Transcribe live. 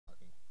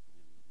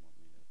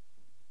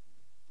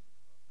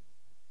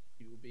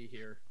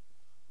here.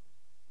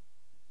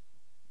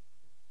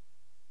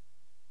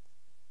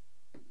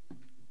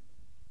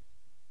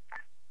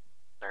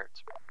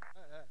 Nerds.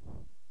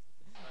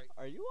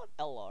 Are you on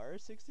LR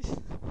 60?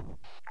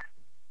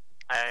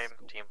 I'm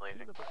team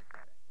leading.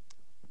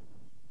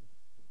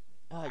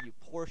 Ah, you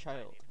poor I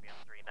child. need to be on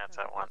 3 nets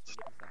at once.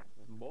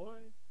 Boy.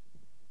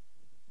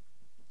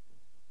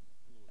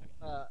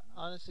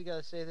 Honestly,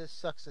 gotta say this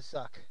sucks to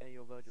suck.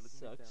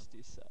 Sucks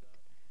to suck.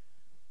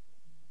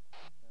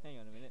 Hang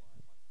on a minute.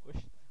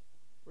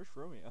 Where's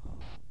Romeo?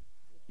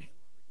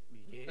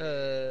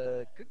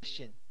 Good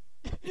question.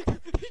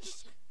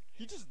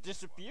 he just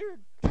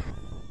disappeared.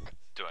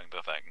 Doing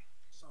the thing.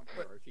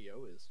 What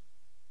RTO is.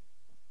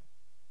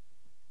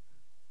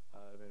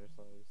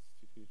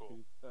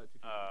 Cool.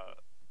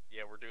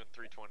 Yeah, we're doing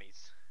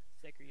 320s.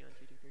 Sick, are you on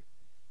 223?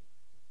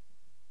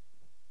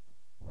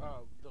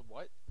 The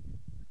what?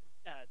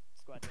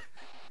 Squad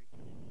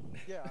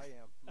 223. Yeah, I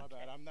am. My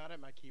bad. I'm not at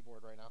my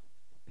keyboard right now.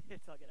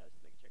 It's all good, I was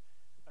just making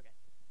sure. Okay.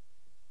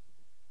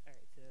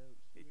 Alright, so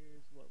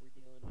here's what we're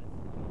dealing with.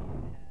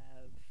 We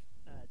have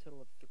a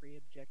total of 3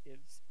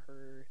 objectives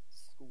per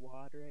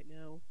squad right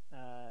now.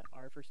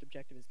 Our first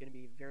objective is going to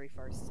be very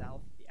far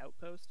south of the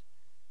outpost.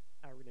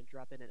 We're going to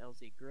drop in at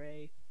LZ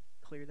Gray,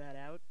 clear that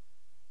out,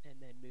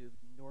 and then move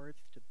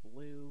north to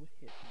blue,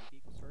 hit the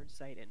vehicle storage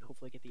site, and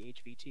hopefully get the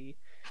HVT.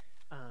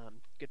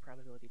 Good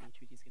probability the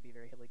HVT is going to be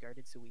very heavily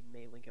guarded, so we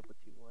may link up with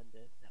 2-1 to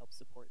help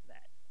support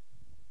that.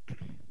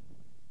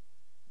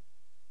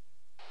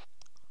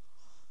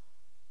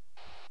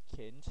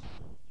 Kins.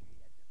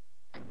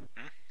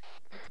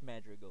 It's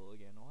Madrigal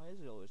again. Why is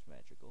it always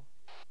Madrigal?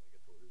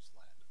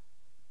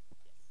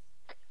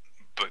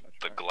 But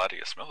the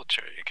Gladius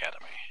Military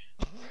Academy.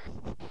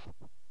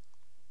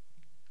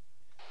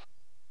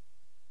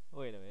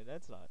 Wait a minute,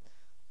 that's not.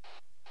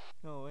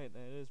 No, wait,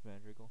 that is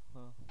Madrigal.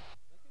 Huh.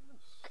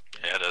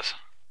 Yeah, it is.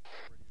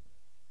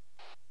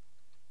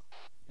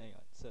 Hang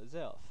on. So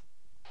Zelf.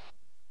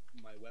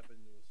 My weapon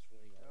was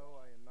swinging. No,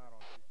 I am not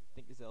on. I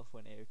think Zelf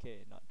went AOK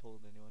and not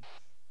told anyone.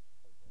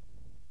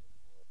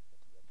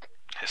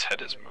 His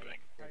head is moving.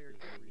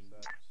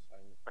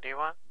 What do you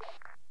want?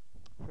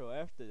 So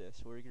after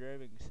this, we're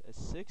grabbing a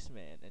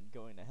 6-man and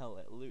going to hell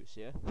at loose,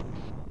 yeah?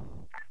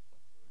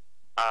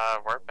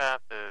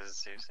 Warpath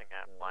is using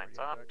blinds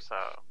up, so.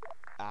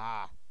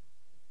 Ah.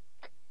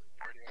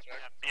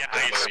 Yeah,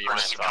 I use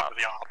blinds up.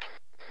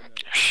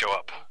 Show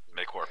up.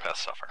 Make Warpath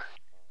suffer.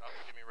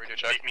 Give me a radio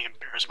check. Make me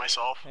embarrass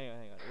myself. Hang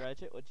on.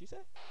 Ratchet, what'd you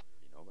say?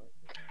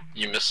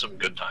 You missed some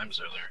good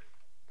times earlier.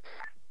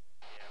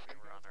 Yeah, we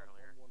were on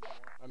earlier.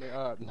 I mean,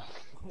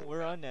 no.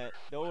 We're on that.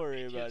 Don't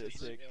worry about it,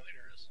 Sick.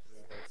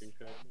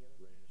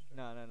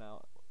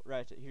 No.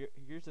 Ratchet,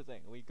 here's the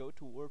thing. We go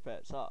to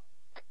Warpath's shop,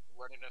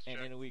 and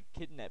then we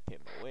kidnap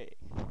him away.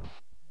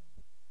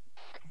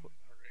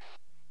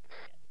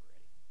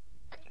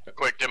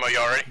 Quick, demo, you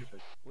already?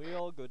 We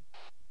all good.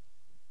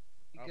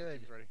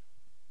 Good. Ready.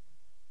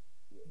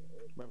 Yeah,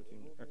 Bravo team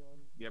is ready.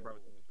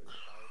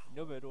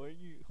 No, but why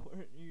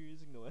aren't you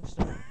using the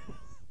Western?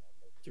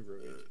 We are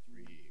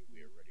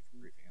ready for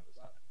briefing at this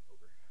time.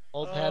 Over.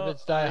 Old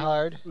habits die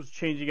hard. Was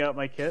changing out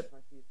my kit,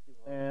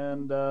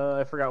 and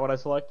I forgot what I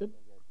selected.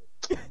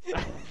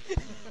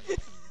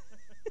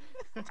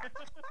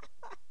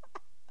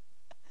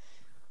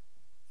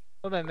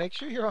 Oh man, make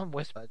sure you're on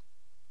Westbud.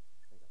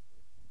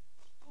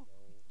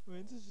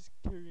 Man's is just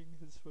carrying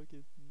his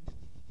fucking.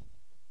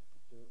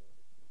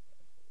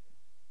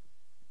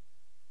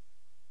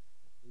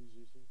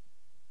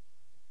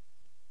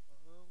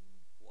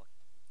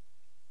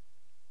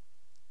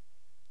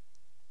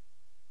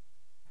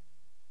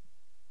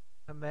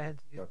 Oh man,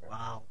 Okay.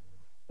 wow.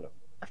 No.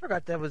 I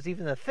forgot that was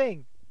even a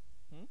thing.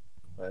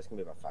 Well, it's gonna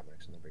be about 5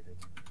 minutes in the briefing.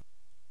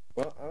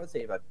 Well, I would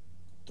say about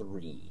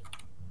 3.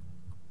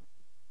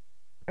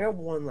 I have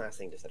one last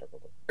thing to set up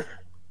real quick.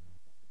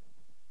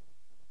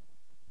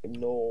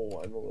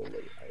 No, I'm a little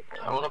late.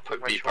 I want to be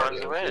Which part of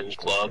one's the which?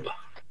 cool club.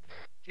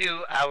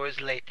 2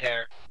 hours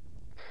later.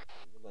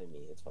 Blame me,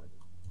 it's fine.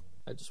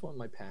 I just want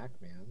my pack,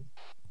 man.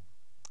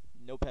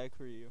 No pack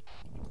for you.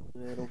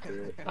 I don't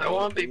care. I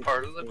want to be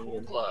part of the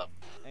cool club.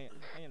 Hang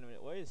on a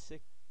minute. Why is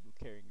Sick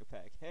carrying a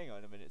pack? Hang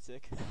on a minute,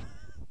 Sick.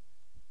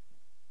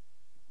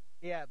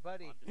 Yeah,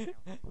 buddy.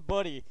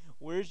 Buddy,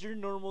 where's your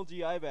normal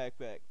GI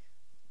backpack?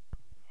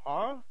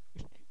 Huh?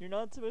 You're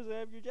not supposed to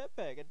have your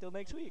jetpack until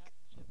next week.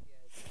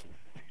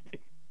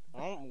 I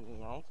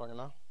don't fucking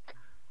know.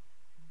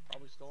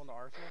 Probably still in the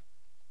arsenal.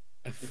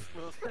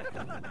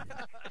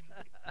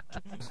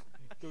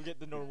 Go get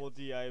the normal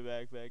GI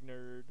backpack,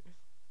 nerd.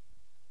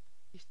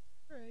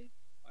 Right.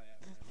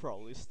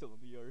 Probably still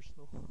in the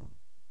arsenal.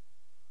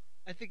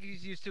 I think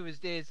he's used to his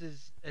days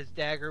as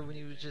Dagger when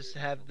he was just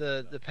have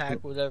the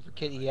pack whatever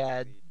kit he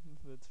had.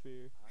 That's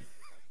fair.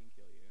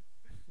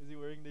 Is he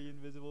wearing the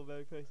invisible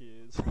backpack? He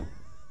is.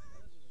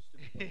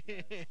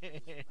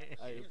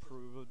 I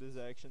approve of this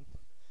action.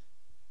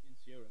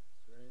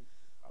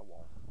 I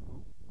won't.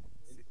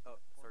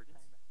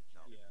 Sergeants?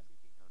 No.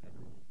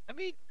 I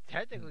mean,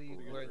 technically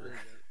you wear the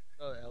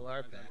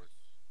LR pack.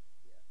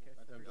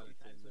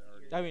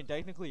 I mean,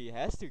 technically he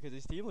has to because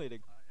he's team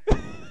leading.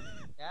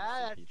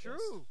 Yeah, that's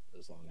true.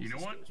 As long as You know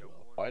this what? goes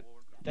well. What?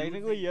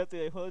 Technically, you have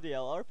to hold the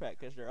LR pack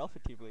because they're alpha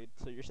team lead,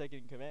 so you're second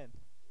in command.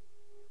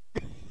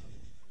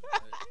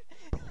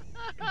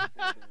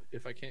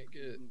 If I can't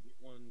get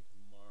one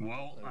tomorrow,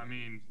 Well, I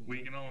mean,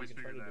 we can always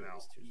figure that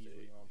out.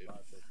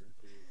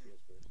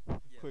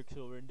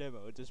 Quicksilver and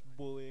Demo just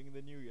bullying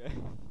the new guy.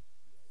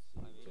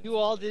 You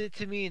all did it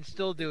to me and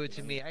still do it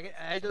to me.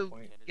 I don't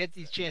get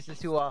these chances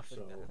too often.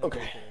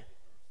 Okay.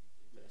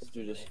 Let's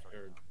do this.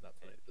 Or not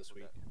tonight, this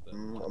week. But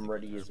I'm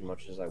ready as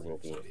much as I will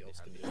be. somebody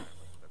else can do it.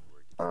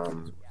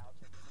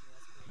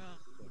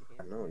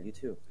 I know, you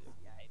too.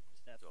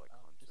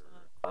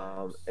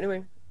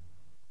 Anyway,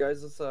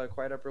 guys, let's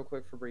quiet up real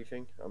quick for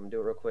briefing. I'm gonna do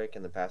it real quick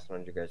and then pass it on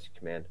to your guys'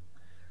 command.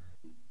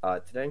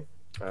 Today,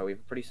 we have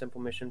a pretty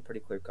simple mission, pretty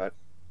clear cut.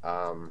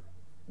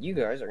 You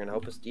guys are gonna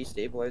help us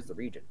destabilize the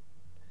region.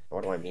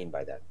 What do I mean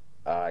by that?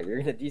 You're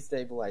gonna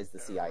destabilize the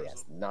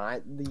CIS,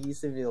 not the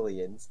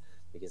civilians,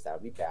 because that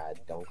would be bad.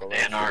 Don't go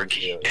around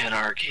Anarchy,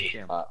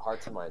 anarchy.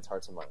 Hearts and minds,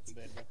 hearts and minds.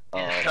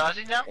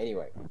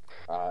 Anyway,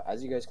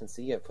 as you guys can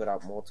see, I've put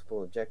out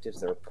multiple objectives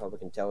that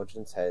Republic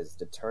intelligence has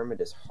determined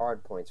as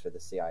hard points for the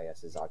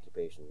CIS's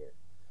occupation here.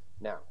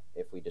 Now,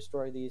 if we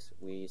destroy these,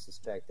 we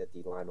suspect that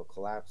the line will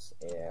collapse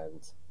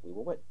and we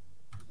will win.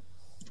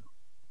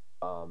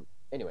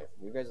 Anyway,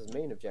 you guys'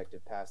 main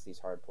objective past these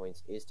hard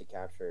points is to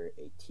capture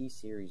a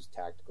T-Series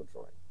tactical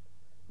droid.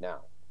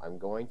 Now, I'm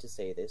going to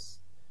say this.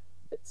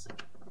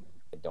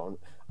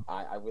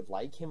 I would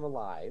like him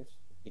alive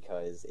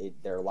because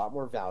they're a lot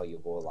more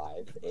valuable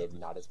alive and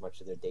not as much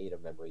of their data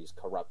memory is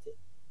corrupted.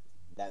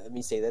 Let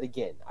me say that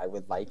again. I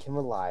would like him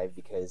alive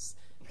because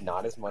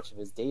not as much of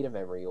his data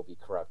memory will be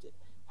corrupted.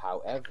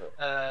 However,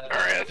 Alright,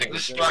 I think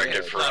this is not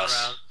good for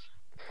us.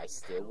 I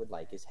still would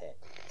like his head.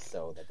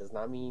 So that does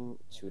not mean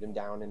shoot him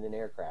down in an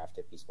aircraft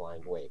if he's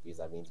flying away, because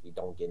that means we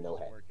don't get no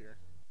head.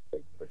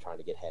 We're trying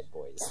to get head,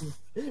 boys.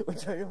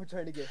 we're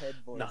trying to get head,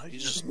 boys. No, you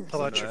just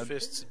pull out your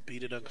fists and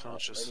beat it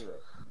unconscious. Anyway,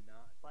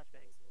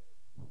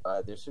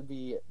 there should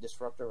be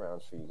disruptor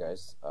rounds for you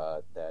guys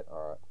that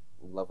our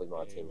lovely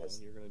mod team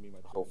has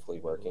hopefully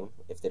working.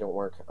 If they don't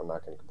work, I'm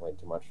not going to complain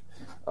too much.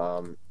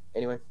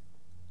 Anyway,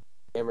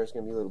 Hammer's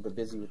going to be a little bit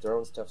busy with their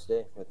own stuff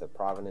today, with the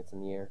Provenance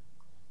in the air,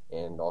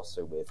 and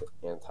also with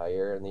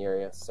anti-air in the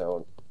area,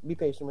 so be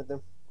patient with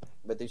them.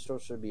 But they still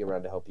should be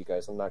around to help you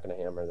guys. I'm not going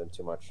to hammer them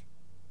too much.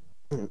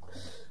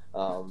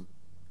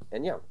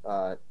 And yeah,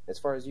 as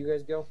far as you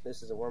guys go,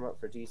 this is a warm-up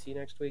for GC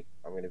next week.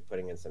 I'm going to be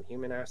putting in some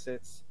human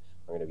assets.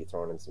 I'm going to be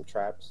throwing in some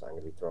traps. I'm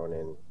going to be throwing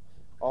in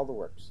all the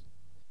works.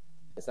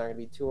 It's not going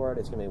to be too hard.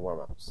 It's going to be a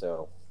warm-up.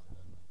 So,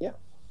 yeah.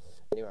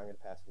 Anyway, I'm going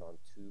to pass it on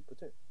to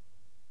Platoon.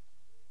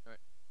 Alright,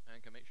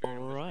 and can make sure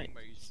you're Alright.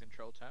 by using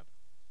Control Tab.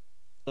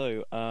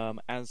 So,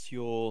 as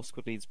your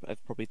squad leads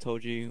have probably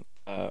told you,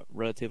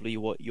 relatively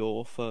what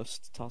your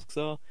first tasks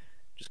are,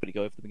 just going to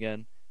go over them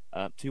again.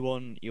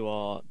 2-1, you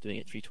are doing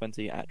it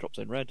 320 at Drop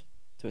Zone Red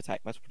to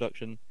attack metal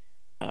production.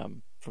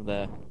 From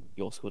there,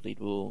 your squad lead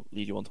will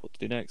lead you on to what to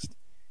do next.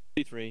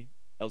 2-3,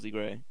 LZ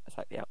Grey,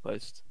 attack the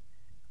outpost.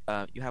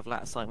 You have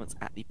lat assignments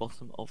at the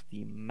bottom of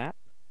the map.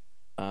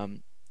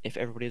 If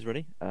everybody is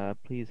ready,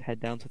 please head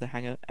down to the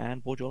hangar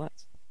and board your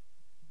lats.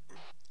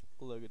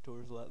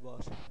 Legator's lat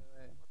boss. Wait.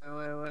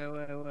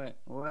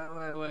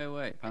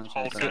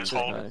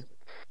 Hold.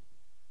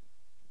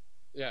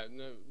 Yeah,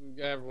 no,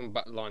 everyone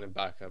lining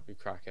back up, you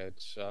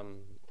crackheads.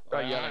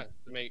 Right, I yelling. had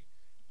to make.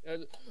 Hey!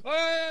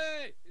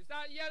 Is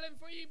that yelling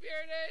for you,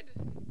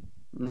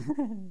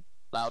 bearded?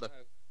 Louder.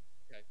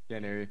 Okay.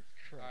 Can't hear you.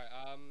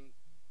 Alright,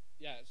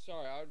 yeah,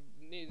 sorry, I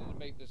needed to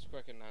make this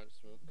quick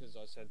announcement because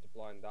I said to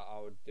Blind that I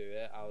would do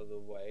it out of the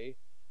way.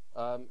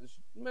 As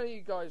many of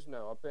you guys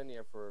know, I've been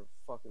here for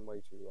fucking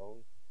way too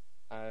long.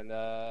 And,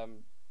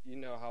 you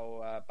know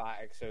how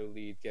Bat XO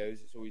lead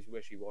goes, it's always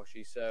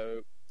wishy-washy.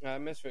 So,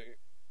 Misfit,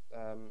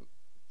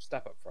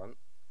 step up front.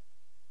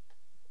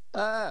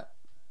 Hello?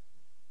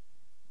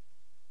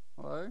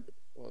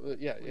 Well,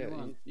 yeah.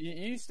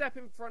 You step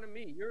in front of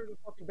me. You're the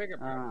fucking bigger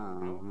person.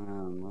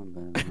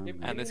 You know?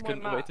 And this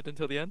couldn't have waited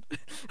until the end?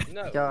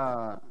 No.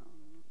 Yeah.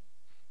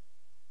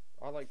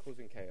 I like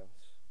causing chaos.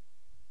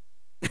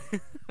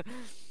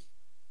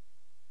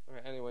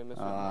 Alright, anyway,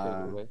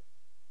 Mr.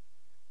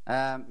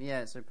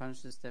 Yeah, so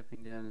Punch is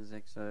stepping down as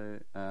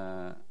EXO,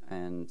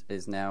 and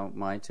is now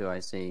my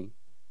 2IC.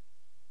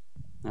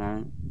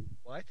 Alright.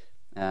 What?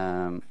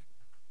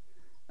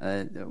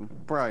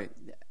 Bro,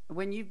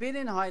 when you've been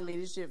in high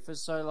leadership for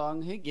so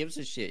long, who gives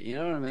a shit? You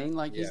know what I mean?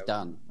 Like, he's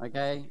done,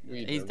 okay?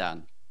 He's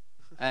done.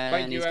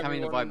 And he's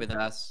coming to vibe with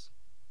us,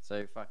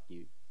 so fuck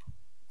you.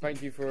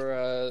 Thank you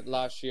for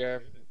last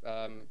year.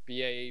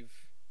 Behave.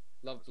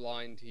 Love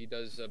Blind. He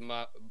does a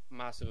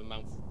massive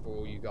amount for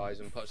all you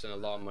guys and puts in a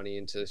lot of money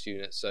into this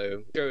unit,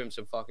 so show him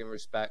some fucking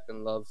respect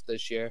and love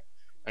this year.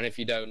 And if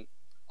you don't,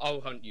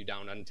 I'll hunt you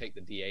down and take the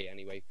DA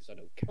anyway, because I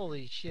don't care.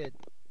 Holy shit.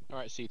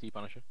 Alright, CT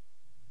Punisher.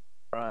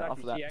 Right,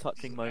 after that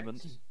touching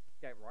moment.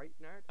 Get right,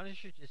 nerd.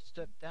 Punisher just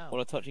stepped down. What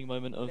a touching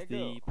moment of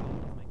the making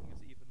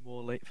us even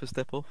more late for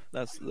step off.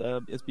 That's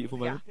it's a beautiful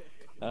moment.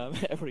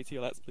 Everybody to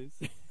your lats, please.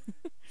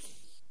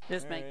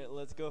 Just make. Alright,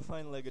 let's go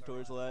find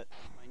Legator's lat.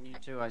 You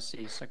two, I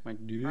see. Suck my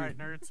dude. Alright,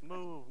 nerds,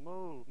 move.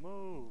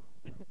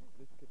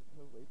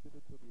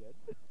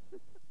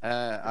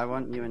 I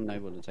want you and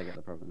Noble to take out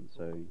the problem.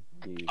 So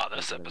you. On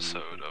this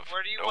episode of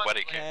Where do you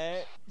Nobody want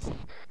Cares.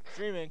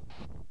 Streaming.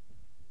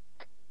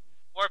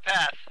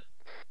 Warpath.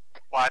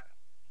 What?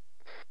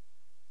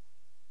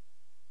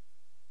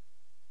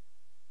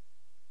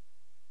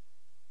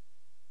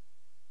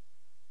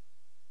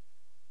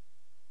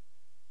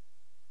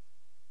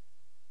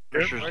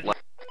 Fisher's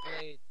left.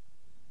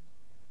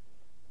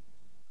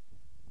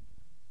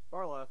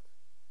 Far left.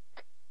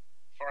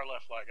 Far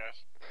left flag,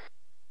 guys.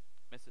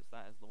 Message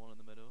that is the one in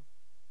the middle.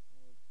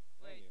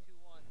 Wait,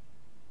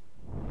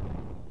 2-1.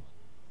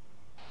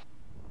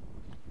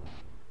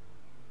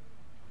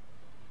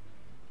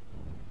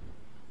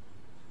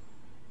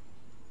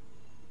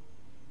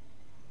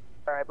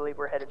 Alright, I believe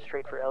we're headed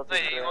straight for LZ.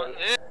 Wait, you want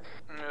it?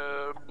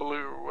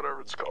 Blue,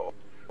 whatever it's called.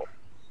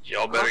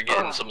 Y'all better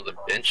get in some of the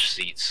bench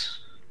seats.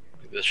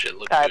 This shit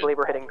looks I good. believe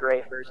we're hitting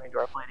gray first into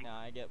our planning. Now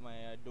I get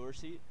my door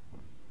seat.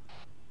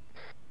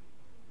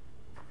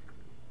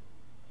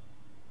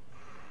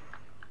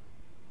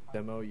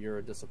 Demo, you're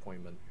a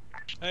disappointment.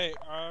 Hey,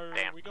 are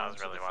Damn, we I going was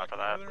to really the wanting for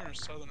fucking that. northern or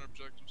southern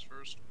objectives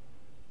first?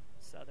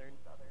 Southern.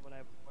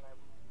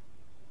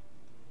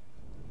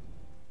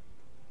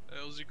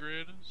 LZ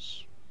grid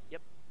is...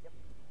 Yep.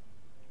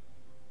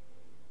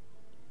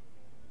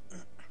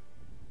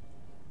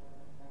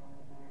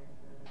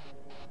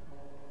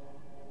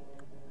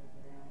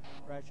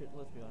 Ratchet,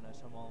 let's be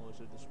honest, I'm always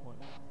a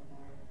disappointment.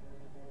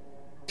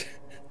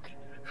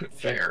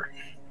 Fair.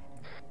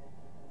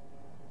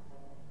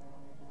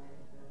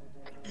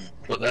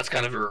 But that's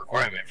kind of a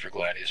requirement for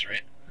Gladius,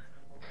 right?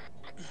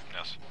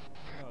 Yes.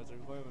 No, it's a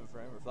requirement for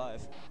Ember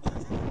 5.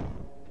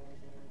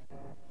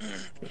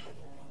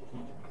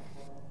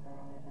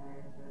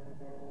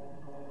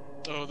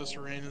 Oh, this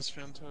rain is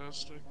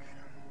fantastic.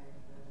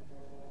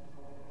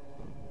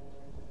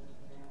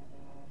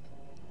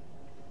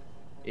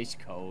 It's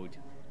cold.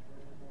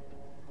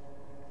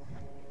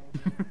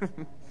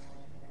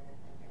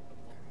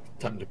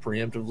 Time to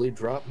preemptively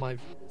drop my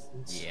view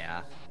distance.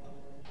 Yeah.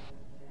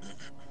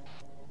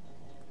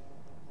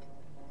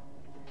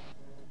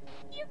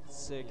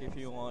 Sick, if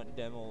you want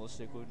demo, we'll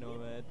stick with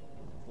Nomad.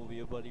 We'll be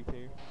a buddy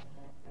pair.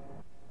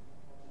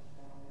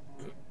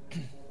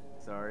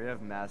 Sorry,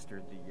 I've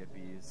mastered the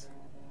yippies.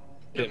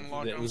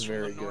 That was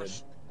very good.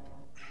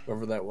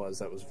 Whoever that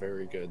was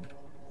very good.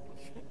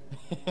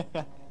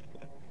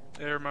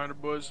 Hey, reminder,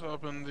 boys,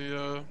 hop in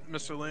the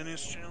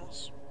miscellaneous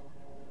channels.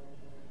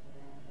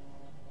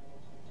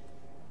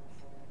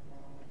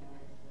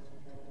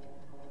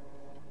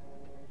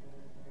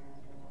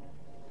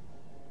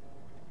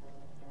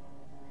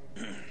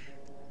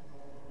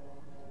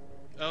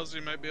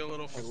 LZ might be a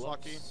little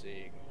fucky.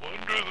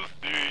 Under the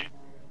sea.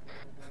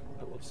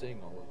 I love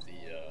seeing all of the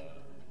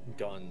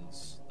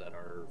guns that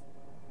are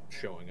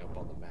showing up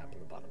on the map in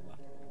the bottom left.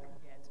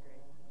 Yeah, it's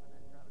great.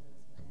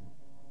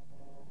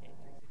 Okay,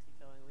 360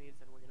 towing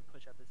leads, and we're gonna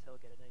push up this hill,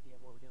 get an idea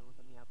of what we're dealing with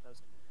on the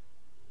outpost.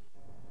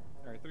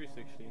 Alright,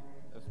 360.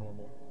 That's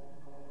normal.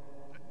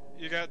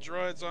 You got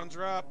droids on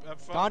drop.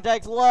 Have fun.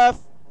 Contacts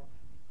left!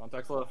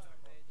 Contacts left.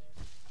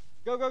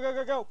 Go, go, go,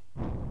 go, go!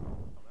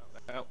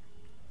 Out.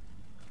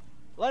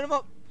 Line him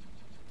up!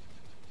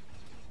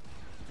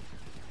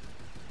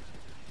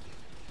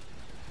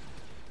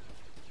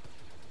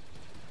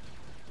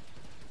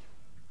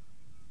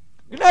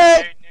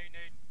 Grenade!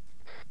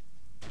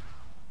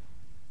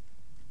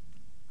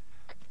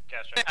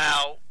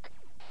 Ow.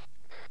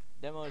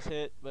 Demo's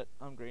hit, but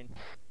I'm green.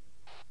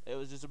 It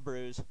was just a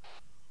bruise.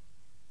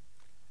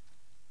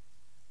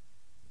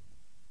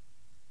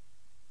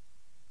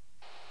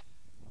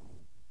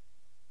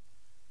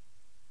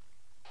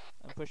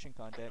 I'm pushing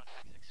contact.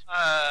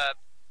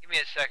 Give me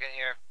a second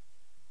here.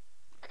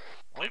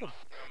 Oh,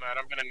 man,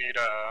 I'm gonna need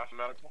a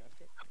medical.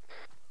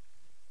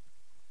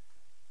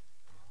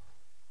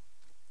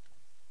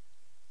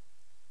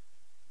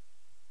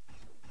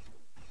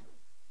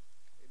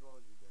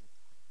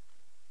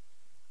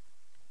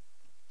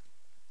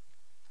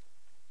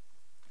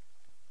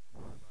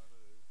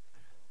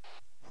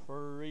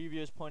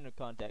 Previous point of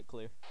contact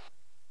clear.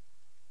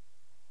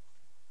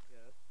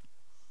 Yes.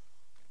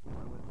 Yeah,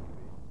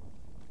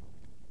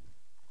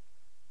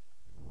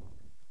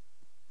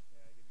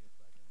 give me a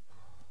second.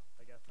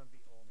 I guess I'm the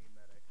only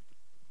medic.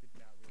 Did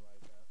not realize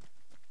that.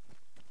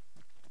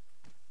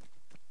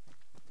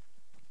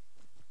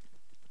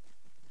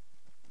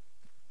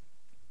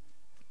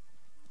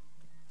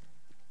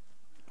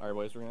 Alright,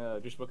 boys, we're gonna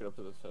just book it up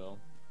to this hill.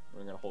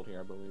 We're gonna hold here,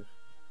 I believe.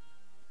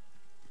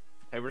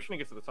 Hey, we're just gonna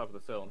get to the top of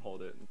this hill and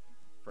hold it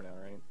for now,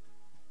 right?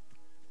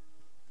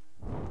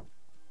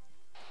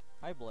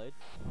 Hi, Blade.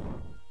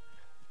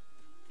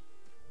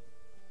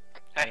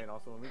 Hey. And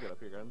also, when we get up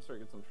here, go ahead and start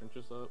getting some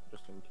trenches up,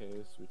 just in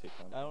case we take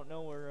contact. I don't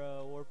know where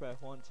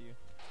Warpath wants you.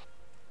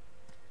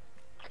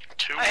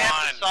 2-1. I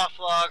have the soft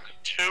log.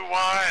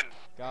 2-1.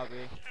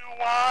 Copy.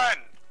 2-1.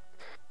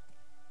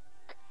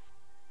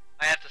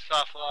 I have to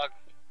soft log.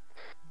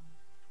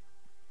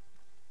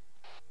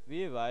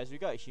 Be advised, we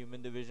got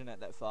human division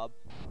at that fob.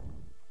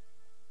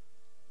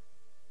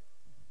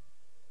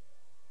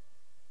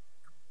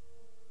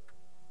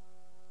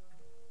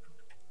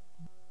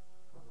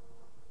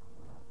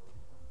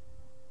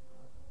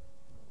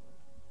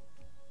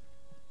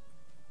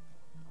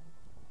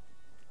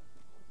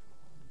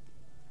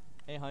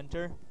 Hey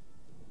Hunter,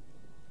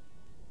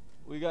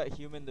 we got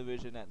human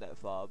division at that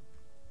fob.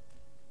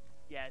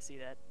 Yeah, I see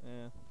that.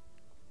 Yeah.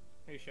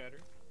 Hey,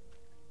 Shatter.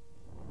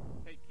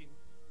 Hey, can you...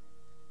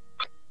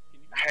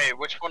 Hey,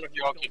 which one of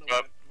y'all keep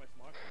up?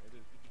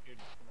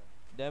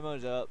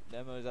 Demo's up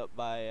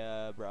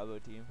by Bravo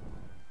team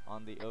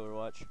on the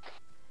Overwatch.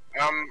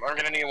 I'm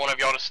gonna need one of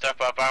y'all to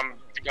step up. I'm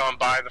going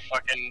by the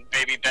fucking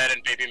baby bed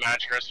and baby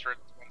mattress for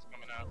what's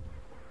coming out.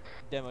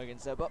 Demo can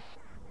step up.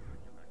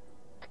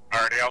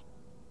 Alrighty, I'll...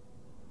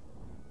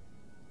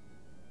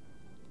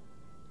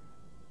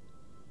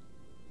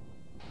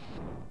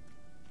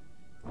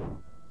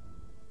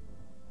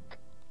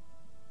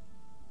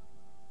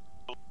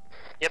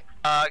 Yep.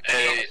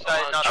 Hey,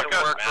 decided not to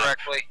work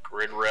correctly.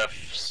 Grid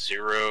ref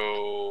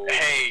 0.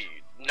 Hey,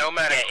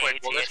 Nomad and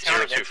Quick, will this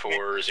count against me?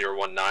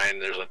 024019.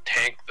 There's a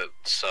tank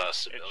that's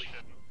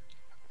civilian.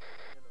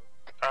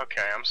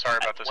 Okay, I'm sorry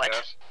about this,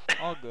 guys.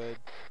 All good.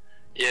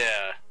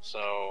 Yeah,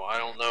 so I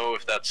don't know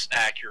if that's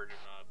accurate or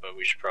not, but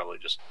we should probably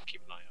just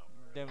keep an eye out.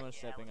 Demo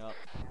stepping up.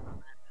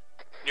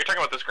 You're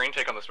talking about this green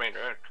tank on this main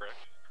road, correct?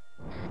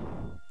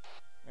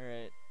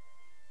 Alright.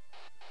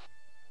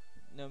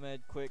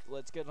 Nomad, quick,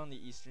 let's get on the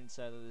eastern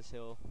side of this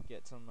hill,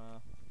 get some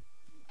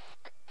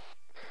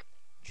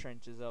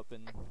trenches up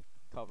and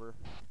cover.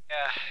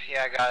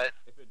 Yeah, I got it.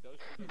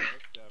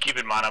 Keep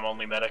in mind I'm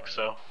only medic,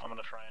 so I'm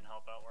gonna try and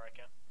help out where I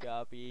can.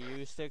 Copy,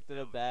 you stick to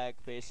the back,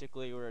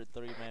 basically we're a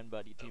 3-man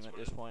buddy team at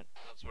this point.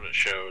 That's what it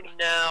showed.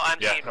 No, I'm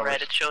Yeah, seeing no red,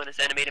 worries. it's showing as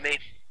enemy to me.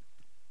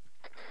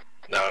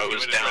 No, it was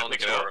What is down red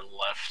to to go? our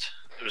left.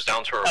 It was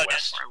down to our Oh,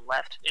 west. down to our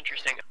left.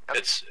 Interesting.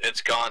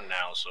 It's gone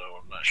now, so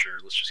I'm not sure.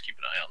 Let's just keep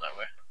an eye out that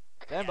way.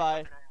 Stand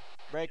by.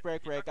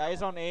 Break.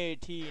 Eyes on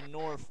AAT,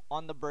 north,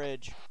 on the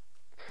bridge.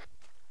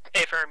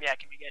 Hey, firm, yeah,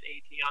 can we get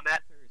AT on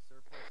that?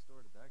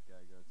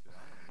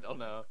 Hell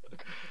no.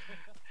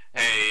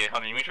 Hey,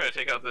 honey, you may try to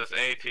take out this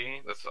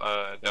AAT that's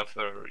down to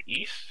the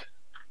east?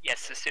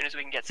 Yes, as soon as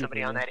we can get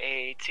somebody on that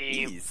AAT,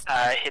 East.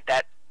 hit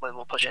that, when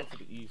we'll push it.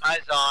 Eyes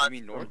on. You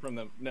mean north? From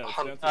the... No, it's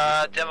down to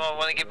the Demo,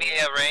 want to give me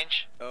a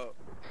range? Oh.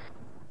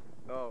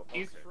 Oh,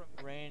 okay. East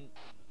from rain.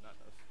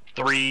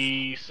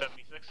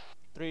 376.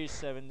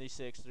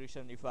 376,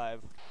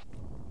 375.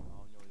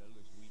 Oh no, that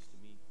looks weak to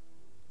me.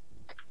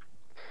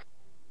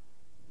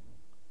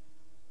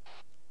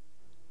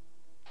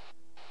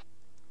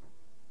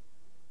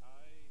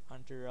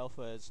 Hunter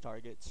Alpha has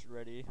targets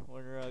ready.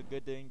 We're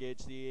good to engage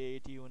the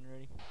AAT when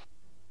ready.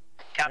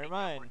 Copy. Never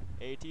mind.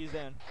 AAT's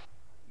in.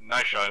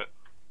 Nice shot.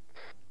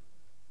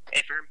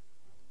 Hey, firm.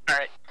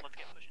 Alright, let's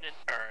get pushing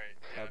in. Alright.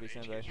 Copy,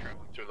 stand by.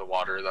 Through the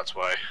water, that's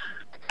why.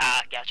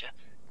 Ah, gotcha.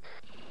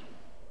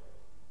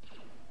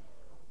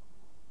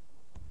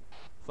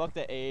 Fuck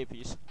the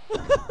AAPs.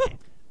 Let's go ahead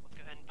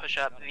and push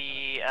up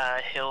the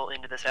hill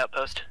into this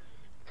outpost.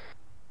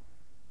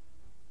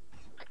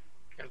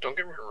 And don't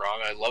get me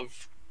wrong, I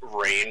love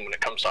rain when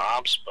it comes to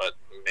ops, but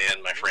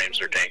man, my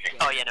frames are tanking.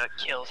 Oh yeah, no, it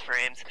kills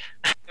frames.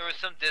 There was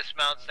some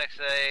dismounts next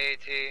to the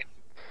AAT.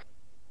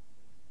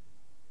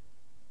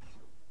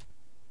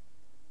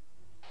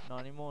 Not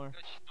anymore.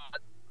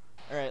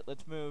 Alright,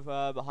 let's move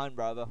behind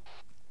Bravo.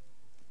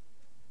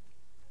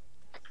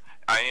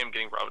 I am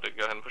getting Bravo to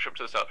go ahead and push up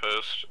to this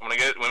outpost. When we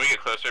get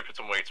closer, put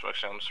some weight smoke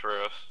stones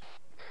for us.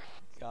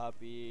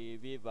 Copy.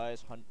 Be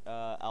advised,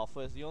 Alpha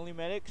is the only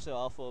medic, so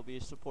Alpha will be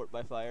support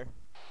by fire.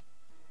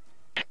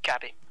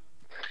 Copy.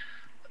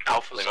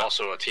 Alpha's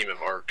also a team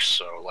of arcs,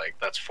 so like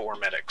that's 4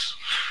 medics.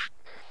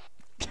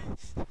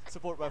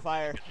 Support by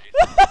fire.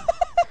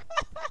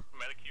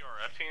 Medic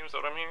URF team, is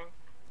that what I'm hearing?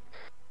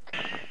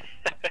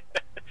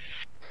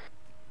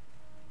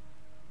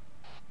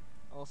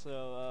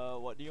 Also,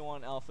 what do you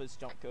want Alpha's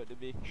jump code to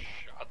be?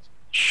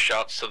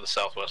 Shots to the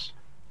southwest.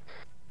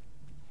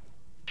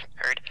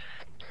 Heard.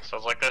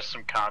 Sounds like there's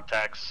some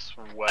contacts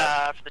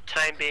west. For the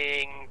time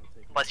being,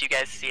 unless you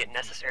guys see it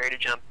necessary to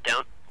jump,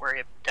 don't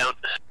worry, don't.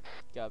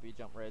 Copy,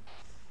 jump red.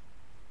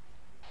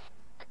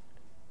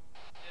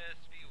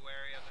 Just be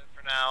wary of it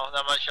for now.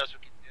 Not much else we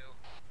can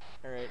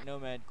do. Alright,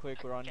 Nomad,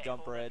 quick, we're on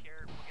jump red.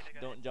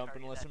 Don't jump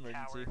unless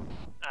emergency.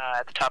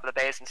 At the top of the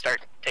base and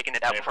start taking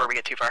it out before we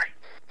get too far.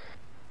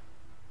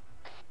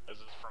 Is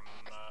this from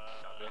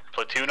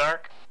platoon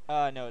arc?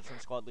 No, it's from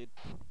squad lead.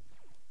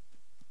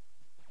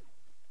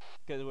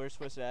 Because we're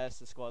supposed to ask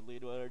the squad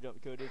lead what our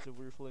jump code is if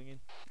we're fleeing in.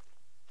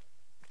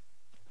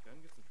 Can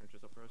I get some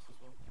trenches up for us as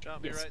well?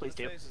 Shot me Yes, right please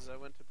in the do. face as I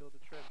went to build a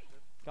trench.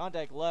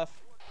 Contact left.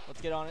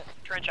 Let's get on it.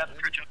 Trench up,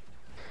 trench up.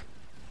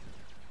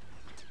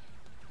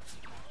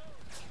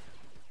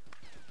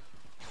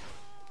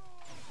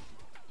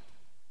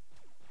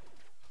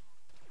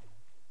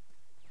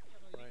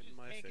 Right in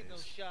my face.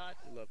 Those shots.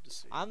 Love to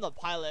see. I'm the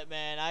pilot,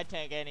 man. I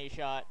tank any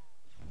shot.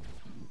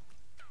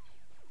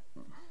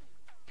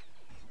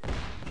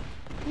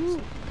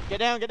 Ooh. Get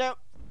down, get down.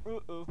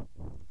 Ooh.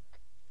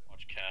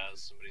 Watch Kaz,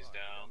 somebody's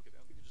down. You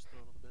can just throw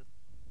it on the bed.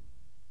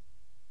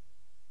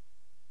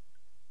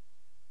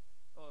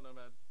 Oh, no,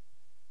 man.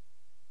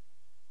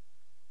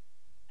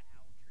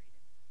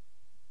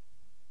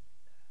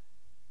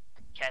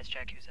 Kaz,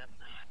 check who's up.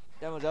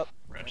 Demo's up.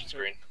 Ratchet's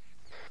green.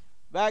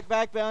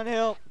 Back down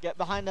hill. Get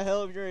behind the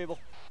hill if you're able.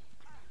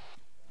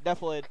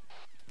 Deflated.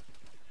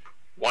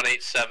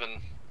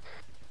 187.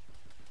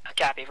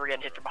 Copy, we're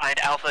getting hit from behind.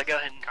 Alpha, go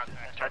ahead and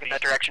target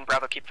that direction.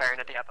 Bravo, keep firing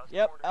at the outpost.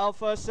 Yep,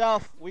 Alpha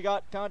south. We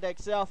got contact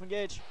south.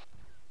 Engage.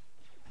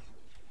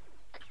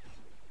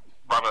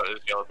 Bravo is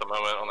yellow at the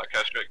moment on that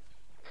cash pick.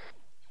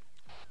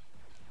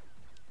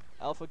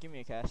 Alpha, give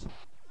me a cash.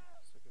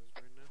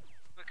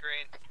 We're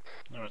green.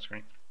 No, it's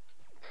green.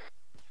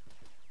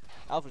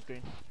 Alpha's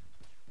green.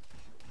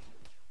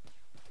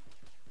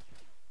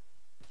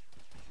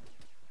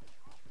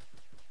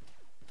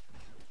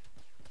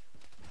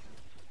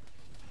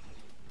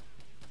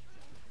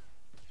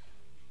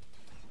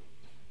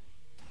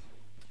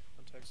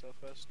 Contact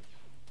southwest.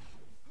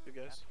 You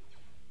guys.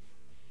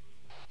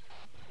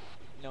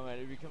 No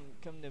matter if you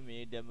come to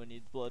me, Demo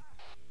needs blood.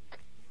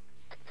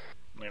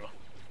 Lima.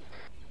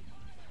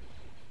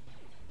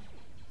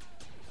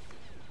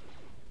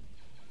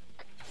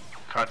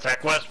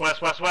 Contact west. Yeah,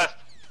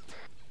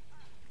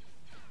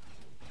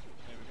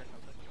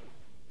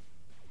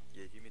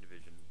 human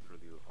division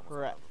really almost.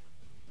 Correct.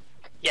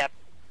 Yep.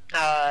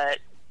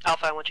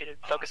 Alpha, I want you to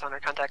focus on our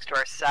contacts to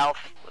our south.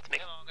 Let's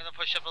make. I'm gonna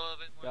push up a little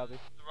bit more. Copy.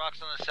 The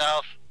rocks on the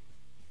south.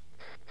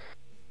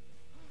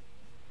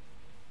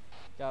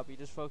 Copy.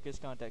 Just focus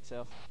contact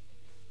south.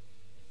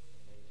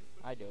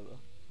 I know,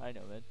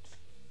 man.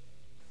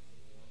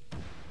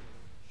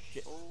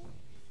 Shit.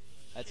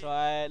 That's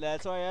why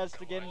I asked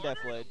to get in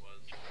deflated.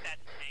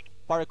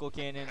 Particle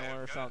cannon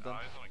or something.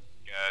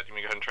 Yeah, can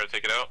we go ahead and try to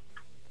take it out?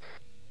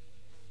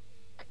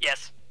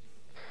 Yes.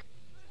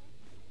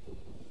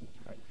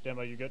 Alright,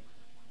 Demo, you good?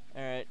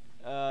 Alright.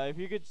 If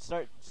you could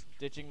start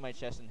stitching my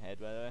chest and head,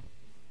 by the way.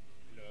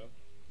 No.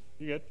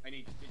 You good? I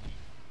need stitching.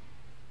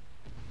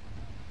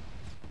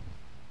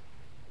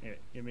 Yeah,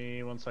 give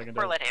me 1 second.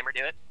 Or let Hammer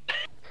do it.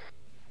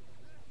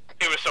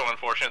 It was so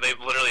unfortunate. They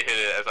literally hit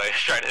it as I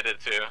tried to hit it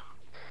too.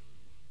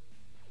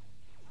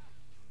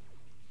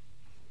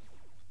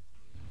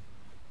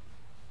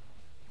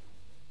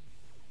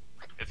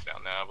 It's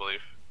down now, I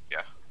believe.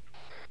 Yeah.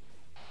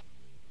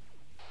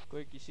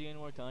 Quick, you see any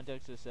more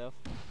contacts to the south?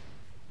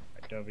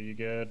 Alright, Dover, you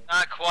good?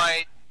 Not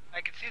quite.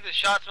 I can see the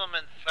shots from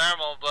in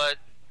thermal, but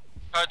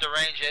hard to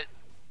range it.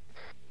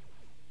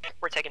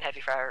 We're taking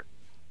heavy fire.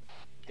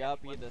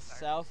 Copy. The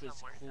south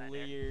is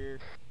clear.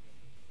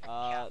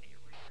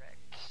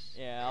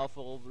 Yeah,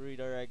 Alpha will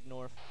redirect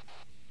north.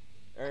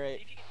 Alright.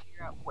 See if you can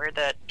figure out where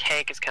the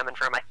tank is coming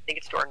from. I think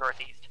it's to our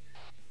northeast.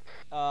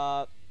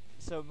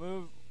 So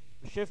move,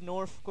 shift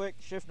north, quick,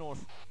 shift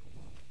north.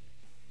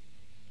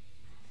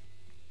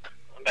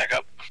 I'm back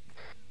up.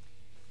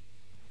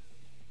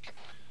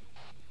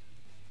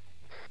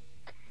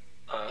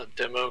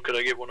 Demo, could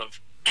I get one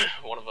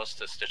of us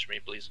to stitch me,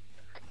 please?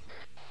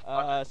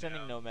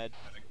 Sending Nomad.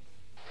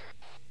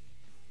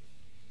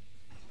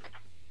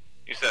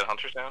 You said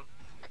Hunter's down?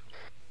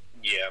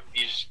 Yeah,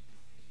 he's...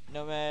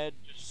 Nomad,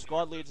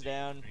 squad leads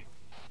down.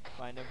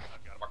 Find him.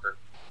 I've got a marker.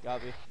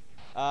 Copy.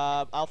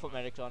 Alpha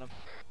medic's on him.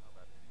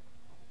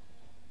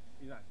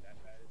 He's not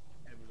that bad.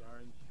 Head was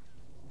orange.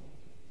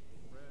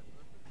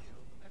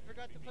 I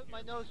forgot to put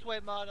my nose sway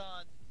mod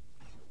on.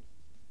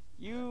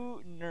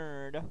 You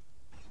nerd.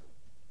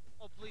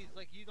 Oh please,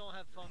 like you don't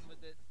have fun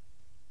with it.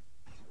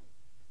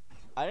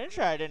 I didn't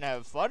say I didn't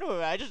have fun with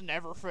it, I just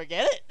never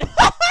forget it. You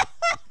got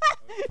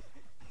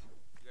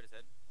his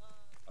head?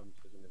 I'm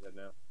switching his head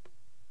now.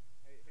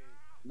 Hey.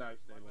 No, he's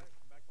stable.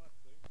 Back left,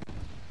 please.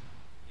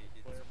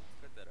 It's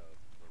got that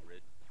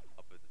rid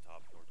up at the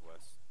top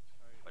northwest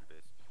by the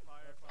base.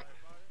 Fire.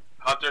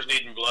 Hunter's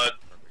needing blood.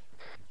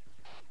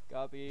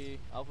 Copy.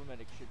 Alpha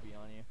medic should be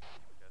on you.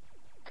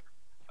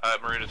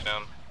 Marita's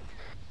down.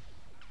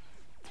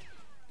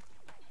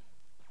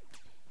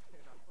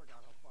 I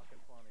forgot how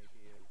fucking funny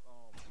he is.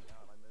 Oh my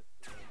god, I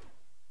missed it.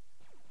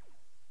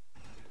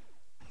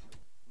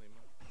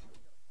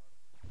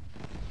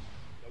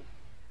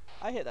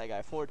 I hit that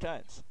guy 4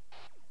 times.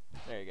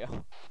 There you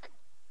go.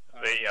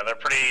 Yeah, they're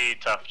pretty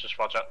tough. Just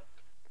watch out.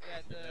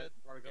 Yeah,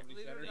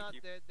 believe it or not,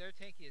 they're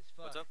tanky as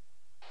fuck. What's up?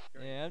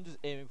 Yeah, I'm just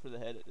aiming for the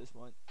head at this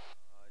point.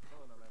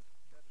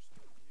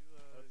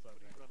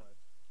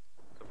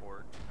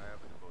 Support. I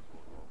have a disposable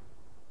as well.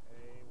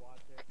 Hey,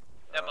 watch it.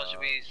 Demo should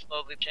be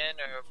slowly chin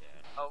or.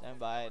 Oh. Stand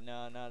by.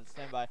 No,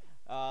 stand by.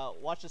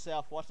 Watch the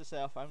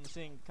south. I'm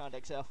seeing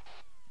contact south.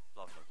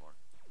 Lost my car.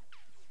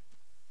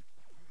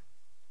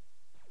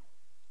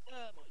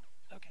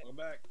 Okay. Go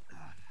back.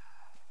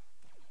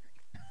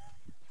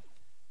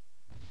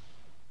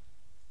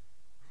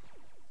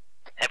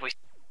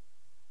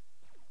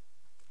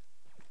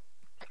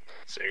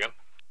 Say again?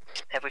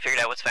 Have we figured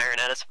out what's firing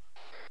at us?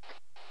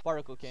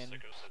 Particle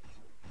cannon.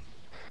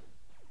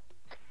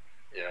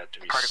 Yeah, to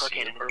be Particle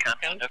seen cannon or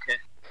compound. Okay.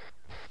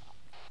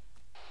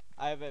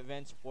 I have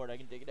advanced support. I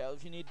can take it out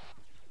if you need.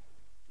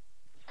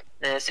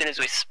 And as soon as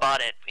we spot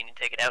it, we can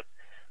take it out.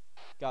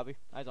 Copy.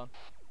 Eyes on.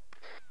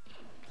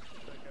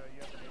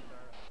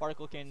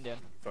 Particle cannon down.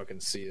 Fucking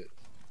see it.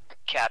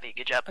 Copy.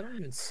 Good job. I don't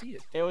even see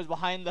it. It was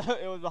behind the.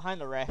 It was behind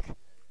the rack.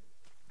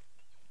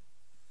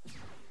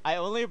 I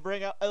only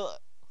bring up.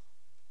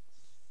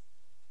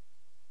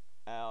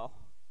 Ow.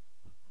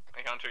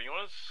 Hey Hunter, you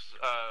want us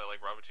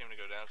like rob a team to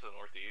go down to the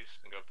northeast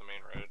and go up the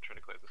main road, try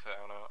to clear this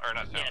town out, or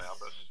not town, the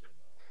outpost.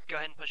 Go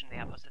ahead and push into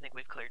the outpost. I think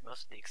we've cleared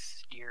most of the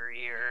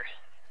exterior.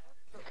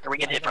 Are we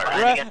getting hit from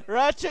behind again?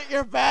 Ratchet,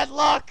 you're bad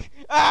luck!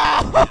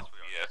 Ah!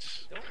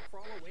 Yes. Don't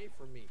crawl away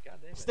from me,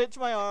 goddamn it. Stitch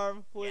my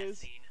arm,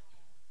 please.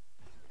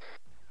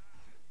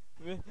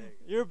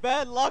 You're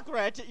bad luck,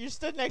 Ratchet. You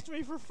stood next to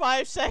me for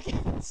 5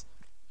 seconds.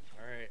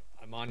 Alright,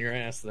 I'm on your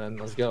ass then.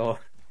 Let's go.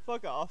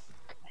 Fuck off.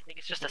 I think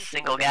it's just a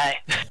single guy.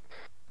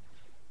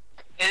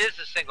 It is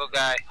a single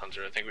guy.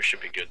 Hunter, I think we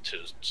should be good to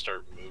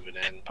start moving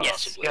in,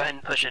 Yes, possibly. go ahead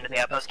and push into the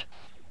outpost.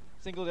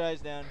 Single guy's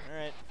down.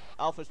 Alright.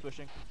 Alpha's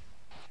pushing.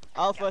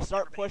 Alpha,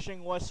 start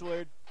pushing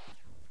westward.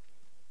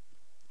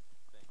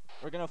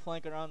 We're gonna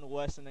flank around the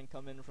west and then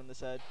come in from the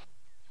side.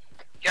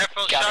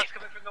 Careful, shots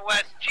coming from the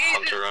west. Jesus!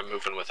 Hunter, I'm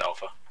moving with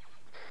Alpha.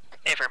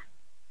 Affirm.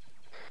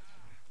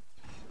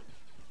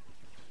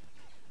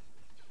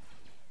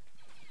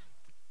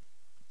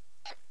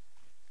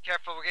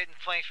 Careful, we're getting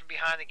flanked from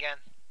behind again.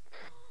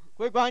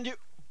 Quick, behind you!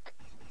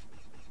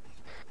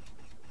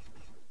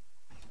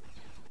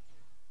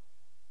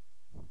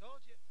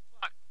 Told you.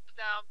 Fuck.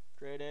 Down.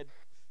 Traded.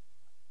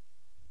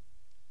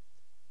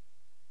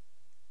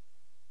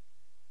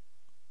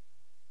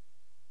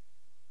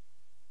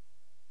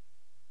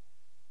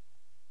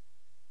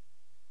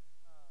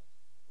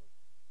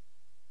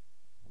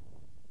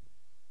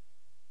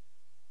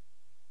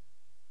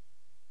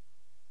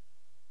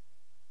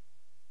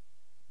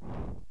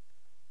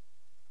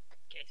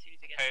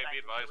 Hey, be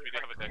advised, we do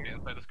have a deck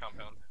inside this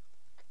compound.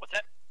 What's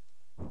that?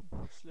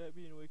 Slap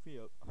me and wake me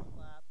up.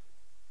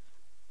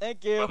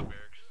 Thank you. By the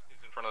barracks. He's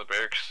in front of the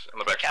barracks on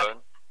the back side.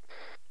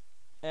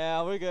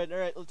 Yeah, we're good.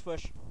 Alright, let's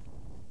push.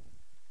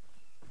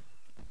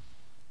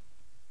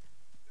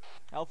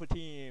 Alpha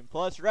team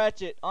plus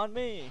Ratchet on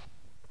me.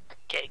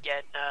 Okay,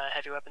 get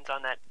heavy weapons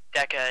on that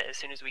Deca as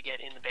soon as we get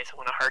in the base. I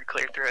want to hard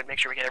clear through it, make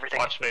sure we get everything.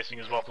 Watch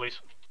spacing as well,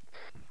 please.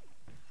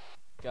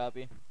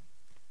 Copy.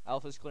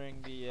 Alpha's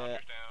clearing the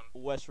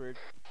westward.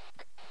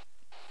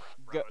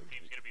 Bro, the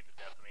team's gonna be the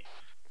death of me.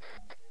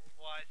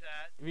 Why is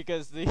that?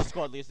 Because the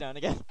squad leads down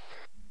again.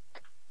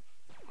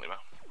 Lima.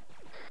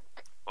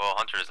 Well,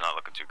 Hunter is not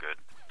looking too good.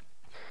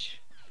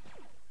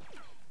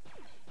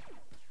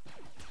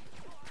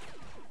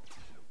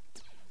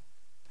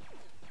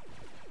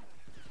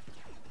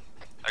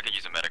 I could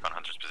use a medic on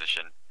Hunter's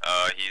position.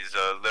 He's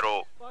a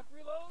little,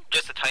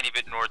 just a tiny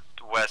bit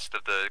northwest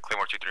of the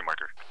Claymore 2-3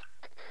 marker.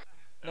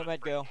 No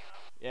med go.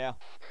 Yeah.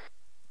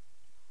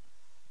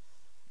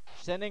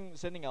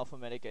 Sending Alpha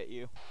medic at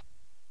you.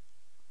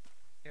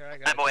 Here, I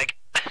got I'm awake.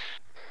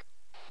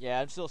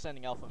 Yeah, I'm still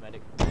sending Alpha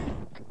medic. Please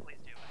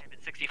do. I am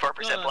at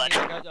 64% blood.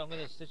 I'm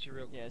gonna stitch you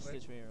real quick. Yeah,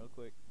 stitch me real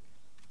quick.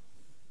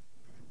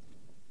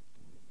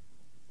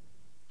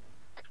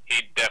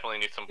 He definitely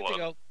needs some Good to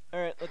blood. go.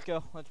 Alright, let's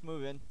go. Let's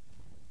move in.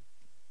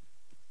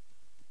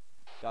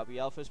 Copy.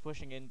 Alpha's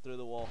pushing in through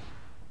the wall.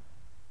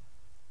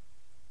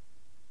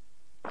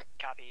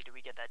 Copy. Do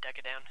we get that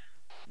Deca down?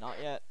 Not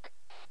yet.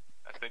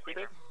 I think we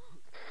did.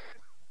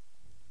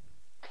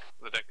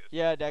 The deck is.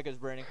 Yeah, Deca's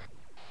burning.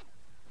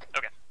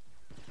 Okay.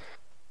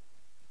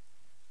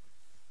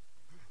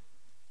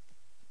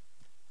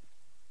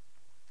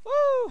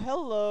 Woo!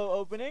 Hello,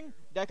 opening.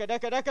 Deca.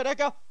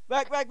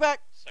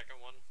 Back. Second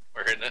one.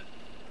 We're hitting it.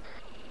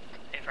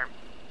 Affirm.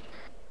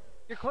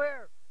 You're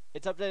clear.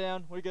 It's upside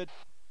down. We're good.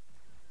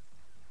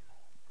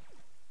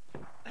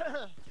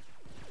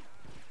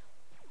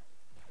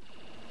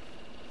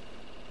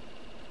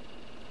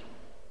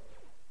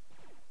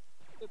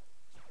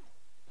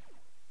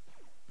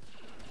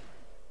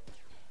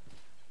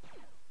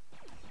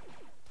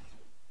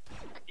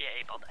 Yeah,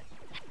 8-ball died.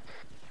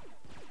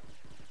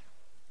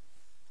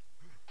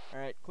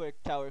 Alright,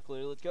 quick. Tower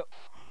clear. Let's go.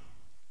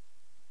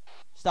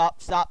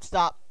 Stop.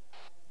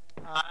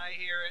 I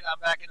hear it. I'm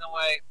back in the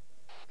way.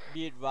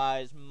 Be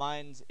advised,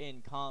 mines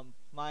in play.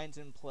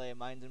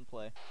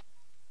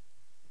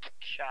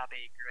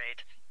 Copy.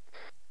 Great.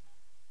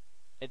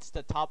 It's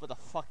the top of the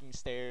fucking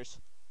stairs.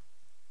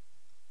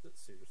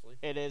 Seriously?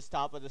 It is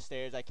top of the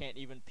stairs. I can't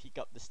even peek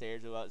up the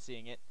stairs without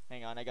seeing it.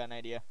 Hang on, I got an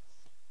idea.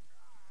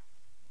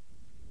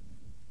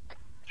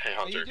 Hey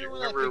Hunter, do you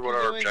remember what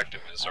our objective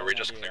is? Are we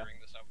just clearing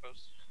this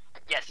outpost?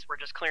 Yes, we're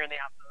just clearing the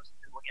outpost,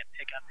 and we'll get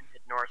pick up and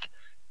head north.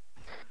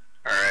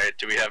 Alright,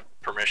 do we have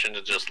permission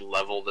to just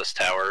level this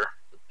tower?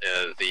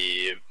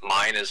 The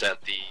mine is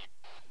at the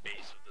base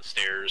of the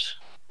stairs.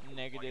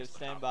 Negative,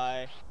 stand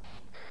by.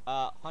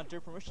 Hunter,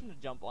 permission to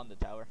jump on the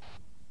tower.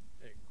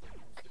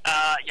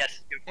 Yes,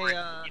 go for it.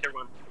 Either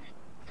one.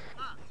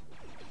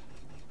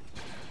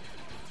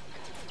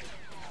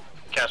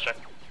 Cast check.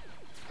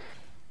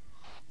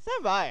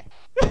 Stand by.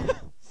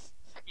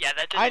 Yeah,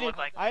 didn't look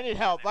like. I need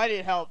help. I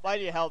need help. I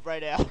need help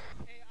right now.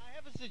 Hey, I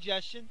have a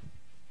suggestion.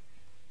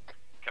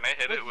 Can I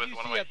hit What it with did you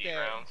one of see my up heat there?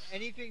 rounds?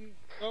 Anything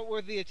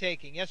noteworthy of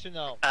taking? Yes or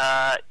no?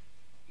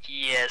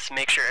 Yes.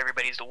 Make sure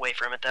everybody's away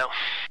from it though.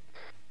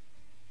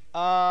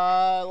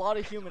 A lot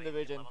of human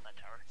division.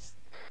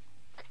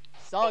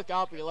 Solid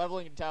copy,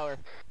 leveling the tower.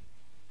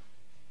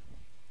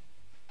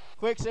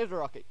 Quick, save the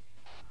rocket.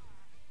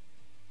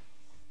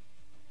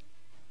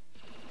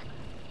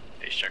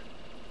 Hey, sure.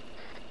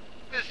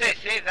 I was gonna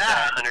say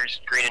that.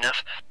 Hunter's green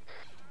enough.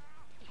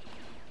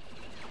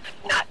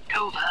 Not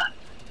Tova.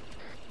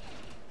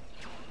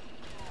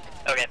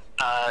 Okay,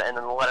 and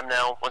then we'll let him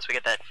know once we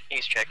get that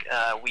ace check.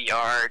 We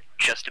are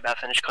just about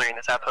finished clearing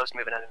this outpost,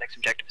 moving on to the next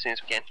objective as soon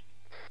as we can.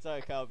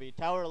 Sorry, copy.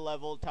 Tower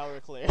level, tower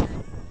clear.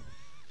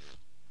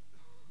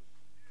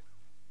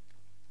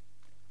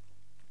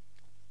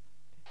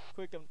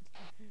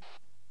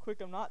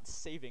 Quick, I'm not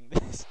saving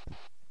this.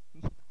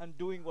 I'm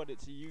doing what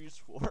it's used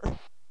for.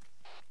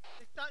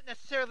 It's not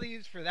necessarily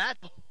used for that.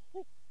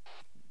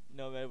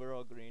 No, man, we're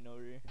all green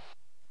over here.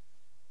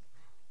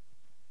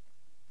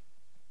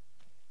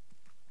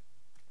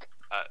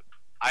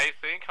 I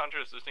think Hunter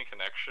is losing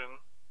connection.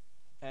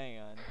 Hang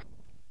on.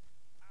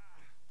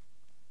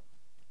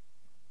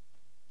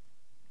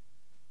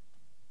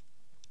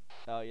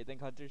 Oh, you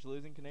think Hunter's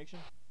losing connection?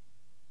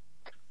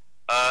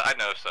 I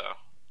know so.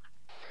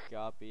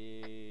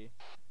 Copy.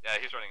 Yeah,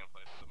 he's running in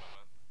place at the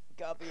moment.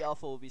 Copy.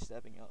 Alpha will be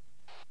stepping up.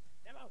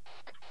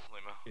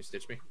 Limo. Can you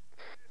stitch me?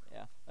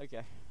 Yeah.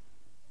 Okay.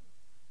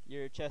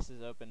 Your chest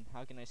is open.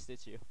 How can I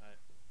stitch you?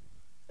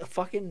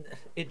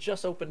 It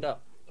just opened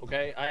up.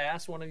 Okay, I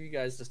asked one of you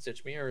guys to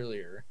stitch me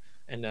earlier,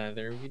 and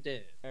neither of you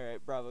did. All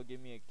right, Bravo.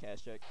 Give me a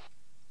cash check.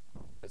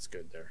 That's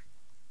good there.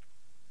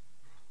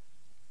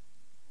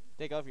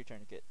 Take off your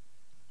tourniquet.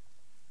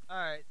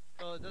 Alright,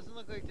 well it doesn't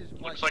look like there's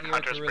much Looks like here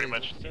Hunter's to pretty really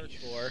much search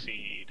for.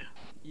 seed.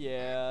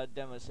 Yeah,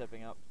 demo's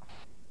stepping up.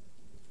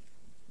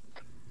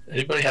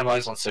 Anybody have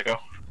eyes on Sicko?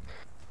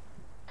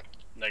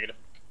 Negative.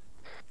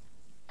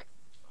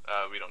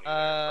 We don't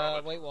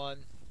need wait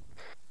one.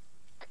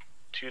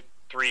 2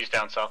 3s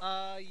down south.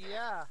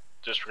 Yeah.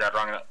 Just forgot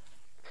wrong enough.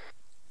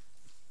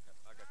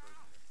 I got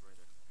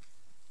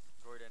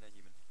droid and a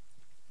human.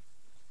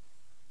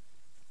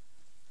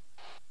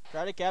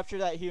 Try to capture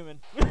that human.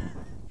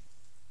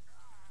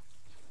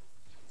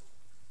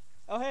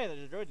 Oh hey, there's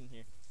a droid in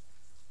here.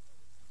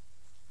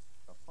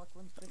 The fuck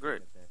wouldn't fit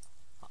Great. there?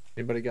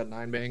 Anybody got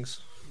 9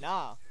 bangs?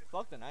 Nah,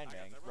 fuck the 9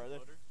 bangs, brother.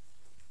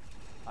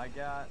 I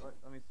got.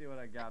 Let me see what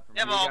I got from.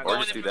 Yeah, well, you. go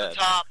in from the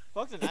top.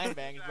 Fuck the 9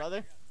 bangs,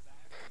 brother.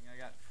 I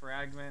got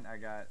fragment.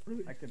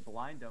 I could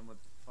blind them with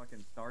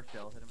fucking star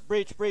shell. Hit them.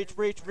 Breach, breach,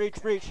 breach, breach,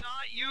 breach.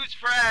 Not use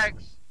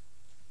frags.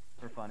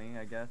 For funny,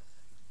 I guess.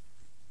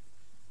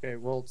 Okay,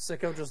 well,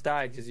 Sicko just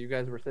died because you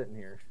guys were sitting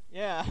here.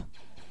 Yeah.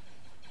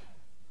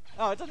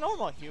 Oh, it's a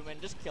normal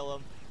human. Just kill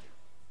him.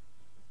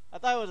 I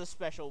thought it was a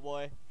special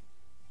boy.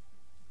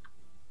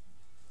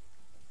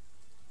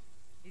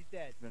 He's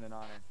dead. It's been an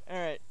honor.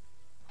 Alright.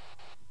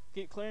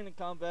 Keep clearing the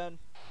compound.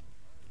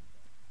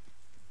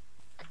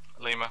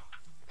 Lima.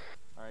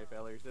 Alright,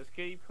 fellas, just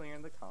keep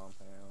clearing the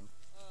compound.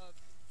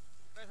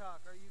 Red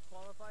Hawk, are you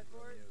qualified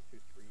for it?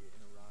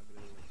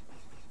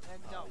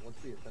 And no. Once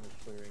we have finished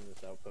clearing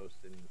this outpost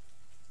in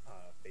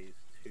phase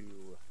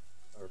 2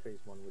 or phase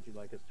 1, would you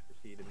like us to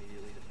proceed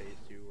immediately to phase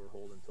 2 or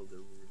hold until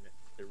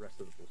the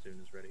rest of the platoon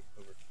is ready?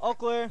 Over. All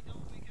clear.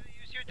 We gonna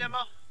use your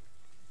demo?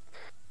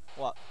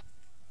 What?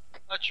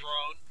 A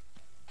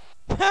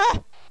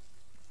drone.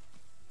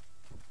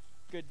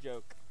 Good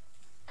joke.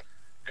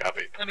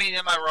 Copy. I mean,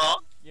 am I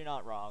wrong? You're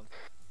not wrong.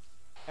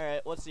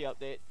 Alright, what's the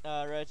update?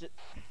 Ratchet?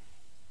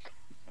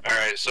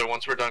 Alright, so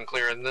once we're done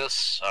clearing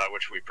this,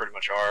 which we pretty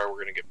much are,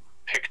 we're going to get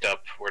picked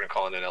up. We're going to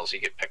call in an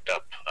LZ, get picked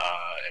up,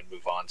 and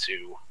move on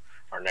to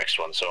our next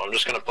one. So I'm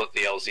just going to put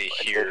the LZ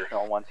here.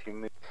 Once you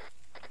move.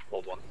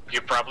 Hold one.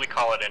 You probably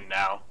call it in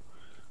now.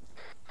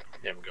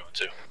 Yeah, I'm going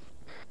to.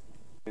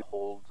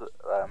 Hold,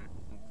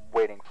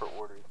 waiting for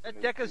orders.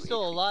 That deck is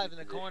still alive in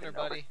the corner,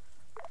 buddy.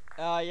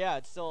 Yeah,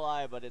 it's still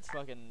alive, but it's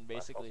fucking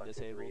basically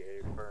disabled.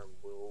 Firm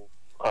will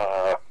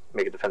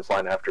make a defense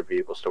line after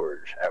vehicle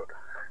storage out.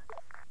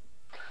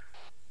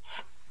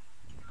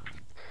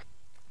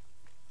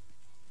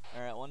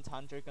 Alright, once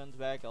Hunter comes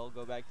back, I'll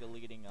go back to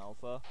leading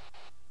Alpha.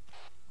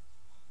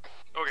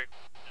 Okay.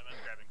 And then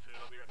grabbing food.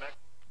 I'll be right back.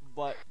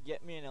 But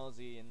get me an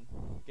LZ and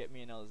get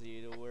me an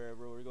LZ to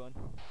wherever we're going.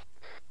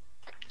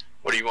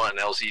 What do you want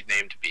an LZ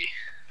name to be?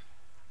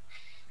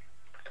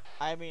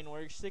 I mean,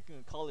 we're sticking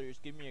with colors.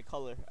 Give me a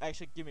color.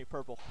 Actually, give me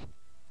purple.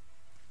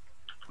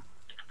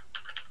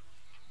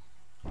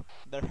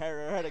 The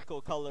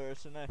heretical color of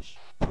Sinesh.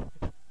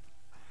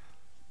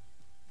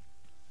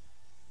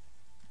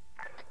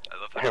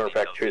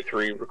 Hammerback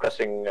 2-3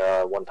 requesting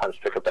one times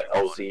pick up the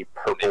LZ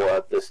purple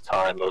at this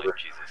time. Over.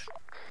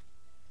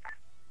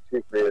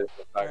 2-3 is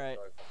Alright.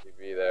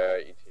 be there.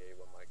 ETA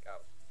 1 mic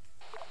out.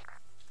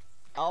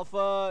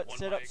 Alpha,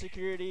 set up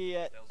security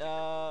at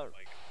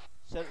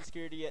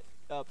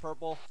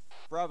purple.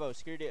 Bravo,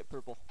 security at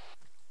purple.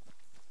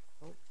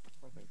 Oh,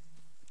 perfect.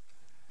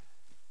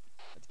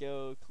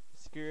 go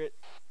secure it.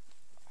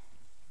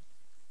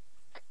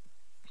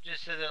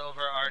 Just send it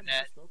over our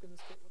net.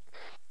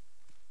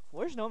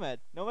 Where's Nomad?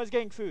 Nomad's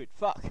getting food.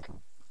 Fuck.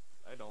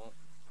 I don't.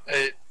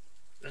 Hey,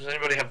 does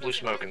anybody have blue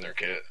smoke in their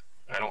kit?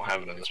 I don't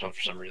have it in this one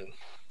for some reason.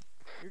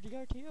 You're the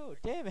RTO.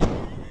 Damn it.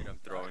 I'm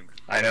throwing.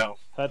 I know.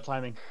 Bad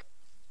timing.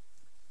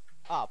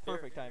 Ah,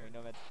 perfect timing,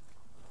 Nomad.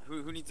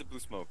 Who needs a blue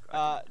smoke?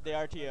 The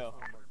RTO.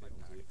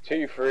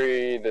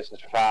 2-3, this is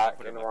Fat,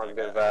 in the wrong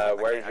bit of,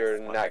 where's your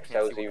next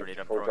LZ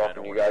before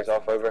dropping you guys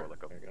off over?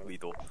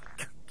 Lethal.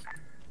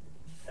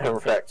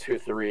 And fact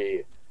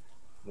 2-3,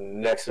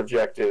 next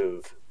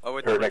objective,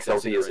 or next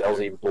LZ is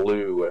LZ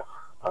blue,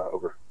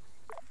 over.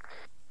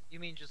 You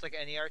mean just like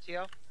any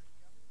RTO?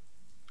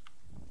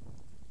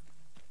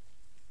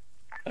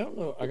 I don't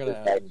know. I gotta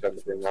ask.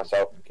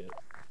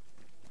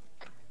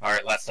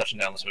 Alright, last touching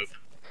down, let's move.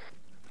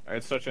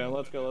 Alright, touchdown.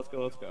 Let's go.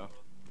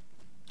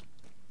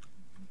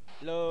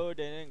 Load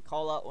in and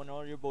call out when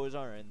all your boys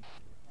are in.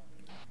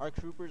 Our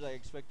troopers, I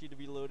expect you to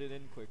be loaded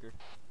in quicker.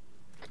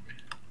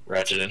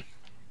 Ratchet in.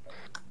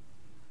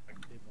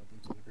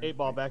 8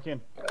 ball back in.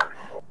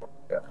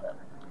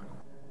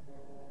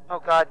 Oh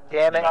god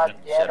damn it.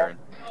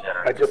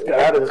 I just got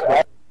out of this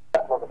one.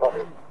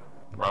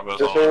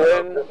 Bravo's all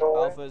in.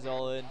 Alpha's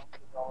all in.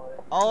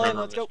 All in,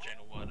 let's go.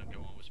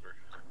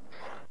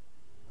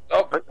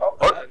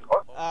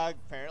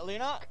 Apparently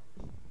not.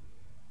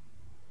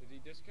 Did he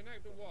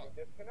disconnect or what?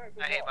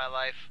 I hate my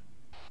life.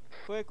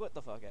 Quick, what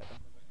the fuck happened?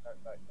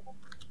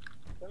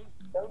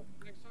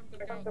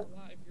 Next time look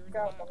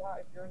out the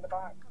light if you're in the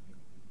back.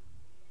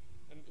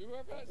 And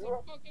whoever has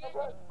some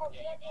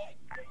fucking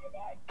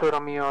To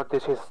Romeo,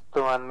 this is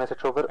the one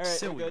message over.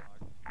 Alright, we're good.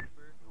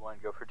 We want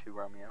to go for 2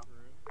 Romeo.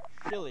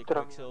 Chili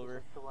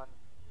Quicksilver.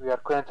 We are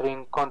currently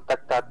in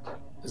contact at...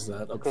 Is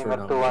that up for Claymore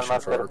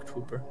nomination for 2-1 Arc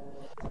Trooper?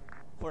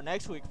 For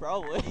next week,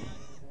 probably.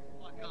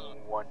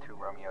 1-2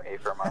 Romeo, A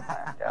for my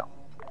plan, out.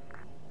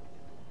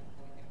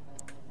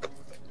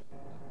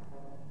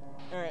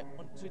 Alright,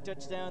 once we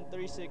touch down,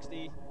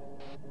 360.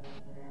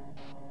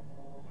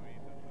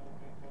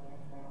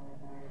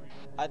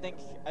 I think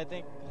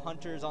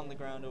Hunter's on the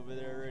ground over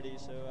there already,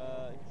 so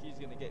he's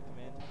gonna get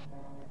command.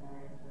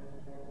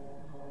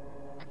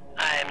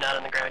 I am not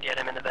on the ground yet,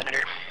 I'm in the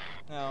Venator.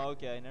 Oh,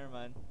 okay, never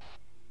mind.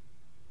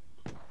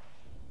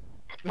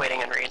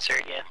 Waiting on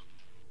reinsert, yeah.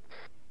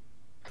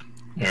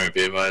 Alright,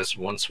 be advised,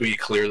 once we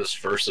clear this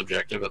first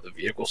objective at the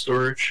vehicle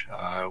storage,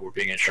 we're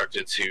being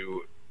instructed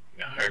to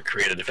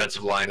create a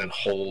defensive line and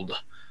hold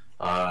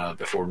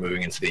before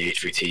moving into the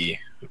HVT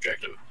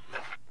objective.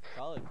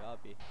 Solid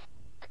copy.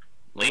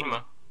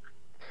 Lima.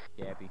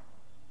 Gappy.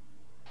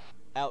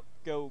 Out,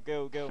 go,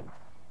 go, go.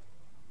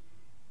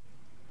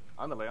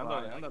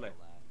 Ándale.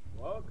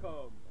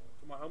 Welcome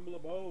to my humble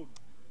abode.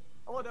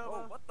 Hello, Nova.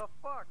 Oh, what the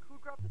fuck? Who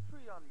dropped a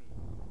tree on me?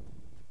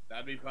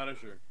 That'd be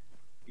Punisher.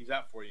 He's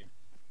out for you.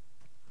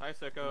 Hi,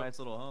 Sicko. Nice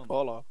little home.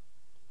 Hola.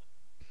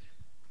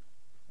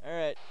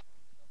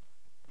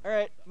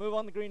 Alright, move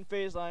on the green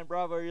phase line.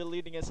 Bravo, you're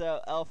leading us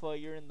out. Alpha,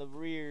 you're in the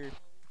rear.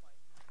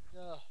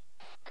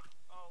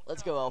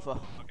 Let's go, Alpha. Okay,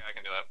 I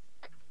can do that.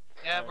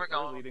 Yeah, we're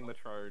going. We're leading the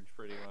charge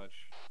pretty much.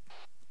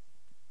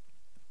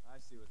 I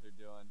see what they're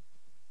doing.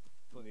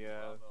 Putting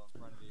Bravo in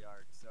front of the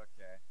arcs,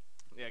 okay.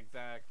 Yeah,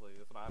 exactly.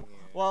 That's what I'm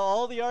hearing. Well,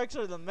 all the arcs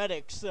are the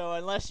medics, so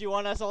unless you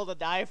want us all to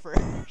die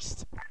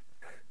first.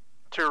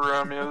 2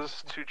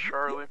 Romeos, 2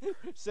 Charlie.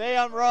 Say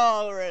I'm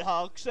wrong, Red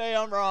Hawk. Say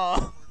I'm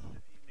wrong.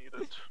 Need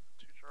it.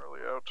 2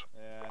 Charlie out.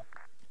 Yeah.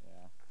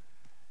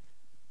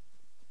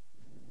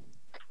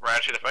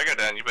 Ratchet, if I go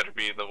down, you better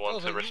be the one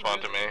to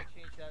respond to me.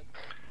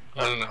 I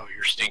don't know,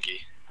 you're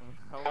stinky.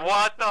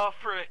 What the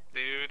frick,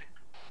 dude?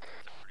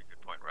 That's a pretty good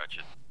point,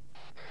 Ratchet.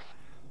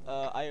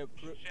 I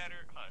approve.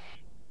 Shatter, hush.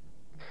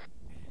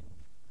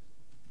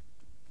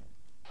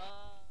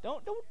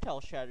 Don't tell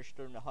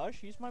Shatterstorm to hush.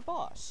 He's my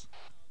boss.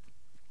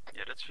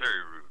 Yeah, that's very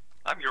rude.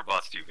 I'm your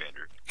boss too,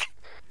 Vander.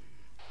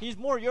 He's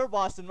more your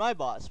boss than my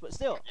boss, but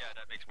still. Yeah,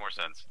 that makes more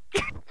sense.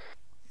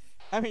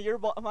 I mean, you're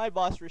my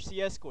boss for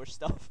CS core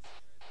stuff.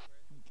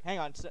 Hang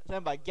on,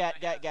 stand by.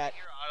 Gat. You're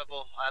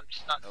audible. I'm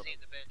just not seeing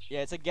the bench.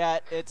 Yeah, it's a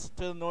Gat. It's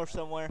to the north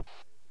somewhere.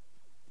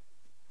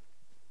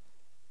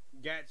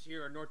 Gats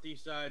here on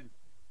northeast side.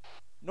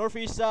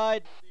 Northeast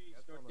side.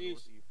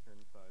 Northeast.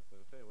 Eastern side, so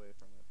stay away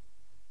from it.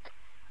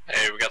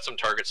 Hey, we got some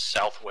targets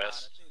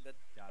southwest.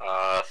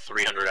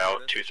 300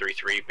 out,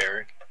 233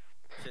 bearing.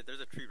 Shit,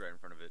 there's a tree right in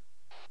front of it.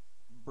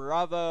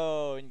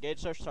 Bravo.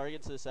 Engage our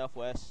targets to the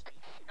southwest.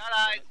 Got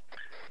eyes.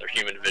 They're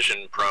human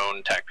vision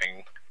prone, tac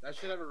ping. That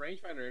should have a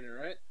rangefinder in it,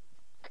 right?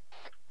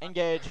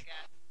 Engage.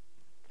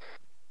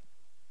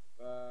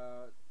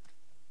 Or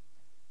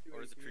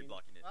is the tree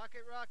blocking it?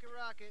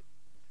 Rocket.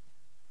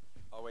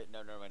 Oh wait,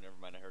 no, never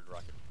mind. I heard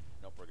rocket.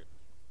 Nope, we're good.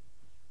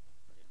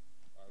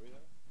 Are we there?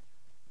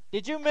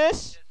 Did you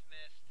miss? Just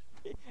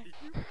missed.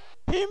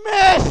 He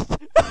missed!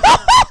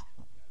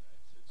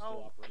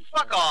 Oh,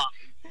 fuck off.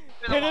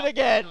 Hit it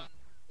again.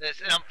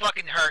 This, and I'm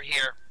fucking hurt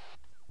here.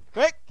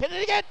 Quick, hit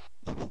it again.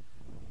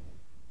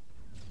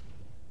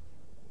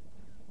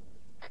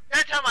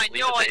 That time I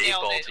know I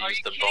nailed it. To Are use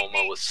you the kidding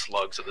Boma me? with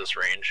slugs at this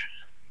range.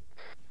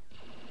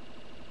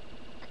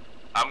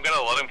 I'm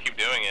gonna let him keep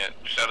doing it.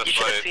 Just out of You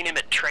should have spite. seen him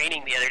at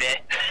training the other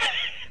day.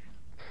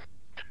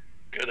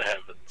 Good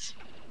heavens.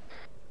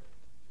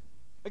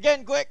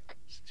 Again, quick!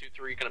 Is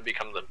 2-3 gonna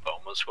become the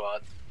Boma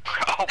squad?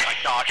 Oh my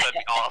gosh, that'd be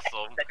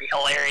awesome. That'd be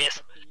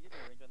hilarious.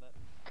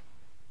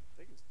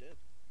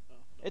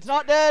 It's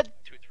not dead!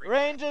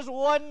 Range is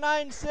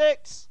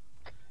 196!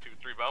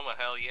 2-3 Boma,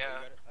 hell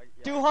yeah.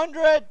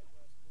 200!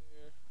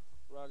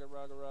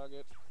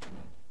 Rocket.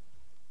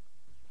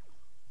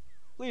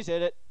 Please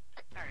hit it.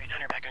 Alright,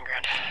 Hunter back on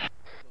ground.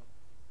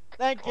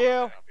 Thank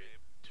you!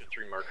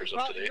 2-3 markers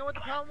up to You date. know what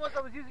the problem was?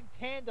 I was using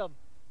tandem.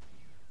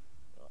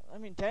 I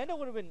mean, Tandem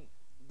would have been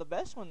the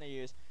best one to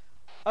use.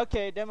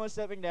 Okay, demo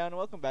stepping down.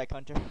 Welcome back,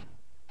 Hunter.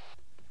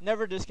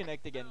 Never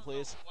disconnect again,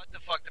 please. What the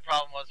fuck the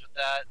problem was with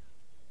that?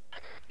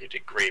 You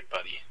did great,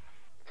 buddy.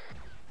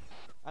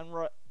 I'm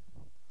right.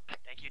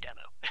 Thank you,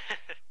 demo.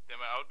 Damn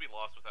it, I would be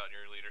lost without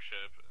your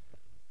leadership.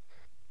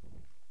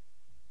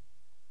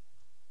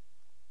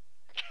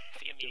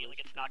 He immediately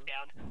gets knocked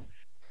down.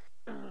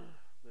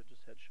 They're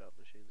just headshot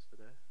machines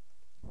today.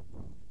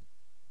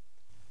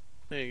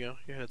 There you go.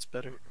 Your head's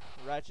better.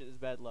 Ratchet is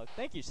bad luck.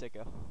 Thank you,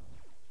 Sicko.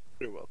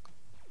 You're welcome.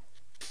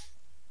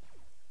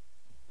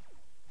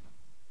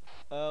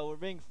 We're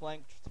being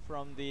flanked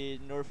from the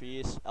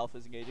northeast.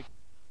 Alpha's engaging.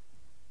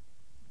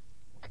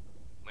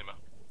 Lima.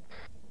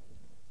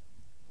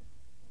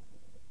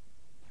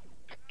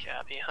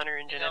 Copy. Hunter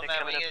and You know, Genetic man,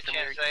 coming when up you get from a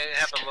chance, your I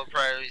have a low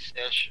priority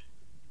stash.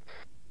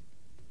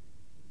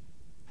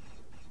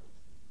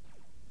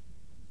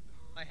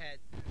 My head.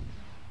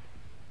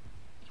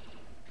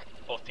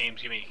 Both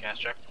teams, give me a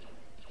cast check.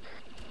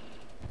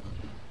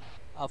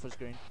 Alpha's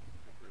green.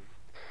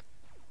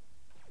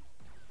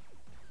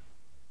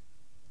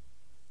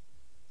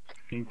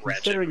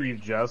 Considering you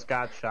just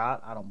got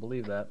shot, I don't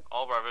believe that.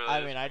 All Bravo.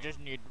 I mean, I just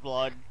need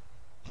blood.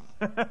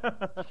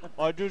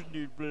 I just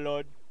need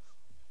blood.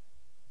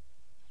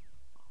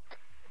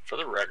 For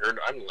the record,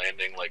 I'm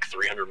landing like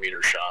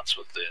 300-meter shots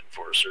with the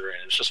Enforcer,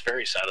 and it's just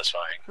very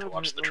satisfying to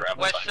watch the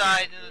travel West time.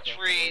 side in the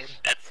trees.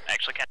 That's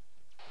actually kind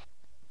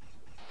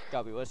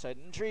Copy, west side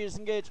and trees,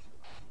 engage.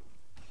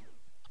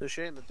 It's a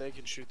shame that they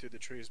can shoot through the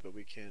trees, but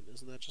we can't.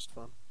 Isn't that just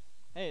fun?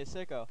 Hey,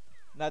 Sicko.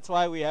 That's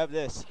why we have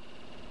this.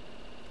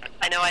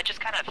 I know, I just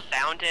kind of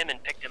found him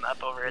and picked him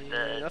up over at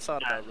the... I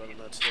thought about running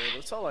that today, but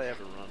that's all I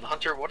ever run.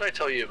 Hunter, what'd I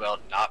tell you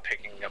about not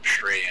picking up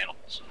stray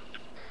animals?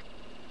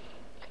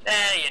 You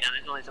know,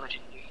 there's only so much you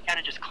can do. He kind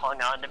of just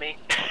clung on to me.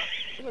 I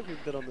feel like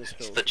we've been on this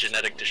hill. It's the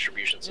genetic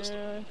distribution system.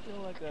 Yeah, I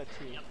feel like that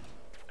too. Yep.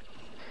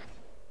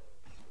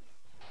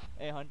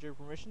 Hey, Hunter,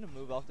 permission to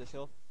move off this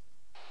hill?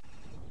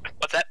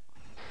 What's that?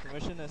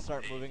 Permission to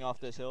start moving off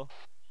this hill?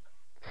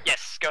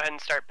 Yes, go ahead and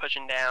start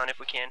pushing down if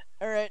we can.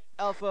 Alright,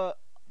 Alpha,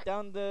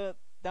 down the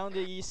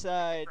east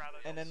side Bravo,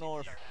 and then you'll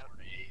north. start out.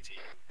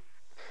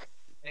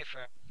 Hey,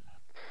 friend.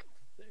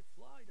 They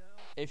fly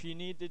now. If you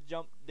need to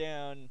jump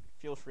down,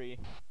 feel free.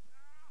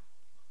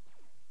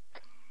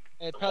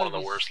 It'd One of probably the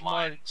be worst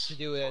smart lines to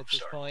do it at of this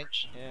Star point.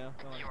 Wars. Yeah.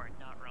 You are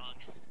not wrong.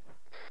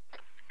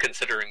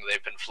 Considering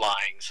they've been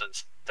flying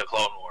since the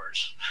Clone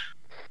Wars.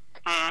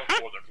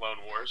 Before the Clone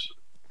Wars.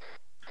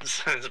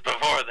 Since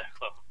before the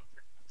Clone Wars.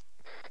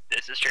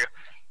 This is true.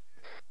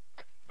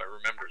 But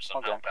remember,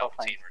 somehow Hold on, call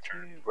Palpatine sign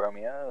returned.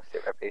 Romeo,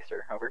 sit rep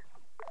Acer, over.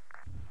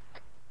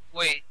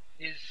 Wait,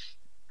 is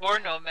or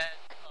Nomad?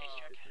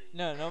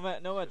 No,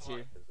 Nomad's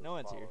here. No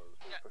one's here.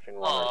 Pushing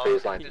along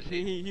phase line.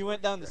 He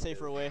went down the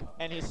safer way,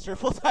 and he's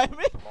triple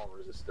timing. Small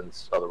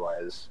resistance,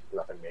 otherwise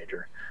nothing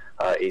major.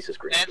 Ace is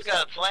green. Man's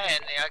got a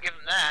plan. Yeah, I'll give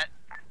him that.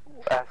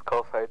 Last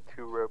call side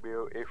 2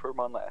 Romeo, A-firm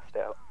on last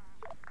out.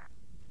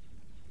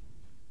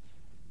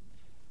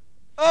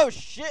 Oh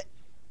shit!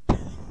 That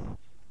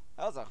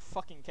was a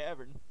fucking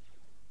cavern.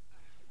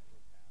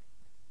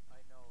 I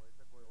know. It's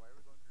like, boy, why are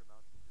we going through the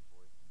mountains,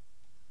 boy?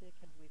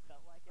 Because we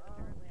felt like it.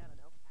 Apparently, I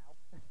don't know. Ow.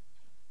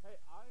 Hey,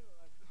 I'm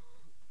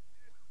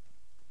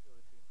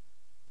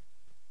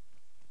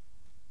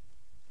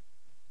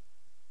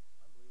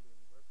bleeding.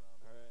 Where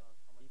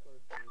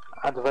from?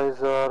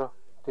 Advisor,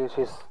 this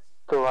is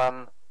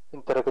 2-1,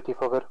 interrogative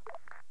over.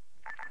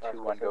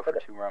 2-1, go for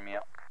 2 Romeo.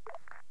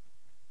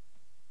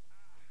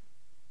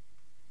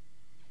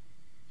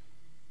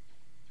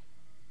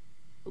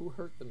 Who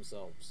hurt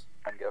themselves?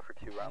 And go for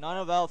 2 Romeo. None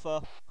of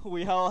Alpha.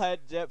 We all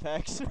had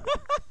jetpacks.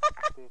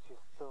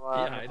 Yeah,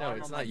 I know,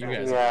 it's not you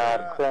guys. We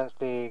are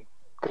currently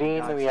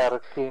green, we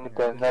are in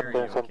the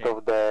northern center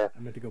of the I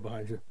meant to go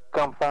behind you.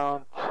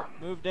 compound.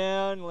 Move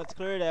down, let's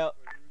clear it out.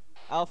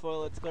 Alpha,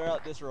 let's clear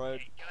out this road.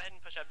 Go ahead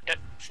and push up.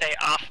 Stay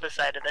off the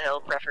side of the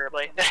hill,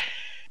 preferably.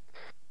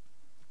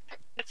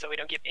 So we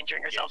don't keep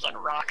injuring ourselves on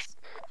rocks.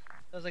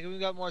 Sounds like we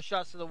got more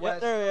shots to the Yep,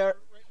 west. there we are.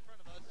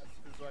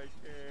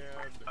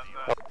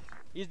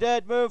 He's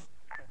dead, move.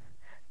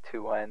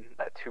 2-1,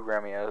 2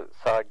 Romeo,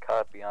 solid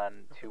copy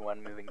on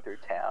 2-1 moving through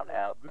town,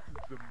 out. This is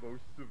the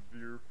most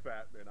severe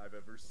fat man I've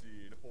ever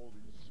seen. Holy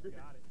shit.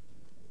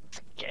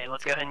 Okay,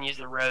 let's go ahead and use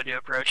the road to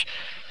approach.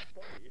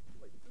 Like, this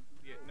is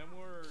the no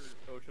more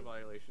OSHA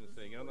violations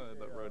thing. Get on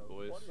the road,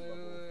 boys. What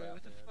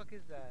the fuck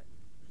is that?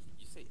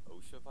 You say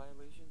OSHA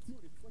violations?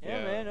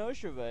 Yeah, man,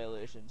 OSHA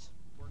violations.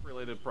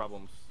 Work-related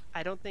problems.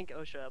 I don't think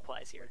OSHA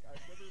applies here.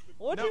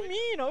 What do you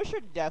mean?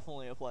 OSHA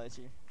definitely applies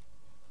here.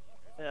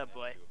 Oh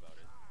boy.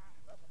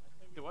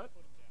 Do what?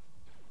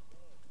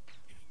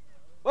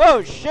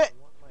 Whoa, shit!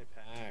 My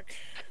pack.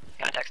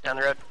 Contacts down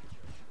the road.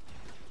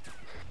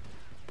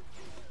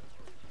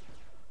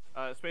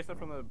 Space up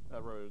from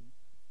the road.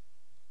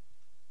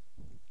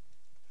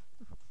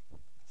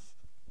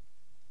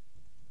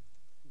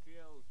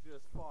 GL's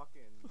just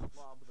fucking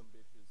lob them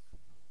bitches.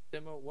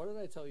 Demo, what did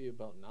I tell you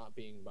about not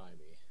being by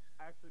me?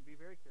 Actually, be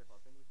very careful. I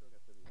think we still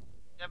got civvies.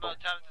 Demo,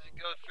 time to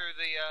go through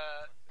the,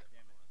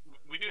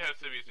 We do have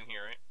civvies in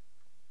here, right?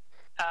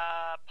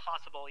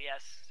 Possible,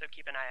 yes. So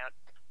keep an eye out.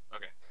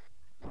 Okay.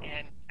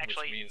 And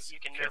actually, you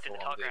can move to the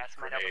tall grass.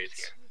 Might help us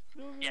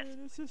here. Yes.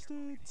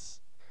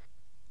 Assistance.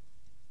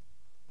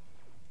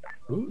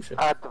 Ooh, shit.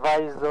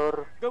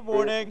 Advisor. Good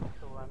morning.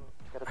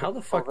 How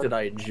the fuck did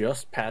I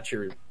just patch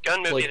your... Go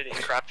and move like, it in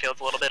crop fields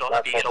a little bit. It'll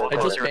help you get a little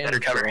I just closer with better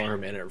bandaged your cover.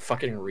 arm and it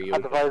fucking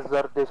reeled.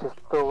 Advisor, this is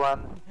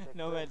 2-1.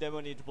 No man, Demo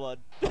needs blood.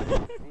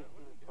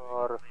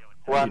 For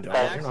You one don't.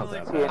 time. You're not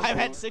that bad. I'm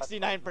at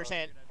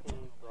 69%.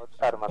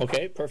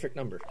 Okay, perfect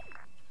number.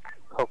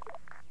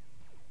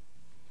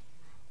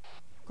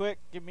 Quick,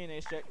 give me an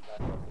ace check.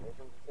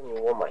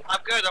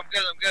 I'm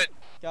good.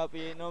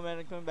 Copy. No man,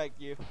 I'm coming back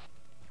to you.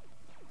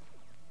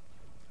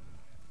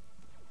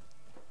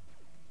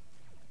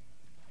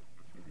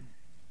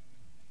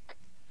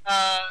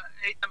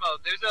 Hey, Demo,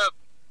 there's a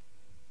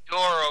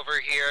door over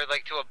here,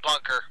 like to a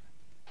bunker.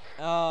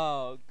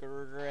 Oh,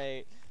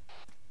 great.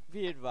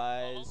 Be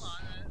advised.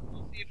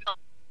 We'll see if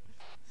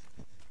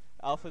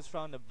Alpha's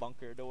found a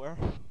bunker door.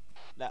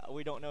 That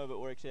we don't know if it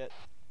works yet.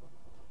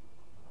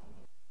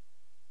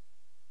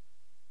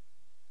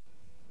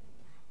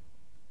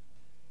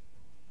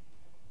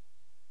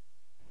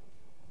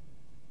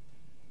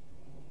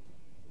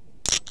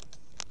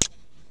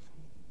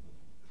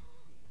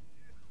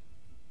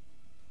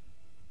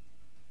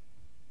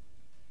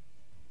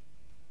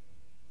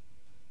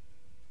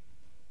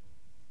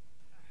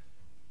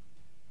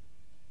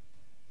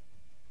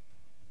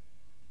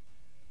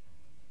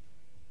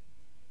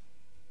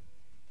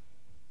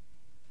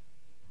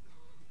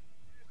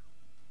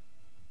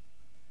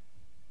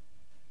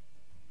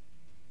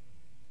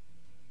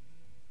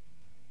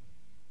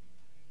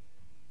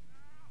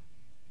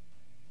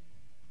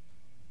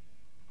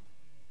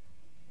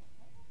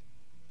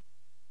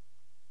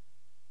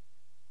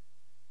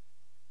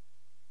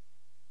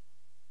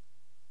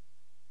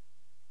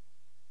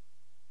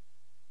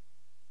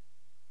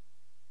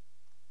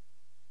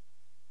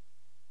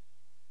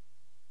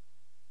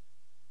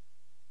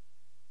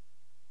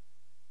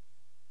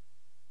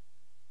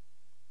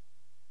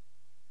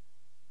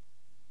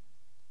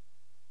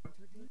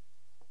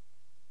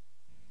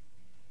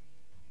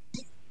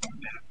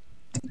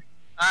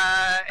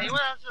 anyone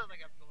else have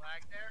like a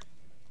flag there?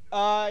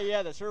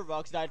 Yeah, the server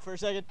box died for a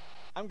second.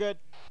 I'm good.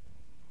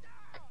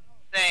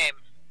 Same.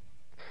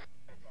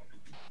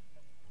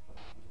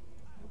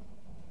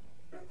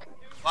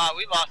 Wow,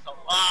 we lost a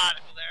lot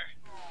of people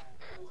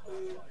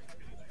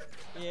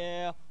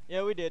there.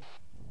 Yeah, we did.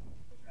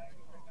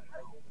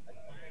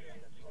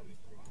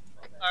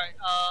 Alright,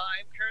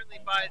 I'm currently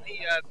by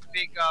the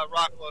big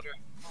rock loader.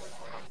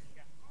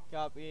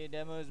 Copy.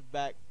 Demo's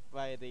back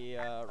by the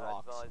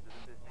rocks.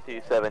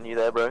 2-7, you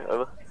there, bro?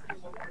 Over.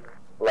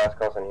 Last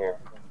call in here.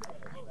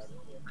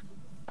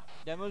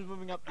 Demo's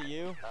moving up to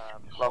you.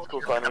 Last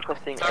call sign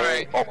requesting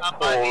Alright, a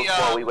pause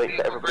while we wait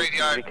for everybody to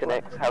graveyard.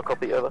 reconnect. How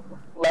copy, over?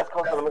 Last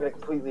call sign, I'm going to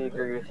completely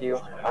agree with you.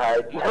 I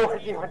had no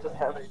idea what just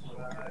happened.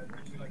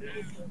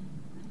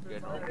 Yeah,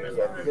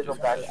 if you guys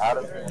are back out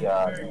of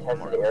the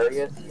contested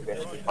areas, you're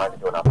going to be fine to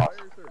do an up.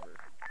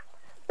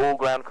 All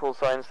ground call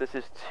signs, this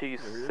is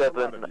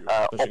 2-7,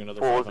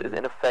 pause is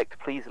in effect.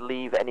 Please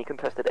leave any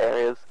contested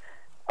areas,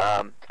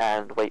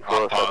 and wait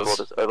for further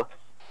orders, over.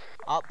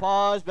 Up,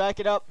 pause, back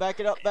it up. Pull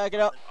back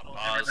to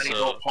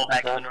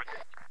the north.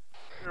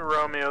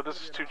 Romeo,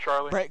 this is 2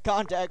 Charlie. Break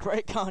contact.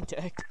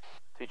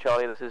 2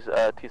 Charlie, this is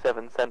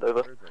 2-7, send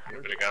over.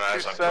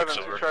 2-7,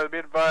 2 Charlie, be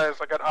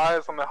advised, I got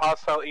eyes on the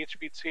hostile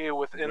HBT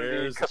within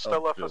the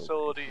Castella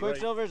facility.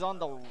 Quicksilver's on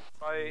the...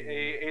 By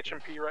a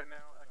HMP right now.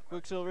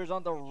 Quicksilver's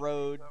on the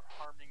road.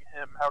 Harming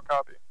him, how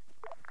copy?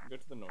 Go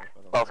to the north.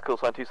 Last call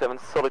sign 2-7,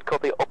 solid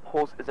copy, op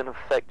pause is in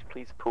effect,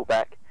 please pull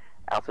back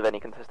out of any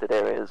contested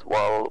areas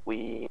while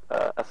we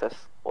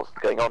assess what's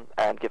going on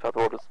and give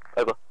further orders,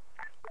 over.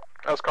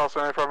 As call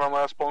sign 95 on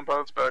last, pulling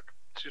pilots back.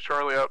 2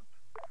 Charlie out.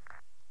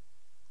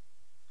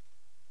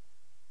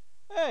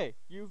 Hey,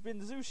 you've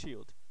been Zoo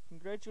Shield.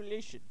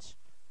 Congratulations.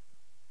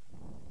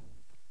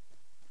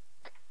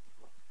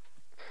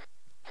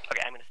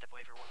 Okay, I'm gonna step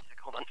away for 1 sec.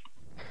 Hold on.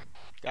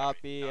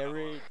 Copy.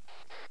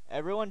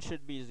 Everyone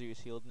should be Zoo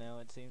Shield now,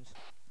 it seems.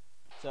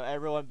 So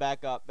everyone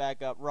back up,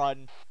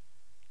 run.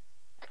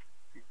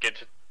 Get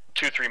to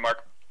 2-3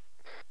 mark.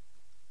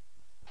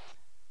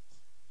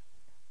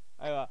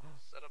 I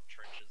set up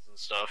trenches and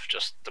stuff,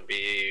 just to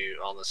be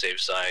on the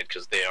safe side,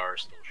 because they are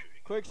still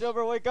shooting.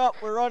 Quicksilver, wake up!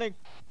 We're running.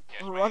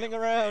 We're running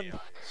around. AI is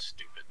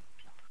stupid.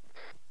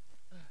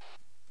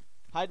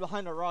 Hide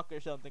behind a rock or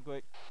something,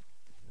 quick.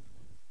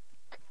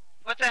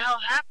 What the hell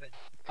happened?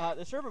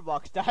 The server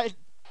box died.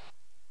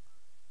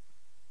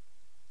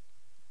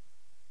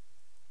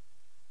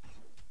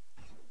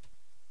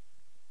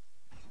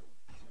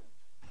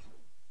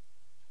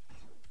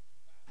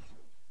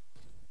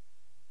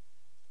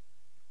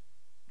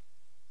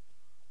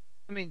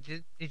 I mean,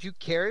 did you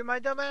carry my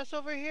dumbass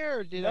over here,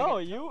 or did No,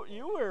 I get...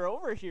 you were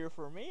over here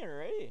for me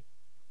already.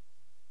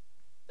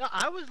 No,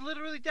 I was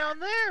literally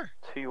down there.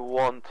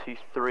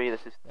 2123.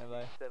 This is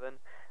Bye. 7.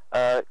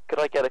 Could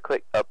I get a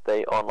quick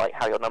update on like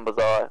how your numbers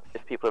are,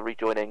 if people are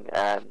rejoining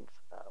and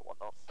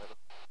whatnot? Over.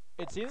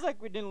 It seems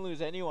like we didn't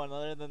lose anyone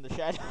other than the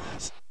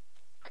shadows.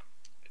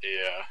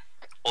 Yeah.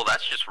 Well,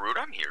 that's just rude.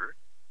 I'm here.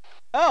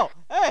 Oh,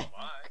 hey!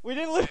 We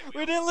didn't lose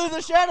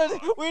the shadows.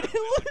 We didn't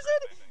lose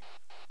it.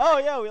 Oh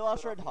yeah, we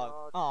lost Red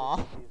Hawk. Aw.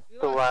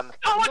 The one.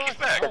 Oh, look, he's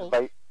back.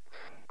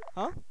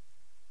 Huh?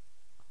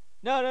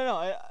 No.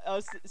 I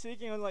was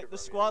speaking on like the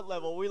squad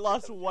level. We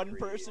lost one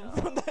person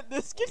from that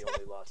disconnect.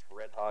 We only lost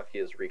Red Hawk. He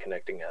is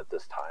reconnecting at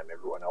this time.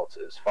 Everyone else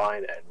is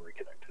fine and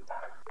reconnected.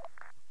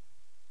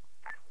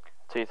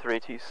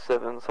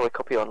 2327. So I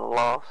copy on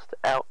last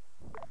out.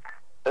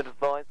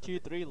 Advise.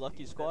 2-3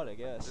 lucky squad, I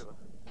guess.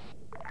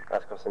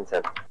 Last call sign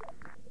 10.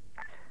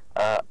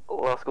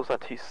 Last call sign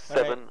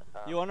 27.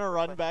 Right. You wanna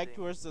run back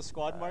towards the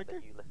squad marker?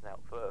 You listen out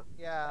for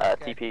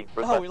okay. TP.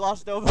 Oh, we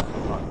lost over.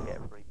 Get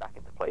everybody back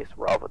into place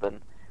rather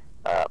than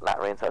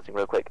lateral inserting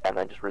real quick and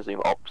then just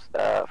resume ops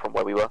from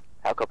where we were.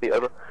 How copy?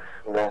 Over.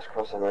 Last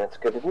call sign, that's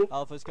good with me.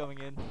 Alpha's coming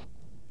in.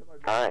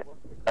 Alright.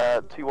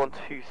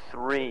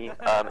 2123.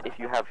 If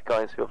you have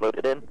guys who have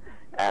loaded in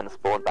and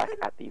spawned back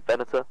at the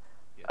Venator,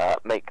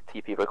 make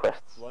TP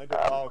requests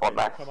en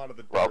masse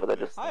rather than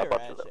just a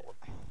bunch of little ones.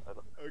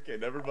 Over. Okay,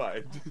 never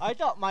mind. I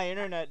thought my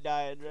internet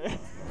died.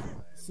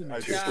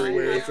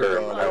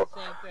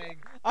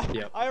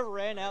 I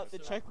ran out to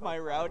check my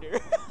router.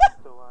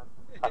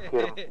 I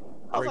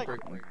was like,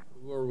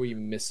 who are we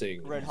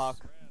missing? Red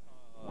Hawk.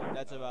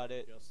 That's about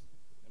it.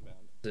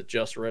 Is it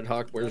just Red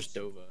Hawk? Where's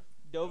Dova?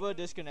 Dova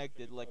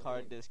disconnected, like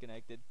hard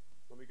disconnected.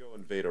 Let me go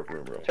invade a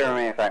room real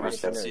quick.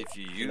 Let's see if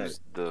you use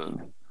the...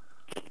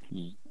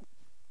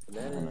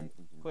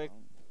 Quick,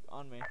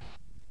 on me.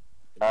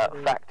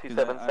 Fact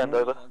 27, send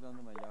over.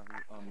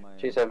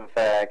 27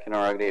 fair,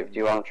 interrogative. Do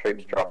you want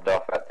troops dropped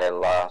off at their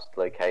last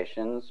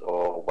locations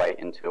or wait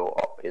until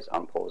op is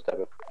unpaused?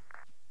 Over.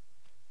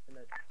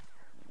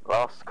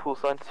 Last call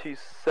sign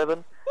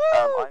 27.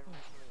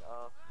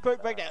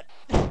 Quick, back down.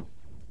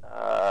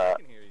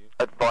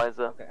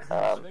 Advisor,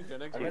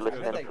 to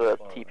listen in for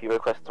TP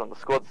requests on the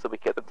squad so we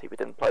get them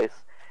TP'd in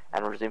place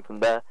and resume from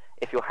there.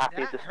 If you're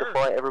happy just to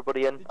fly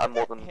everybody in, I'm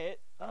more than hit.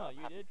 Oh,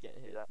 you did get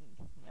hit.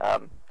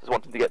 just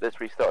wanting to get this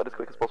restarted as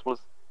quick as possible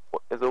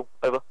is all.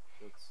 Over.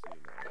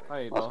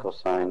 Last call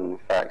sign,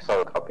 fact,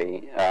 solid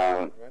copy.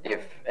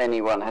 If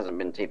anyone hasn't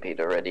been TP'd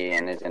already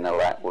and is in a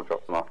lap, we'll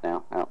drop them off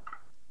now. Out.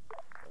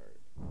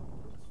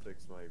 Let's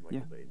fix my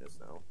lateness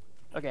now.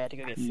 Okay, I had to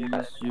go get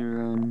Use food.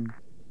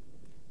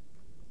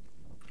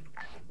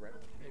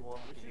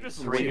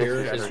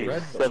 your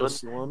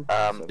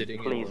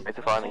please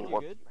specify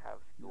once you have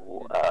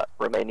your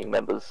remaining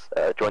members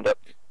joined up,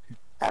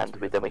 and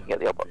then we can get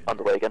the op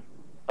underway again.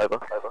 Over.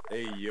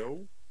 Hey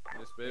yo.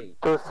 Yes, babe.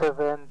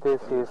 27,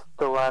 this is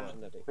the one.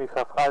 We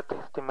have all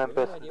 50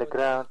 members on the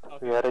ground.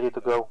 We are ready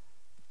to go.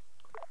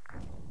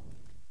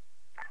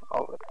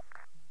 Over.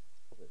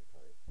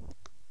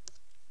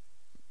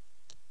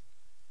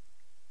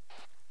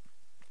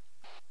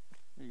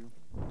 Here you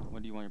go.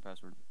 What do you want your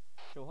password?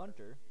 So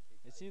Hunter,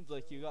 it seems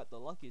like you got the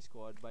lucky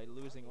squad by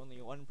losing only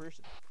one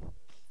person.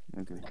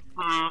 Okay.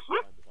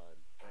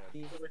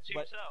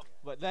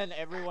 But then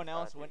everyone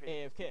else went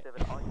AFK.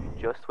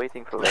 Just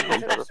waiting for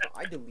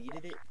I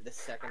deleted it the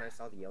second I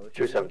saw the yellow.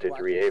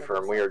 2723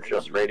 firm. We are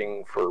just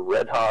waiting for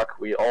Red Hawk.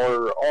 We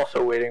are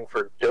also waiting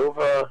for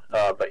Dova,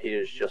 but he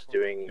is just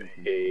doing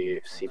a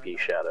CP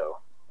shadow.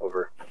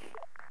 Over.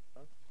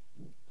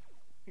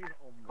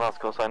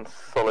 Last call sign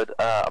solid.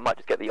 I might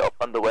just get the op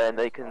underway and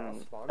they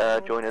can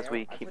join as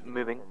we keep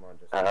moving.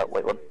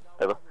 Wait one.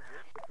 Over.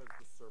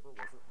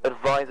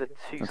 Advisor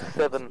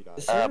 27,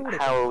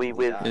 how are we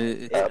with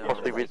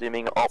possibly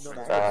resuming ops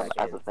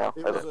as of now?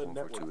 Over.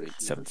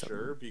 42877.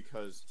 Sure,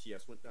 because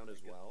TS went down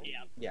as well.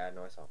 Yeah,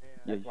 no, I saw.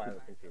 Yeah, That's why I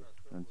was confused.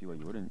 I don't see why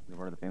you wouldn't. You're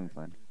part of the family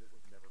plan.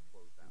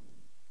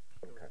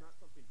 Okay.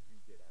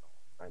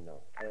 I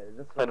know.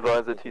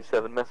 Advisor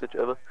 27, message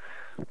over.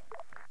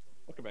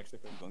 Welcome back,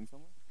 Stick. Going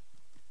somewhere?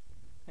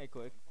 Hey,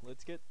 quick,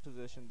 let's get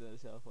positioned to the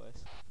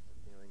southwest.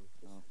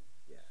 Oh.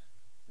 Yeah.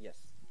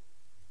 Yes.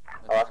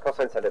 Last call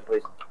sign, send it,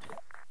 please.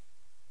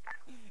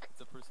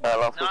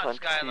 Last call sign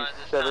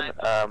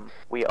 27,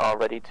 we are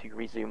ready to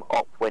resume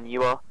op when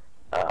you are.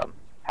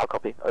 How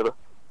copy? Over.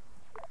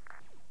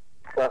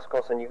 Last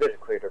call sign, you guys are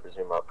clear to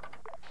resume up.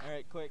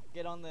 Alright, quick,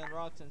 get on the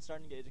rocks and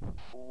start engaging.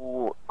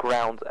 All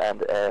ground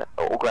and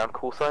all ground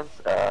call signs.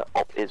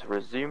 Op is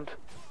resumed.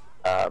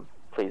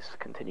 Please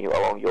continue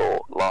along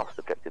your last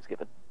objectives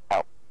given.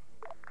 Out.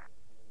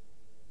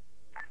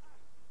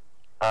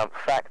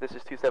 Fact, this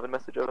is 2-7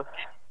 message over.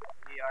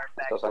 We are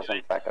back. Still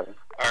saying fact over.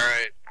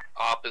 Alright,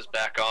 Op is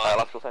back on.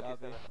 Last call sign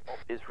 2-7. Op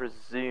is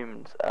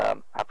resumed.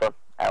 Have fun.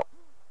 Out.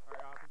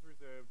 Alright, Op is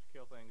reserved.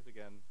 Kill things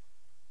again.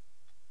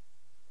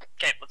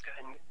 Okay, let's go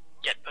ahead and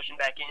get pushing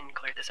back in,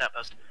 clear this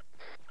outpost.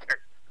 Or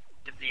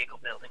the vehicle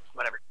building,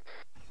 whatever.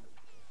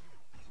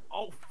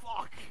 Oh,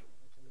 fuck!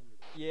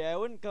 Yeah, I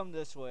wouldn't come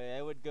this way.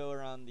 I would go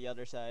around the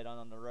other side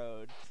on the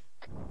road.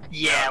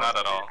 Yeah, no, not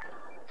at all.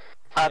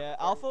 Yeah,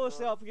 Alpha will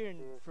stay up here and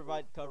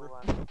provide cover.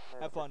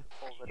 Have fun.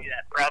 Do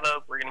that.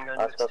 Bravo, we're gonna go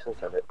next.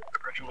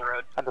 Approaching the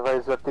road.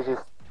 Advisor, this is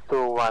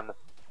 2-1.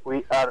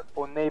 We are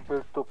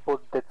unable to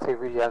put the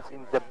civilians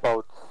in the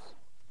boats.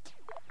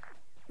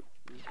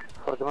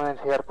 For the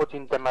moment, we are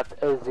putting them at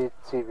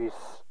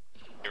LZCVs.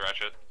 You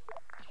ratchet.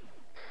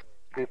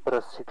 We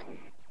proceed.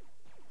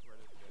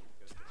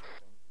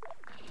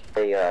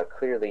 They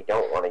clearly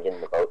don't want to get in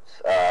the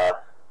boats.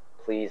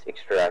 Please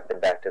extract them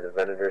back to the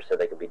Venator so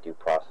they can be due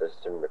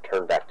processed and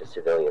returned back to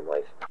civilian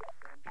life.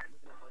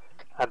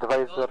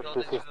 Advisor,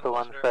 this is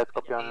 2-1. Bad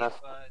copy on last.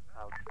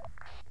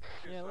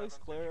 Yeah, looks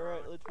clear.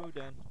 Alright, let's move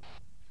down.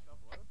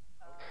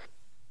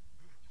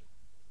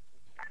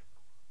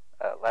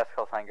 Last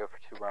call sign, go for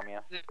 2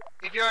 Romeo.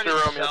 If you're 2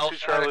 Romeo, 2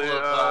 Charlie,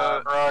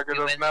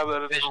 prerogative, now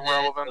that it's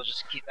irrelevant.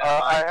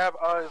 I have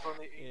eyes on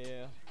the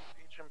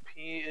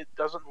HMP. It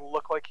doesn't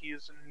look like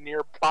he's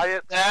nearby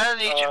it.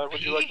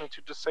 Would you like me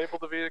to disable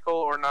the vehicle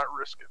or not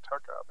risk it? How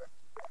copy?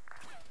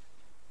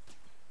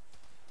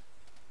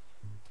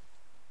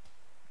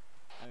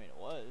 I mean, it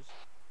was.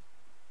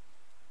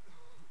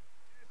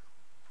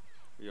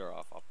 We are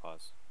off. I'll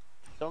pause.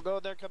 Don't go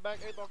there, come back,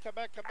 Abel, come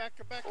back, come back,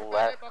 come back, come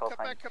Last back, call come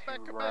sign back, come back,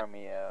 2 come back.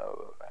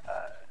 Romeo.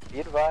 Be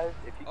advised,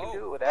 if you can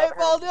do it without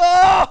Abel, her,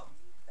 no!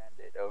 send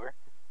it over.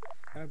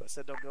 I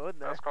said don't go in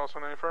there. Last call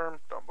sign confirmed.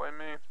 Don't blame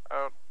me.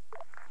 Out.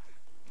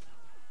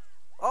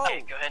 Oh!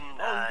 Okay, go ahead and, you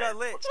got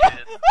lit. let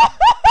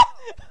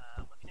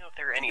me know if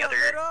there are any other,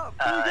 You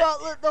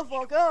got lit the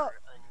fuck up!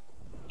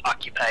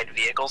 occupied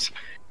vehicles.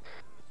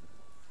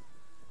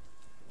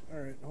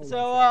 Alright, hold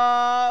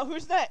on. So,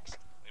 who's next?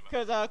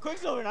 Because,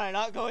 Quicksilver and I are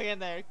not going in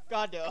there.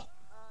 God no.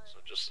 So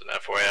just an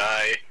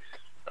FYI,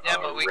 Yeah,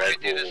 but we Red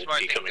could do the will smart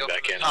be thing, coming go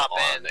back from in the top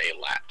on end. a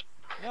lap.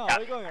 No,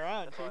 we're going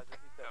around,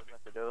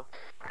 too.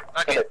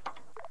 Okay,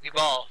 we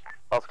ball.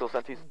 Last call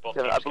sign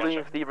 2-7. I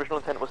believe the original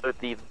intent was to load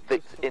the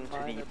Vicks into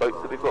the boats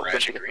that we've got going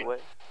to get away.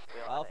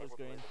 Alpha's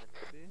green.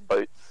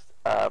 Boats.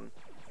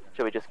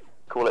 Shall we just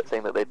call it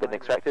saying that they've been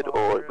extracted,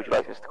 or would you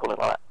like us to call it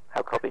like that?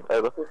 How copy?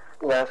 Over.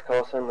 Last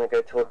call sign, like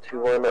I told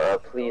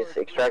 2-1, please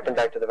extract them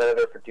back to the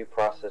Venator for due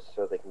process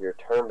so they can be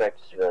returned back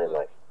to civilian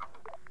life.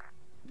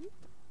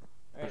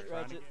 Alright,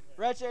 Ratchet.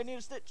 Ratchet, I need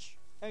a stitch.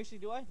 Actually,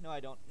 do I? No, I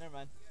don't. Never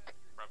mind.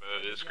 Bravo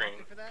is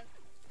green.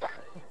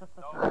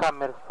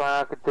 Hammer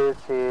fact, this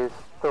is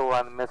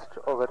 2-1. Message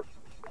over.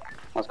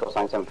 Last call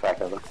sign 7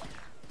 fact over.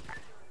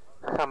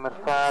 Hammer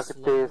fact,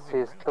 this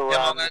is 2-1.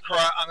 I'm gonna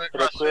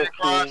cross through the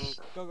cross.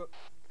 Go, go.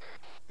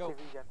 Go.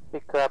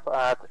 Pick up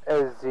at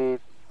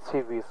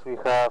LZCVs. We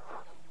have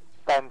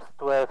times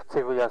 12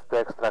 civilians to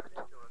extract.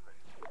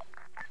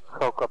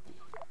 How copy?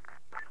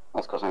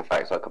 Last call sign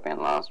fact, so I'll copy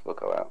on last. We'll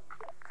go out.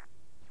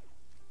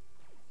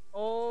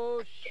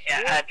 Oh shit.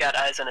 Yeah, I've got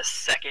eyes on a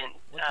second.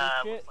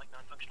 Looks like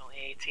non-functional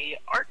AAT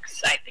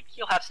arcs. I think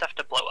you'll have stuff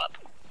to blow up.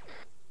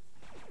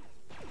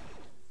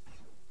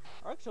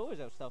 Arcs always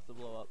have stuff to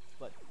blow up,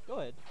 but go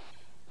ahead.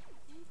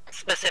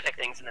 Specific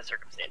things in this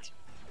circumstance.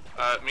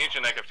 Me and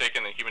Janek have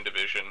taken the human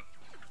division.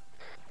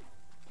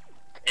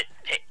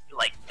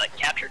 Like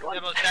captured one?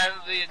 Yeah, most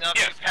sadly enough,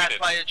 yes, you passed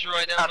by a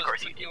droid that of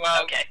course was you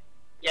out. Okay.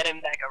 Get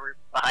him back over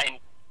behind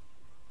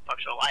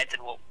functional lights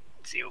and we'll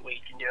see what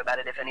we can do about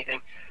it, if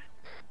anything.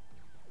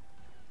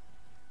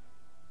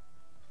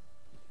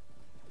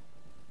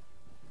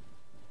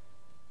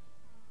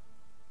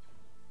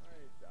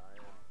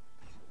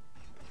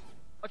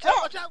 Watch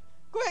out, watch out!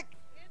 Quick!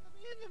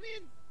 Let me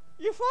in!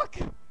 You fuck!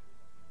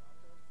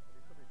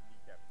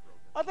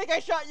 I think I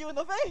shot you in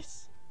the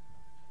face!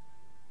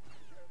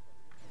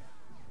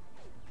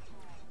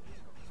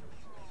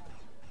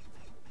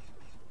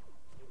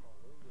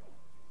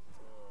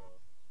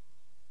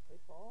 Hey,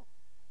 Paul?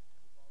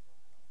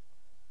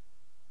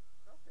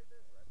 I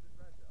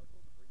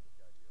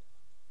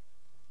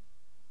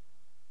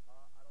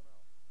don't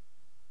know.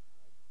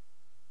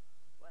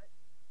 What?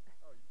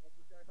 Oh, you told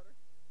this guy, Hunter?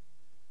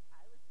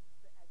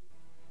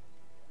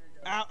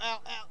 Ow, ow,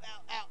 ow, ow,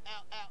 ow,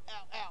 ow, ow,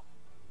 ow, ow.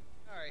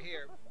 Alright,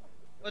 here.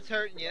 What's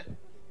hurting you?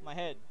 My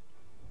head.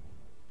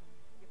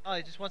 Oh,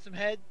 you just want some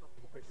head?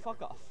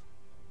 Fuck off.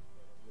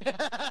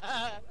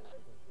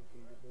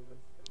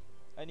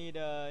 I need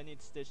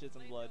stitches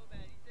and blood.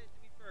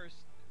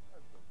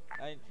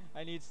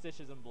 I need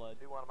stitches and blood.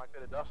 Do you want my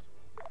bit of dust?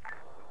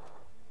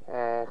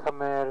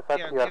 Hammer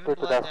fact, you are free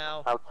to dust.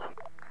 Out.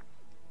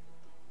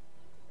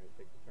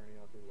 Take the turning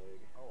off your leg.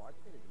 Oh, I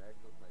can't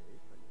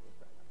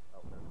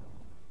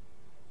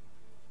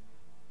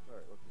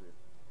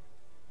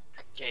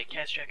Okay,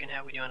 Cat's checking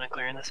how we doing on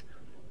clearing this.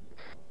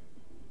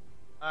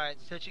 Alright,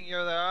 stitching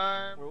your other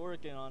arm. We're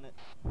working on it.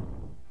 There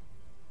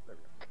we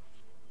go.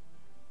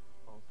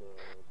 Also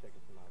checking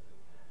some out.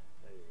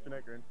 There you go. Good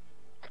night, Grin.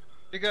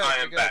 You're good. I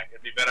am back.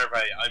 It'd be better if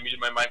I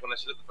muted my mic when I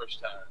said it the first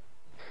time.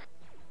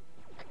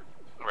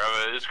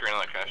 Bravo, it is green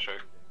like cash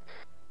check.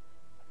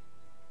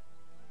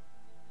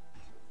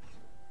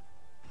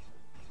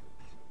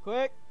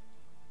 Quick!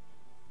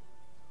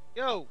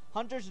 Yo!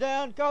 Hunters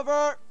down,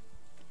 cover!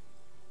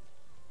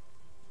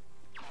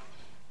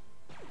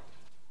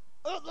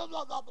 Blah, blah,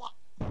 blah, blah, blah.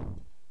 Ow.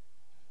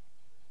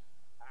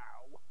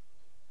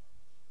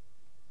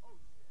 Oh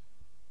shit.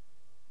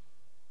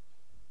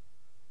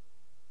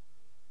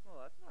 Well,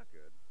 that's not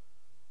good.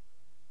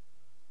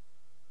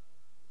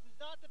 This is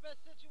not the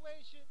best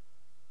situation.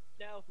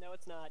 No,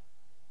 it's not.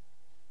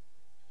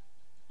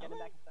 Get him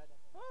back inside that.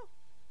 Oh.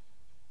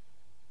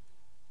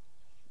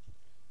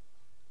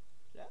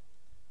 Yeah.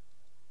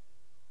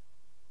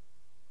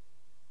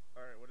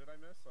 Alright, what did I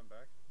miss? I'm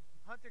back.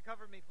 Hunter,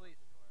 cover me, please.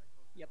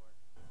 Yep.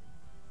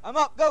 I'm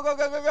up. Go, go,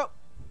 go, go, go.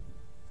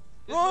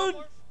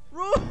 Run!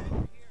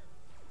 Run!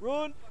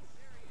 Run!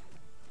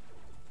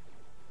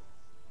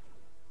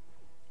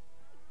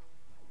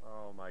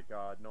 Oh my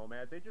god,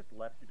 Nomad. They just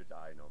left you to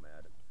die,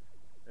 Nomad.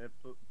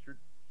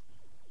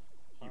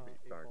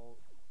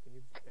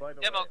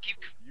 Demo,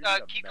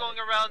 keep going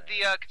around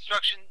the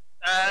construction.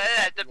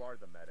 You are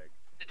the medic.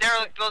 The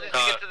derelict building to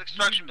get to the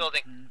construction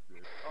building.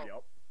 Oh.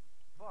 Yup.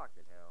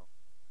 Fucking hell.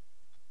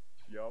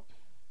 Yup.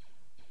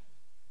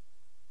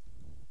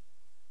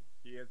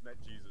 He has met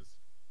Jesus.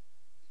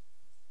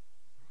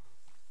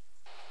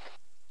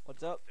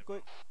 What's up?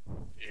 Quick.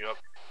 Yup.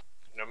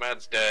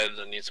 Nomad's dead.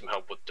 I need some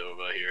help with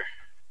Dova here.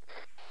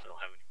 I don't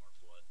have any more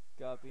blood.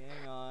 Copy,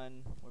 hang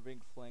on. We're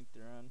being flanked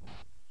around.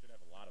 Should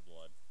have a lot of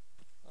blood.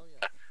 Oh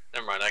yeah.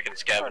 Never mind, I can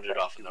scavenge it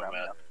off of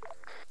Nomad.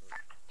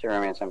 2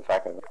 Romeo, 7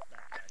 over.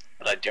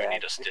 But I do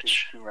need a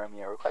stitch. 2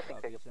 Romeo, requesting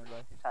Copy, pickup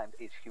standby. times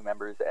HQ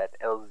members at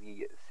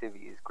LZ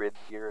Civies, grid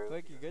 0.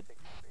 Quick, you good?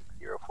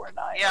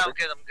 049. Yeah, I'm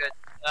good, I'm good.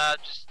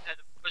 Just had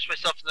to push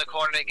myself in the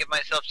corner and give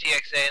myself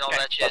TXA and all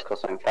that shit. Let's go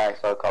some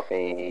facts, so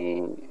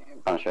copy.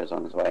 Punisher's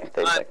on his way.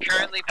 I'm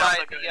currently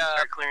by the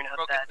start clearing out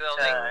broken that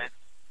building.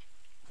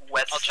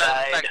 west I'll try to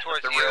side back of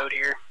towards the you. road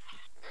here.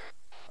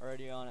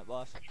 Already on it,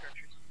 boss.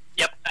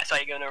 Yep, I saw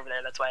you going over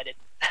there. That's why I did.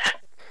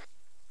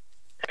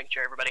 Making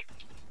sure everybody.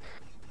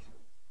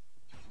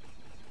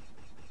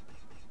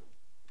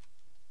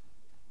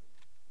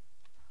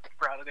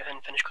 Bravo, go ahead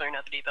and finish clearing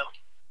out the depot.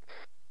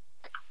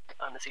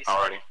 On the east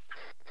side. Alrighty.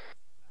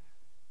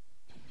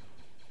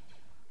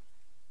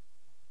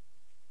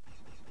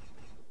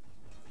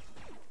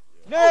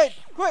 Nate!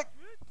 Quick!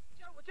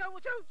 Watch out,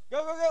 watch out!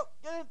 Go, go, go!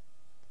 Get him!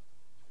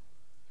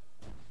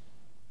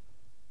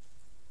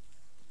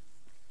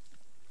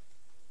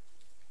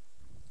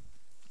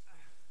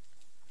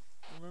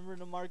 Remember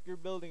to mark your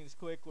buildings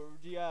quick. We're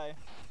GI.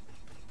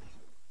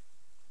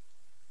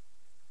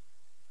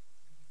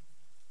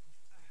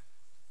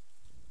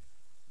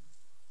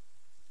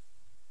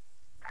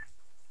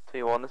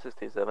 T1, this is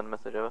T7,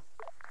 message over.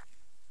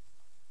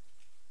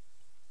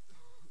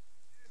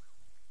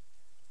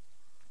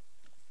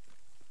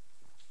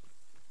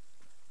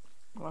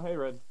 Oh, hey,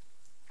 Red.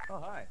 Oh,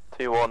 hi.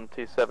 T1,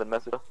 T7,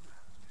 message.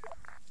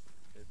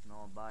 Sitting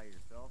all by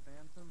yourself,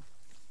 Ansem?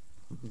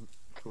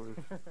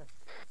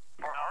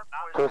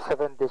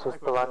 27, this is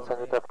the one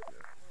sent up.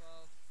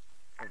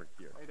 Over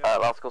here.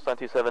 Last call sign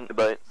 27, two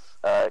boats.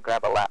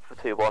 Grab a lap for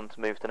 2-1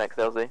 to move to next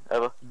LZ,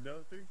 over.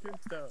 Nothing can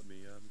stop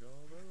me. I'm going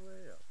all the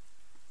way up.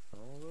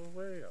 All the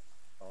way up.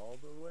 All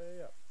the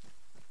way up.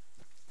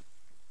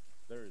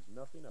 There is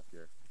nothing up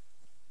here.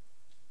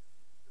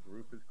 The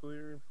roof is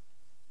clear.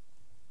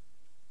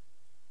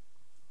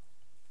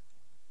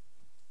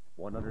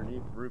 One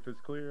underneath, the roof is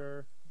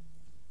clear.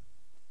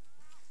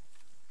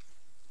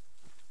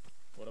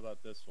 What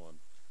about this one?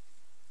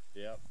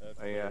 Yep, that's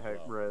clear as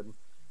well. Red.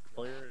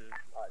 Clear is...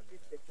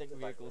 Think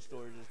vehicle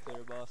storage is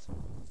clear, boss.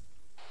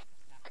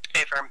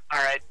 Hey, firm.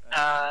 Alright,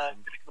 a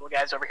couple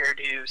guys over here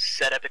to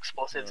set up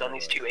explosives on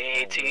these 2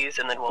 AATs,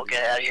 and then we'll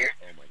get out of here.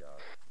 Oh my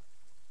god.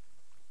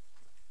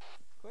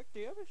 Quick, do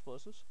you have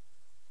explosives?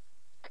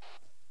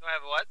 Do I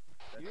have what?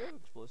 Do you have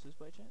explosives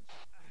by chance?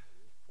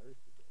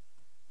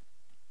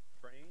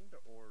 Trained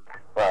or...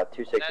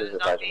 2-6 That is is the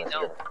not size me, of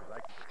no.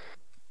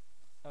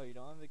 Oh, you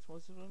don't have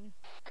explosives on you?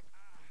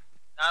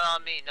 Not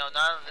on me, no,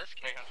 not on this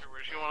case. Hey, Hunter,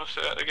 where do you want to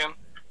sit again?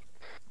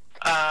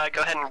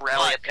 Go ahead and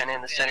rally up kind of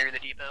in the center of the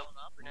depot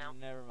for now.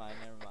 Never mind,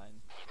 never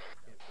mind.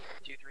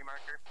 2-3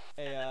 marker.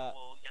 Hey, and then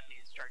we'll get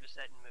these charges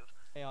set and move.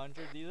 Hey,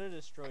 Hunter, these are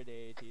destroyed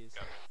AATs.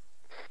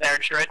 They're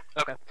destroyed?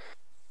 Okay.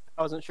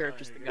 I wasn't sure if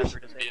just the guns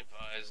were Be disabled.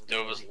 advised,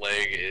 Dova's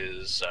leg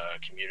is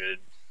commuted.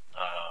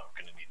 We're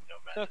gonna need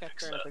Nomad Okay, to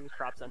fix fair enough. that Like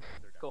props then.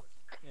 Cool.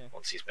 Yeah.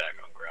 once he's back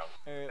on ground.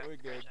 Alright, we're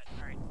good.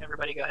 Alright,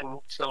 everybody go ahead and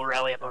still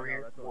rally up over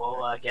here.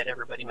 We'll get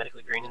everybody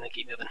medically green and then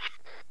keep moving.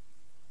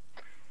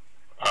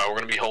 We're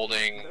gonna be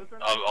holding.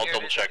 I'll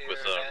double check with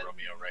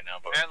Romeo right now,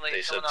 but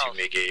they said to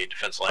make a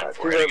defense line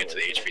before heading into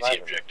the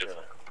HVT objective.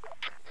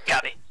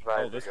 Copy.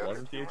 Oh, this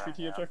wasn't the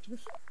HVT objective?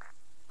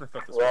 I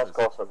thought this Last was.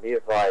 call, so be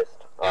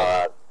advised.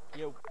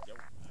 Yo.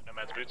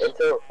 Nomad's boots.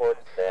 Intel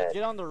reports that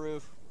Get on the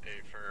roof.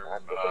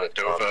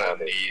 Dova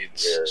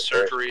needs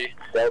surgery.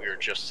 We are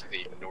just to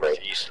the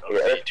northeast of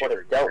your the airport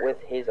has dealt with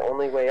his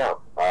only way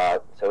out.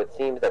 So it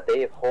seems that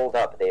they have holed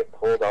up. They have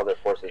pulled all their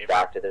forces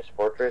back to this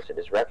fortress. It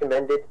is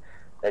recommended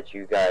that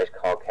you guys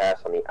call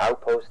CAS on the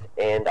outpost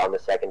and on the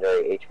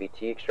secondary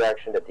HVT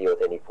extraction to deal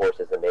with any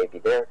forces that may be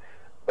there.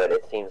 But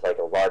it seems like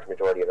a large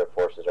majority of their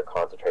forces are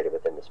concentrated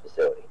within this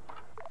facility.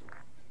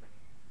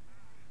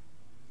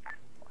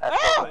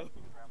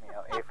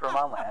 A-firm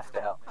on last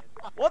out.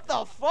 What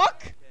the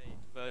fuck?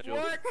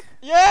 What?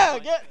 Yeah,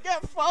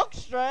 get fucked,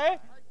 Stray.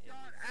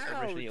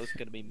 Originally it was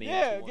gonna be me.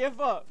 Yeah, get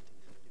fucked.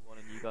 One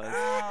of you guys.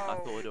 I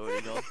thought it'd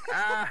already gone.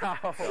 Ow!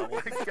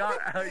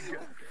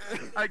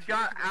 I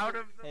got out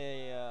of the...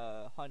 Hey,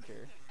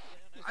 Hunter.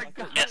 I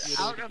got Yes.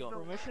 out of the...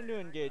 Permission to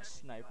engage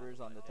snipers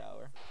on the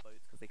tower.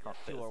 They can't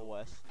To our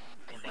west.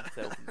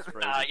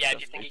 Yeah,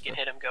 if you think you can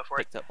hit him, go for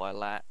it. Picked up by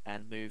Lat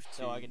and moved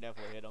to. No, I can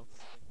definitely hit him.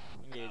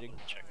 Engaging.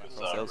 Check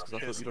ourselves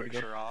because I thought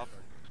you'd already gone.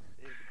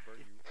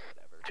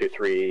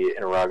 2-3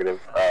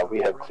 interrogative.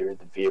 We have cleared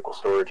the vehicle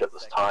storage at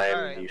this time.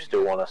 Right. Do you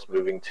still want us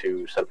moving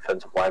to set up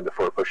defensive line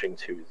before pushing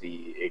to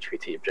the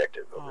HVT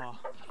objective? Over.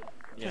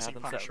 Yeah, have them set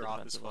up the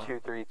defensive line.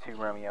 232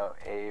 Romeo,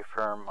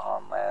 A-firm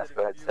on last.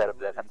 Go ahead, set up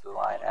the defensive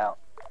line out.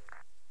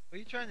 What are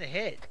you trying to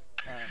hit?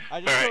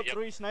 I just killed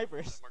 3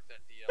 snipers.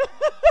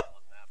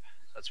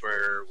 That's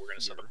where we're gonna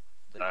set up.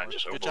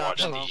 Just Good overwatch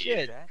job.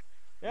 the.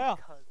 Yeah.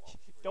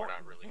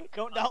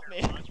 Don't doubt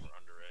me.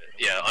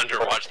 Yeah,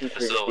 underwatch the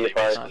facility.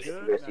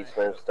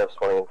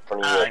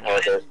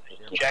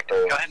 Jack,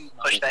 go ahead and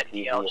push that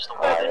DL just a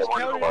little bit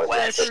more to the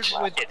west.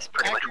 It's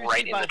pretty much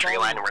right in the tree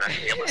line, and we're not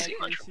gonna be able to see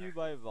much. Accuracy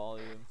by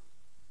volume.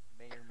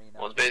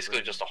 Well, it's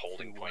basically just a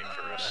holding point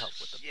for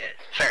us.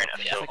 Fair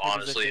enough, yeah. So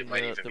honestly, it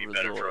might even be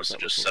better for us to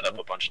just set up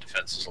a bunch of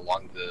defenses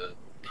along the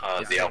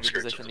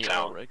outskirts of the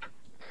town.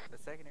 The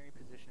secondary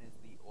position is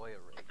the oil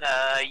rig.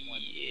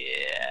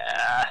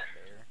 Yeah.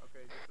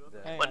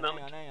 One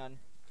moment. Hang on. And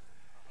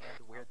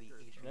where the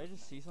Did I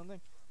just see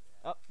something?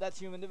 Oh, that's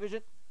human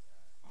division.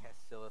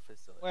 Castilla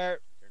facility. Where?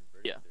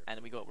 Yeah, and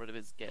then we got rid of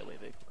his getaway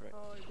vehicle, correct?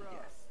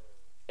 Yes.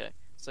 Okay,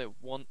 so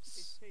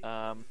once,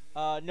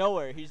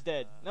 nowhere, he's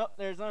dead. Nope,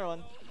 there's another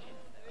one.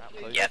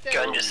 Yeah, go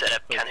ahead and just set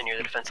up kind of near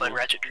the defense line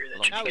ratchet crew.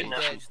 That should be good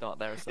enough. Start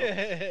there as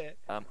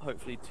well.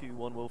 Hopefully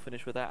 2-1 will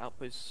finish with that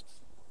outpost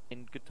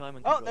in good time.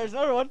 And oh, there's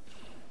another one.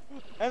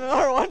 And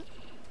another one.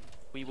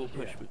 We will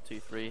push with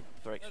 2-3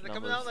 for extra They're numbers.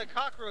 coming out like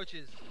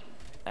cockroaches.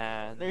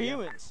 And they're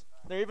humans.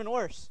 They're even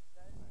worse.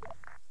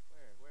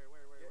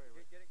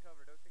 Get in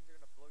cover. Those things are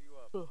gonna blow you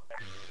up.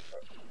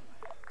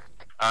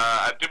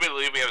 I do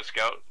believe we have a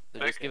scout. So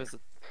just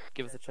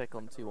give us a check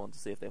on 2-1 to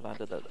see if they've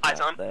landed at Eyes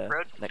on, their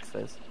road. next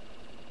phase.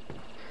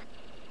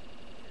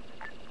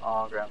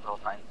 All ground call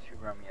signs 2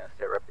 Romeo,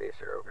 set rep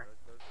base are over.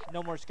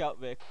 No more scout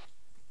Vic.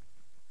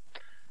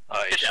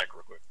 Check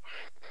real quick.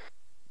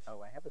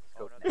 Oh, I have a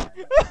scope now.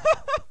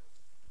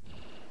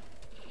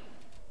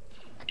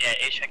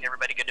 Yeah, A-check,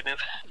 everybody good to move?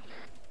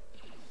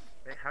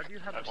 Hey, how do you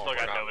have I've still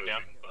got Nova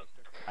down.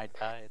 I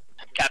died.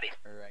 Copy.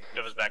 Alright.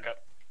 Nova's back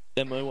up.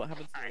 Demo, what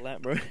happened to your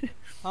lat, bro?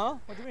 Huh?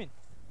 What do you mean?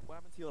 What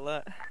happened to your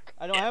lat?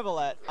 I don't have a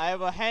lat. I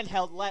have a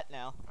handheld lat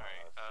now.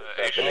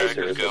 Asian is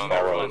go.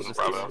 Bravo.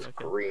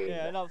 Green.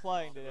 Yeah, I'm not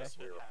flying today.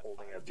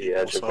 Holding at the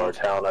edge of our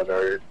town on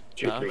our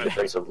 2-3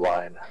 defensive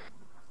line.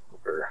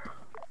 Over.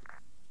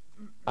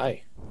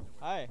 Hi.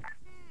 Hi.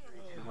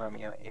 2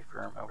 Romeo,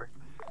 A-firm, over.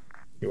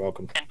 You're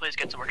welcome. And please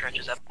get some more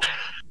trenches up.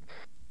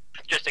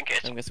 Just in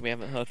case. I'm guessing we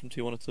haven't heard from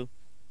 2-1 at all.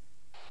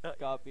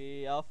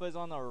 Copy. Alpha's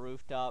on the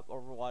rooftop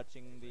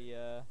overwatching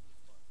the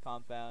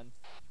compound.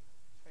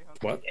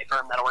 What?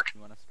 A-firm, that'll work.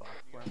 You want a spot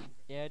for me?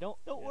 Yeah, don't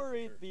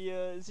worry. The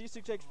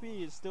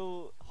Z6XP is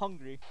still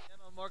hungry.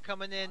 More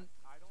coming in.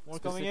 More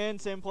coming in.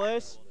 Same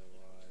place.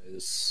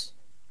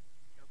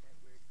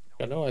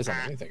 Got no eyes on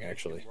anything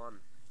actually.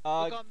 Look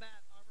on map.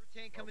 Armor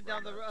tank coming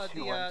down the road.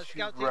 The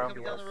scout tank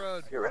coming down the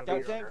road. Scout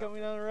tank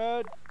coming down the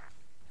road.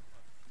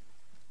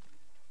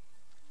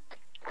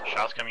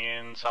 Shots coming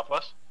in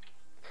southwest.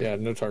 Yeah,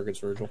 no targets,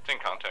 Virgil. I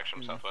think contacts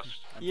from southwest.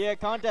 Yeah,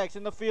 contacts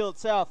in the field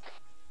south.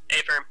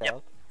 A-firm,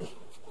 yep.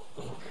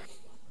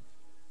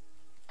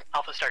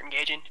 Alpha, start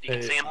engaging, if you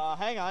can see him.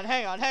 Hang on.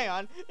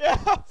 Yeah.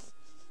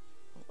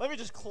 Let me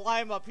just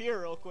climb up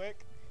here real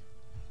quick.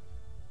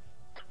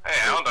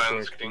 Hey, Allen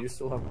Island's Do you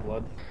still have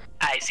blood?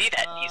 I see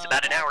that. He's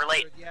about an hour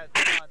late. Yeah,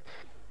 it's on.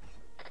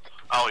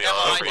 Oh, yeah,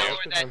 I for know you. where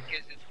that is.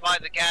 It's by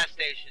the gas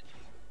station.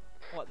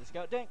 What, the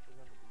scout tank?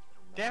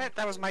 Damn it,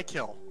 that was my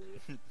kill.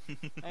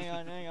 Hang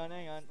on.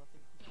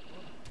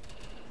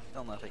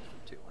 Still nothing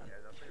from 2-1.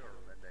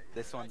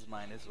 This one's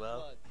mine as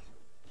well.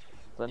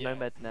 So no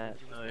mednet,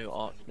 no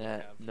arc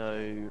net,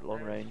 no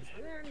long range.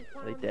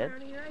 Are they dead?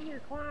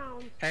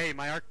 Hey,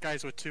 my arc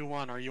guys with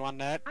 2-1, are you on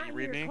net? You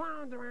read me?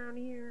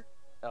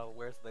 Oh,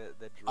 where's the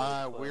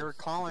droid we're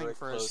calling droid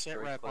for close, a sit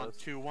droid rep on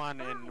close.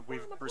 2-1 and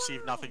we've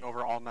received nothing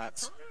over all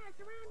nets.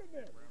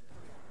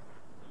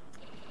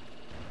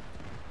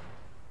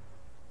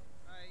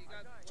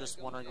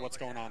 Just wondering what's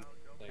going on.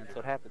 That's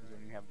what happens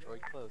when you have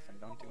droid close and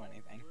don't do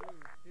anything.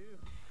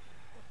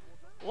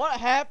 What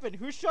happened?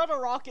 Who shot a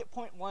rocket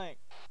point blank?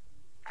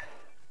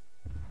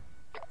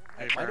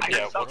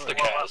 Yeah, what's the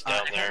cause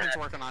down there?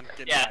 Working on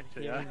getting Yeah. back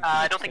to you.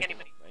 I don't think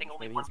anybody. I think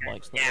only one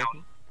guy's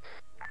down.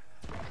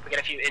 We got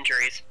a few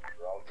injuries.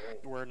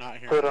 We're not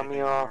hearing To anything on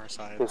Romeo, our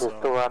side, this is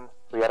so... 2-1.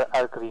 We are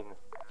all green.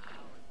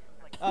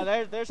 Oh,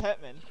 there's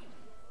Hetman.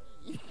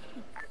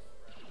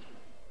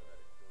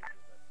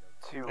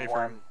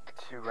 2-1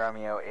 to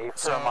Romeo. A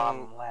firm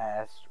on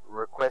last.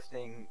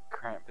 Requesting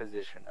current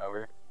position.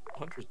 Over.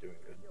 Hunter's doing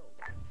good.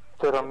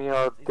 To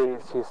Romeo,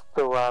 this is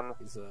 2-1.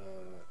 He's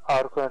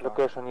Our current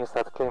location is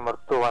at Claymore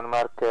 2-1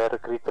 marker.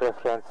 Grid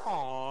reference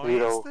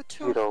 0,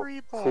 0,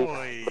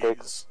 6,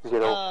 breaks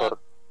 0, 4,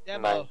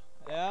 9.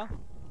 Yeah?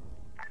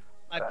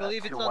 I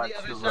believe it's on the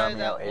other to side of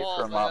Romeo, that A wall.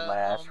 firm on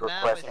last. Map, I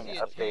Requesting see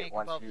a update tank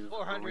once about you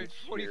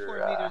 444 reach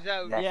your meters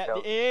out. next Yeah,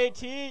 LZ. the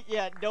AAT,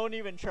 yeah, don't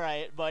even try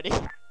it, buddy.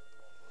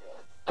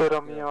 To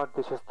Romeo,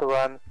 this is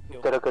 2-1.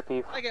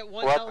 Interrogative. I get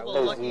one What hell of a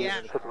lucky LZ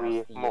act. should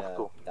we move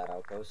to? That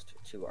outpost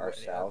to our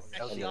south,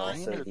 and Actually, then I'm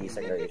also the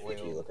secondary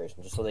HVT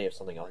location, just so they have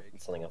something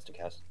else to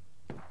cast.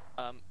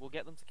 We'll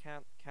get them to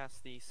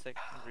cast the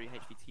secondary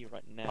HVT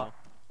right now.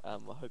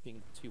 We're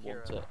hoping to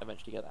want to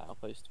eventually get that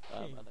outpost.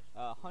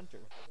 Hunter.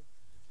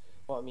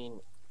 Well, I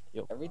mean,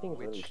 everything's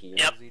really here.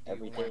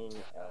 Everything.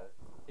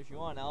 If you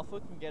want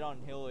Alpha, can get on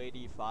Hill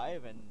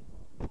 85 and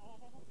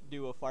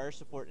do a fire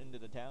support into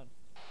the town.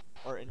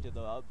 Or into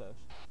the outpost.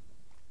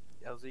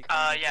 Yeah, see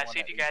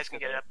if you guys can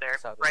get it up there.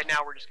 Right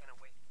now, we're just kind of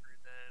waiting for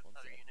the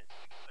other units so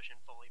we can push in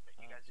fully, but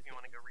you guys, if you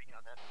want to go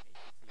recon that.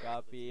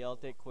 Copy, I'll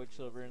take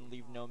Quicksilver and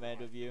leave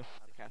Nomad with you.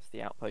 To cast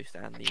the outpost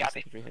and the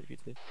secondary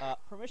HVT.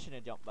 Permission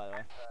to jump, by the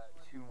way.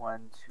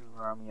 2-1 to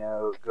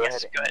Romeo. Go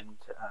ahead and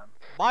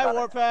My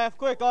warpath,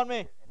 quick on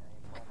me!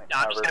 No,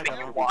 I'm just gonna make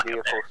you walk up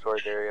vehicle there.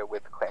 storage area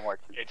with Claymore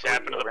 2. It's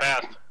happened in the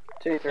past.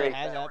 2-3. It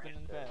has happened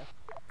in the past.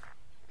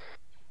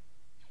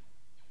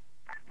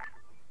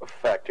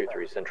 Fact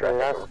 2-3, send traffic.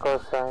 Last call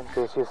sign,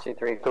 this is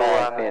 2-3-5,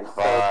 2-1. be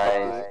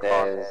advised,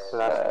 there's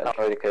Last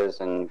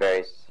Troikas and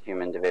various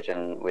human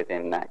division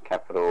within that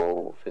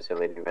capital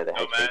facility where the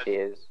HVT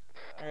is.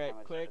 Alright,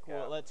 quick,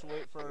 well, let's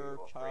wait for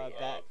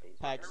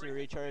backpacks to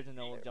recharge and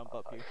then we'll jump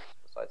up here.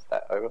 Besides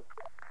that, over.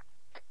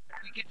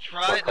 We could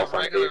try the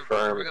regular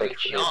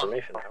jump.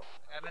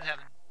 I've been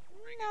having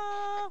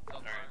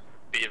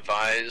Be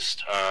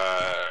advised,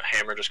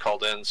 Hammer just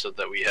called in so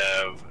that we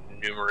have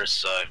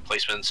numerous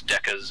placements,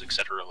 decas,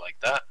 etc. like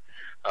that.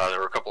 There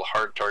were a couple of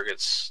hard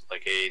targets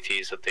like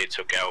AATs that they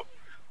took out.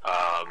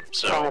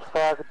 So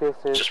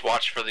just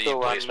watch for the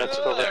placements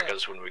of the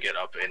decas when we get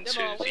up into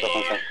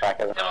the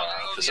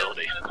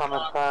facility.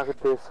 Common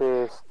fact, this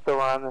is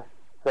 2-1.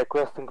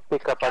 Requesting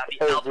pickup at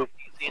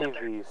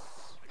LZTVs.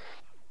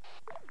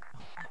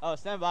 Oh,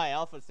 stand by,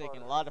 Alpha's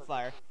taking a lot of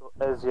fire.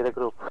 LZ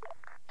group.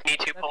 Need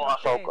to pull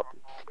off.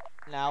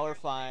 Now we're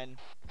fine.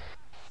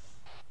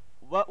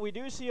 But we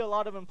do see a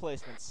lot of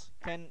emplacements.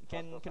 Can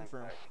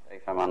confirm.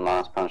 If I'm on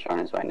last, punch on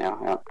his way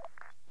now,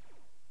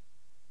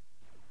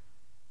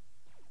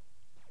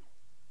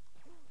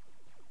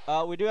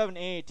 yeah. We do have an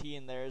AAT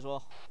in there as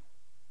well.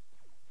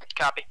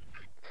 Copy.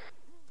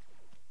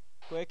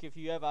 Quick, if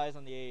you have eyes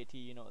on the AAT,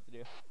 you know what to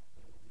do.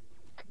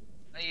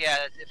 Yeah,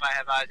 that's if I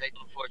have eyes, I do,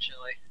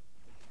 unfortunately.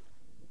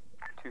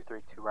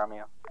 2-3 to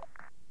Romeo.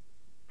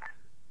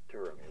 To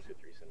Romeo,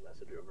 2-3, send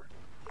message over.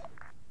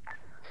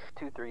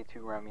 2-3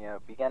 to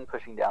Romeo. Begin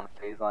pushing down the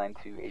phase line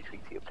to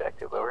HVT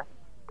objective. Over.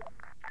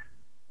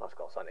 Last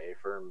call sign A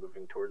firm,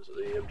 moving towards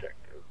the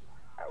objective.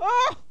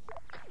 Ah!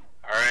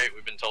 Alright,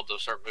 we've been told to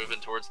start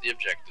moving towards the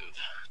objective.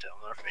 Down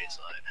our phase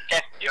line.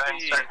 Okay, go ahead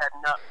and start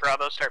heading up.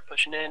 Bravo, start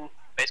pushing in.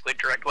 Basically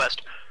direct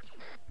west.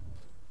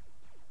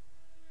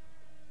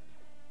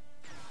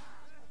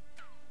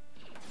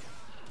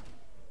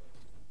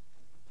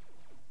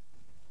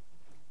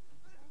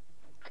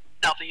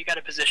 Alpha, you got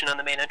a position on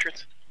the main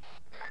entrance?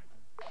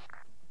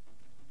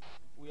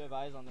 We have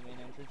eyes on the main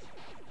entrance.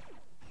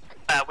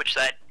 Which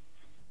side?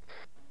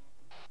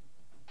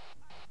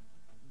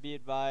 Be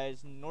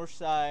advised, north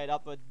side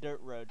up a dirt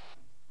road.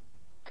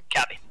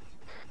 Copy.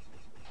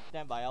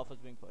 Stand by, Alpha's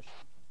being pushed.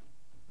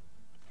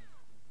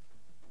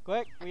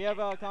 Quick, we have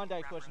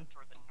contact pushing.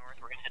 We're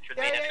gonna head for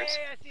the main entrance.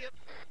 I see him.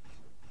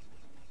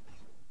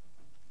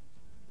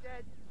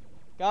 Dead.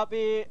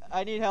 Copy,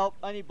 I need help,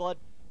 I need blood.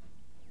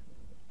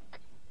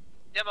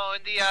 Demo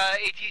in the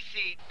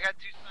ATC. I got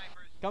 2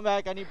 snipers. Come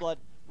back, I need blood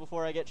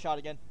before I get shot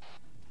again.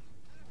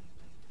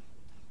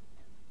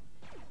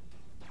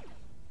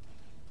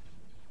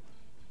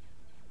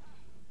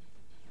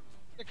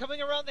 They're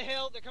coming around the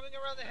hill. They're coming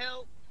around the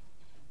hill.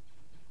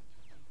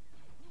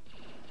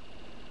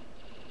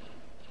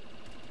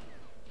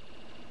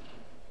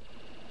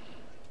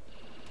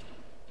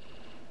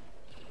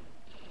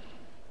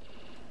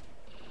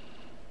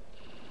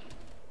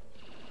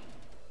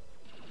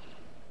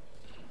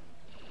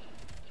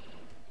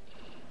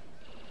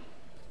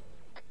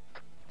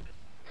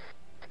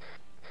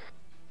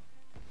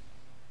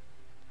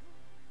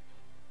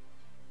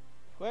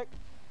 Quick,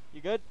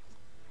 You good?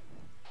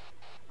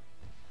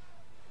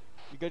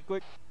 You good,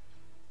 quick?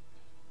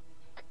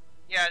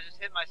 Yeah, I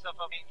just hit myself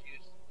up in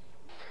juice.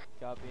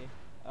 Copy.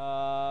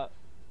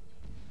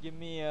 Give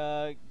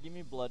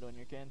me blood when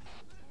you can.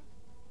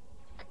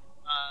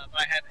 But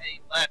I have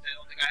 8 left. I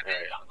don't think I have any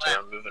Alright, left. so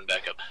I'm moving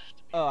back up.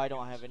 Oh, I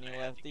don't have any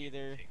left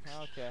either.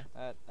 Okay,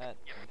 that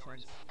makes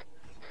sense.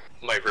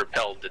 My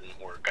rappel didn't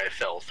work. I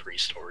fell 3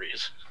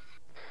 stories.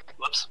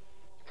 Whoops.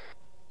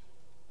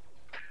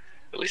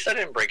 At least I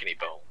didn't break any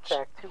bones.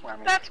 Fact 2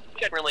 Army. That's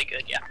generally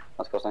good, yeah.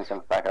 Let's go send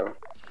some back over.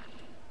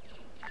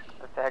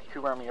 Fact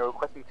 2 Army, you're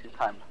requesting 2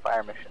 times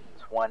fire missions.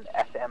 1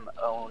 FM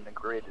own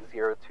grid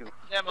 024.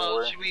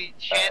 Demo, should we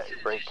chance to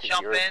break just to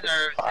jump in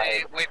or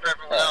say wait for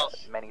everyone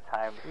else? Many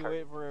times. We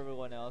wait for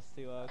everyone else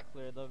to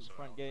clear the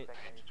front gate.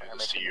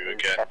 See you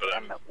again, but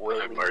I'm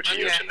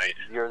RTO tonight.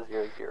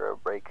 000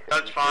 break.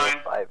 That's fine.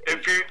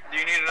 If you do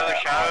you need another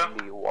shadow? On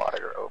the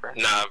water, over.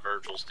 Nah,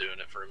 Virgil's doing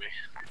it for me.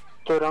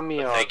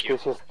 Romeo, Thank you.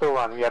 this is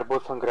 2-1, we are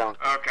boots on ground.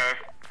 Okay.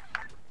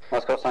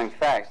 Let's go sign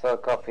facts. They'll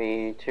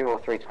copy 2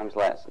 or 3 times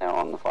less now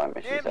on the fire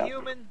missions. Damn out.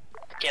 human.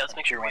 Yeah, let's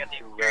make sure we have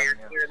the barrier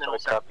clear and then we'll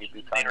start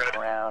moving Copy, boots on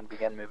ground,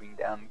 begin moving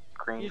down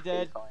green He's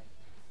phase dead.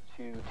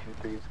 line.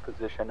 223's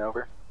position,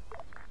 over.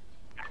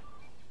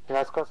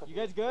 Let's go. You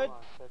guys good?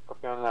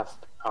 Copy on last.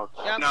 Out.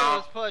 Yeah, no,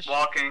 let's push.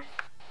 Walking.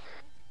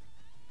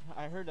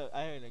 I heard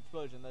an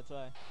explosion. That's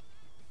why.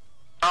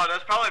 Oh,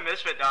 that's probably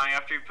Misfit dying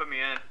after you put me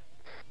in.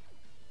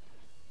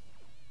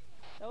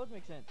 That would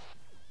make sense.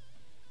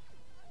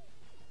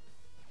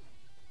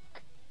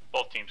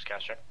 Both teams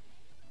cast check.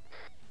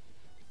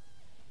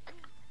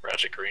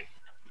 Ratchet green.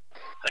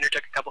 Hunter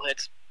took a couple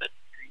hits, but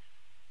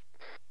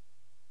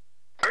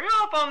Are you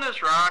up on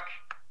this rock?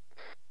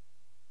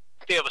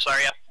 few of us are,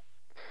 yeah.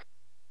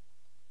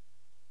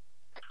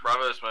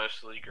 Bravo's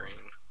mostly green.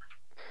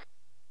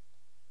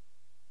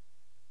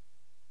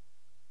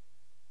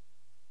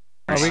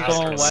 Are we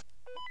going west?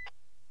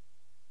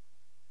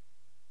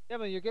 Yeah,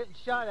 but you're getting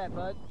shot at,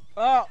 bud.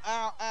 Oh,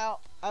 ow, ow!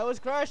 I was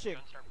crashing.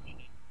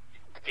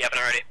 If you haven't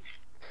already.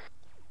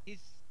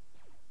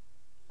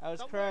 I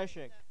was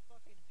crashing.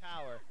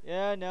 Tower.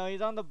 Yeah, no,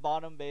 he's on the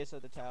bottom base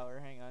of the tower.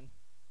 Hang on.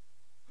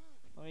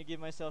 Let me give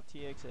myself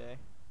TXA.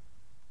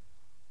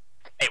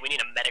 Hey, we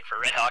need a medic for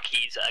Red Hawk.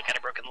 He's got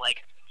a broken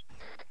leg.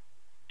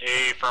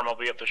 Hey, firm, I'll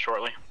be up there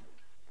shortly.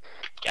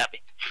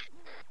 Copy.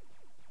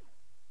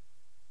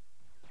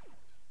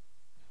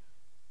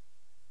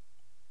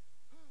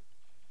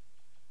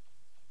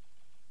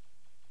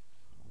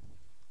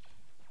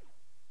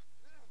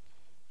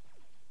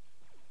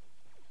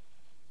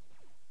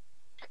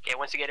 Okay,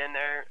 once you get in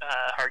there,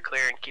 hard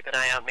clear and keep an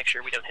eye out. Make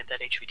sure we don't hit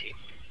that HVT.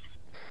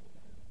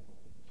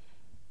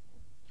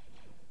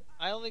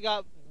 I only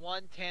got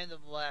 1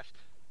 tandem left.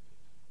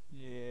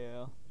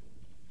 Yeah.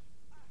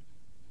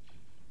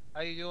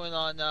 How you doing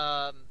on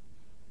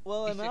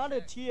Well, I'm out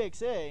of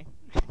TXA.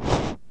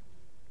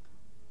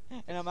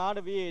 And I'm out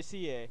of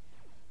EACA.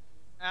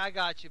 I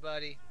got you,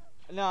 buddy.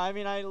 No, I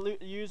mean I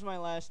used my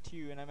last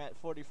 2 and I'm at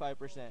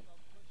 45%.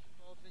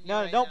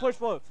 No, right don't now. push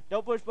both.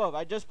 Don't push both.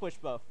 I just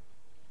pushed both.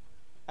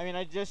 I mean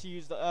I just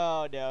used the.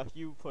 Oh no,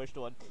 you pushed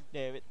one.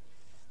 Damn it.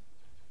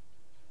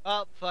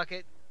 Oh, fuck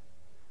it.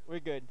 We're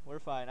good. We're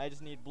fine. I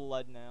just need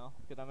blood now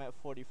because I'm at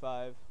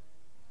 45.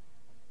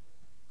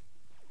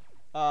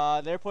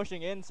 They're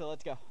pushing in, so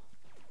let's go.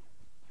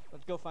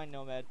 Let's go find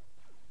Nomad.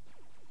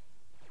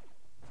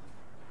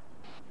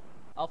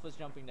 Alpha's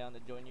jumping down to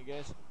join you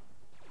guys.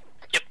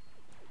 Yep.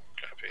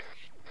 Copy.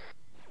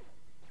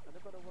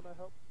 Anybody want to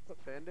help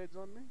put band-aids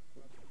on me?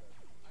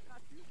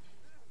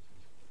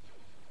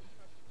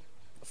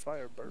 The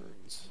fire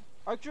burns.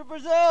 Archer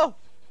Brazil!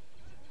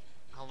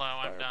 Hello,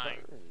 I'm dying.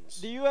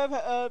 Do you have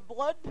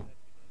blood?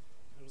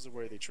 It was a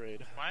worthy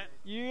trade. What?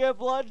 You have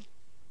blood?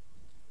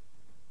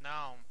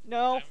 No. No.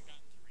 I haven't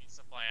gotten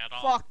to resupply at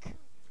all. Fuck. Okay,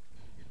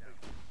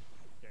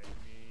 give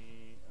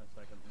me a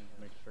second.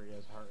 Make sure he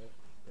has heart rate.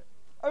 Yeah.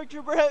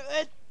 Archer Brazil!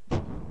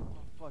 Oh,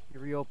 fuck, you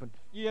reopened.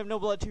 You have no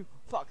blood too.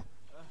 Fuck.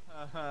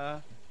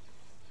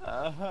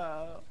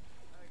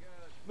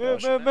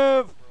 Move, move,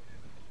 move!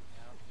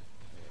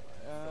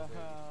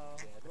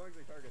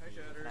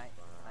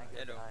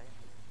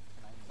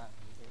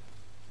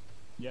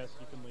 Yes,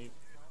 you can leave.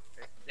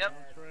 Yep.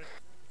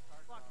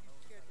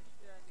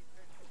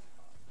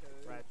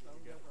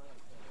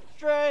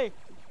 Stray!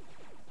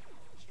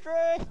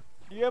 Stray!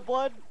 Do you have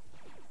blood?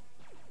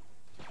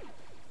 He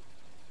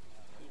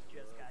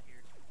just got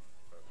here.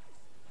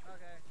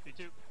 Okay. Me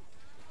too.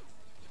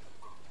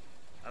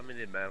 I'm in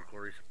the medical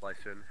resupply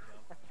soon.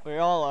 We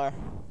all are.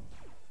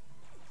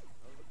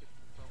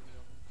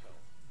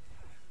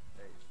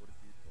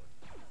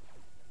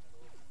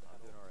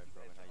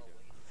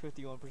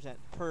 51%.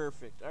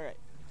 Perfect. Alright.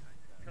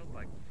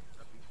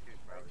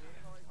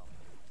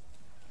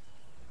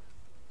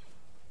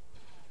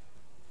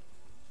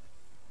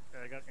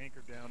 Okay, I got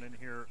anchored down in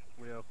here,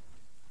 Leo.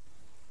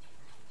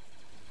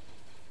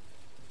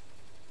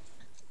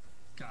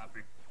 Copy.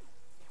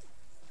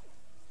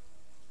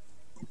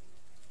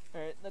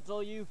 Alright, that's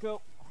all you,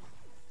 go.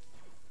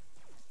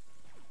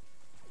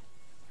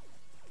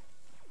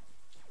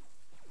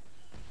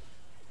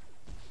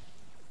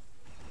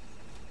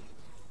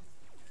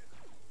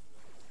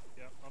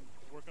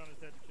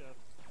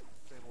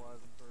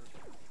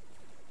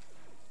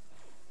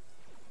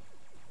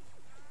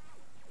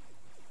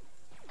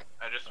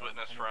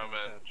 from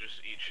and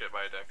just eat shit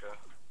by Deca.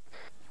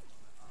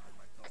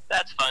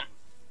 That's fun.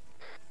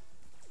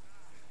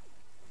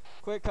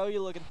 Quick, how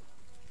you looking?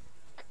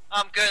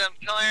 I'm good. I'm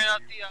clearing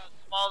out the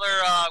smaller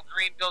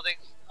green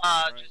buildings.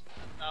 Just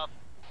stuff.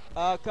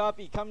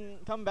 Copy.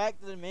 Come back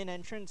to the main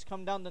entrance.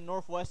 Come down the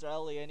northwest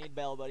alley. I need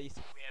bail buddies.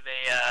 We have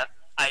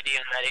a ID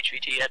on that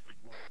HVT yet.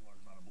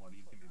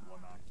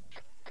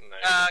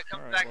 Come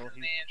Alright, back well, to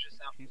the main entrance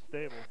now. He's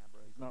stable.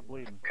 He's not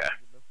bleeding. Okay.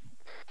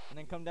 And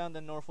then come down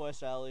the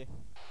northwest alley.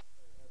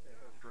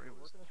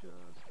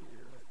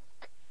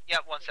 Yeah,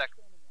 1 sec.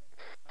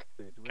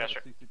 Do we have a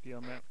CCP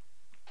on that?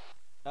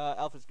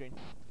 Alpha screen.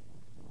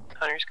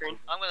 Hunter screen.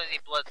 I'm gonna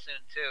need blood soon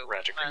too.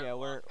 Yeah,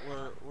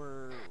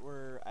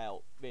 we're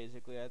out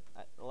basically.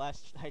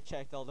 Last I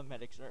checked, all the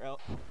medics are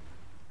out.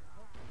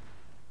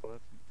 Well,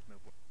 that's no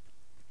point.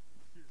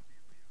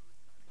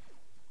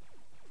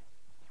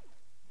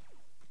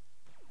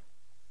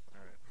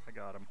 Alright, I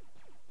got him.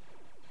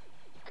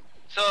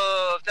 So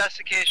if that's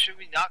the case, should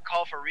we not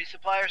call for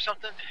resupply or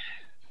something?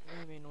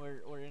 I mean,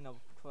 we're in a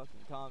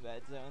fucking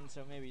combat zone,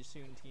 so maybe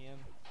soon TM.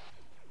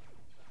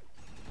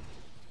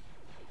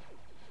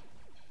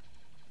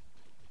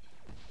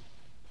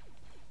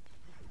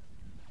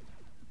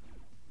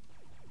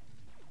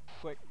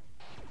 Quick.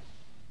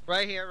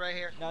 Right here, right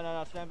here.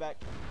 No, stand back.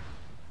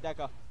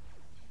 Deca.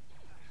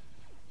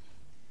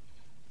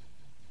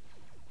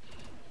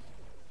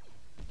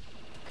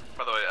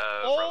 By the way,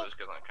 Brothers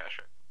good on cash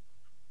right.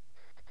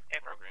 Hey,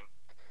 bro. Green.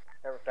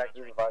 Ever fact,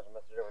 you advise a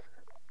message over.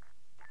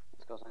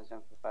 Let's go sign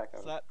something back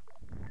over. Slap.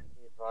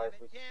 Be advised,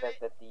 we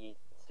suspect that the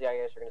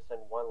CIS are going to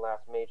send one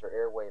last major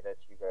air wave at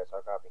you guys.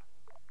 I'll copy.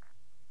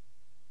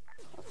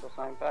 Let's go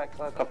sign back.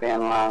 Copy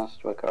and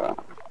last. We're correct.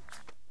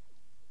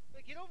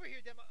 Hey, get over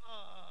here, Demo.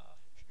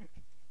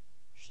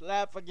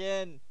 Slap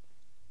again.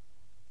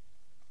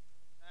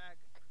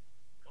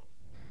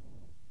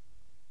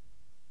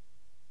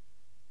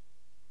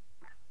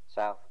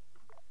 South.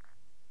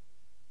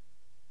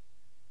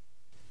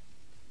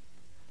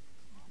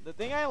 The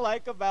thing I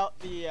like about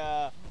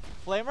the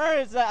Claymore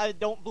is that I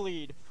don't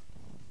bleed.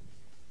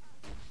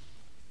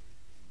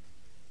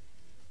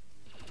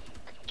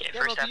 Okay,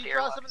 Demo, first can half you the draw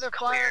airlock's some of their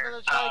clear. fire? I'm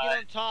gonna try to get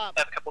on top. I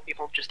have a couple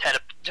people just head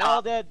up They're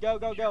all top. dead.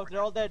 Go.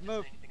 They're all dead.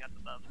 Move. Anything up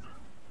above.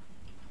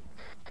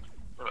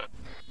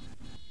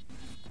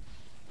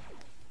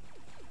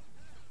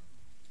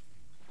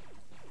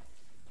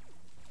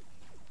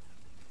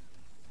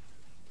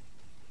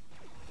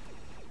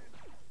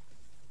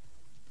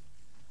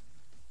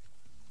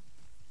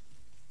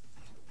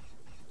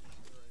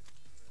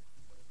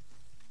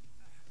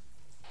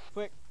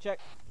 Quick, check.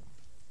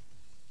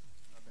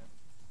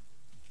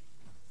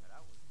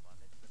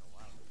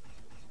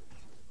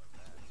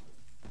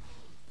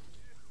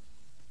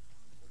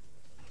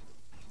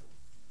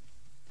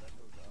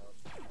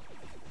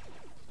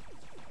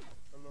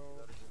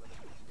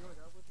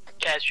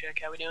 Guys, check.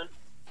 How we doing?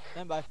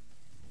 Stand by.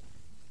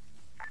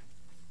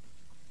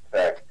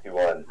 Fact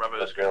 2-1.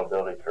 Let's go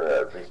building for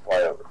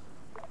resupply over.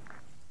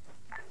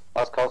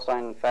 Last call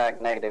sign.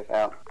 Fact negative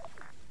out.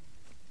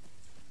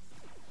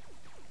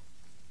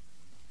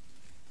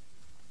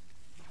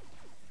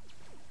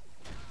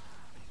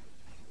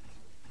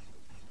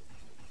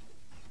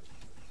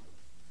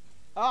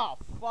 Oh,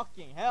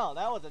 fucking hell.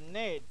 That was a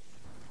nade.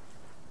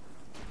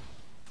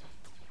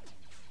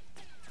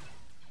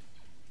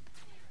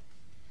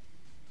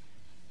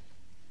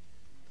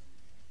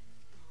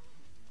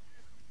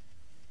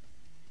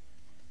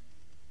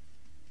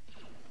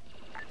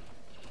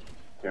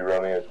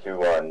 Romeo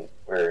 2-1.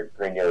 We're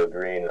green, yellow,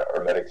 green.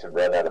 Our medics have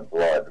run out of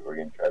blood. We're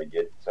gonna try to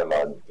get some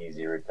on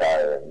easy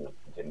retire and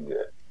continue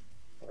to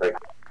break.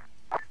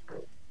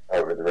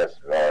 However, the rest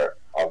of our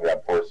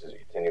on-ground forces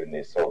continue in the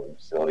assault of the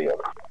facility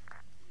over.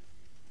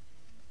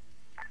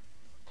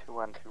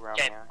 2-1-2 Romeo.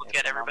 Okay, let's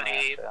get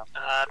everybody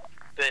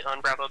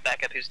on Bravo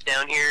back up who's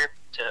down here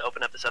to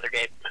open up this other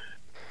gate.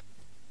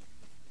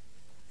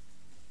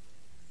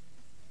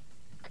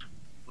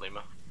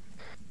 Lima.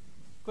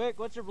 Quick,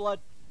 what's your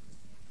blood?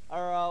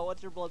 Or,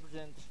 what's your blood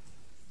percentage?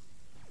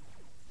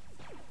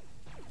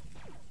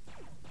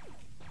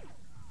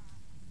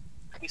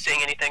 You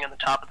seeing anything on the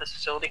top of this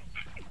facility?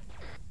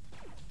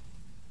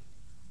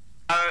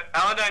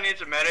 Aladine needs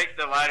a medic.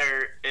 The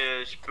ladder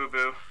is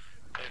boo-boo.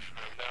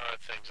 Now I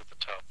think at the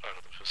top part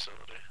of the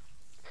facility.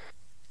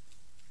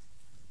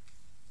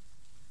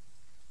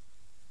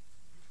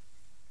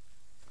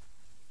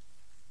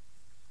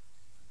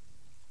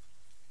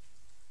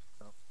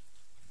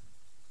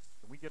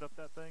 Can we get up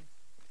that thing?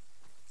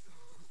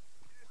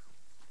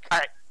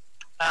 Alright.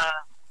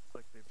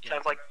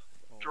 Sounds like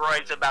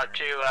droid's about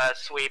to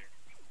sweep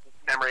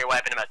memory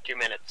wipe in about 2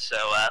 minutes, so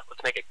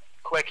let's make it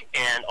quick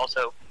and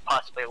also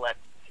possibly let.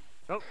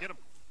 Oh, get him!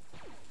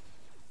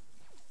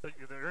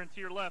 They're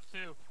into your left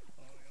too.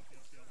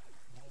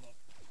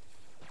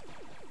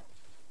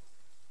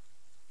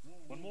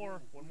 One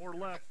more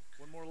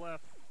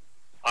left.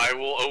 I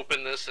will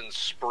open this and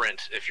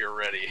sprint if you're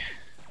ready.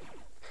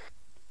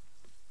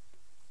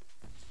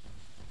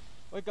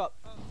 Wake up.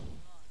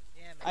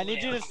 I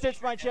need you to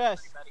stitch my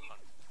chest.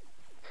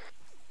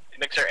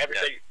 Make sure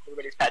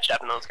everybody's patched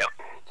up and let's go.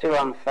 2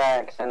 on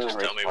facts and Just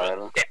tell me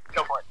when. Yeah,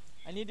 go for it.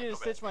 I need you to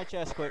stitch my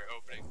chest quick.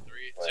 Opening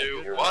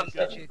 3, 2, 1.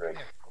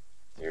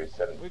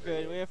 We're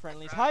good. We have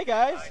friendlies. Hi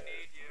guys.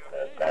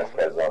 Mask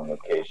guys on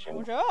location.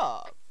 Good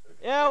job.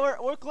 Yeah,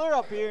 we're clear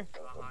up here.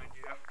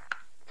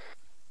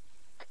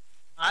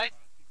 I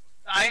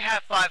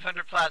have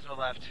 500 plasma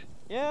left.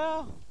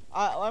 Yeah,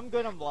 I'm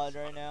good on blood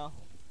right now.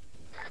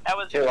 That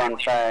was 2 on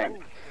fact.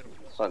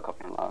 So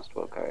copying last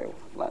book.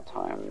 That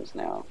time is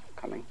now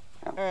coming.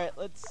 Yeah. All right,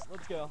 let's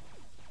go.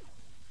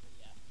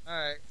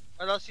 Alright.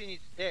 What else do you need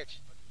to ditch?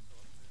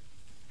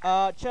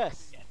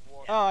 Chest.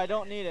 Oh, I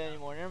don't need it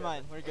anymore. Never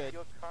mind. We're good.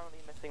 You're currently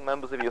missing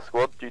members of your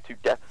squad due to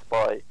deaths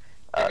by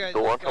Okay,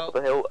 door on let's top of go.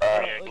 the hill.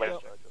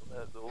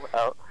 Let's Door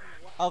out.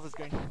 Alpha's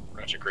green.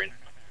 Roger, green.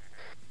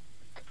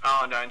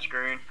 Palandine's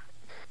green.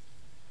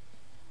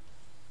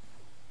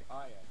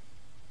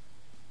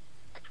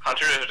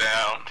 Hunter is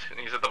down.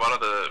 He's at the bottom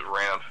of the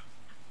ramp.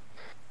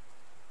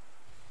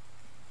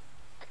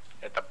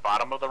 At the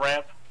bottom of the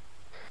ramp?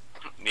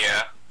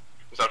 Yeah.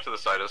 He's up to the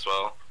side as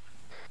well.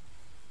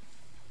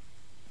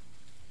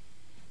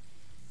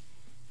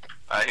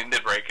 He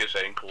did break his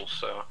ankles,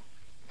 so.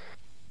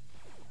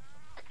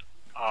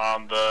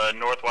 On the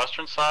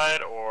northwestern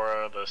side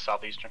or the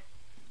southeastern?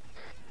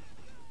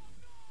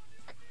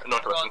 The We're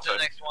on northwestern to the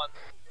side. next one.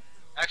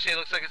 Actually, it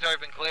looks like it's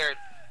already been cleared.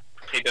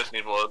 He does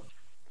need blood.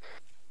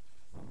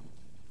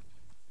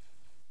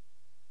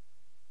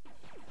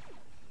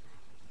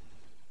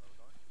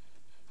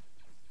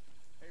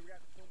 Hey, we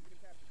got phone getting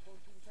captured. Phone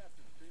getting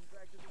captured. Green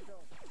drag to the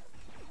dome.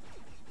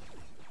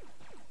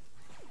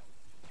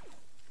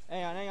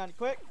 Hang on,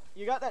 quick.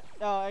 You got that?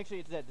 Oh, actually,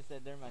 it's dead. It's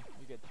dead. Never mind.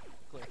 You're good.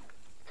 Clear.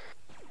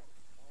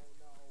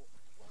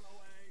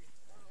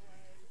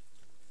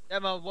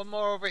 Demo, one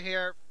more over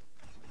here.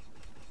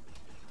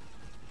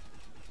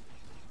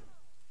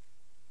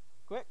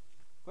 Quick.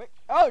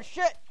 Oh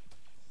shit!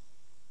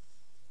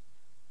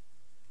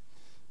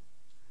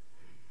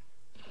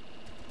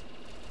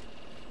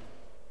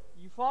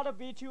 You fought a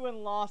B2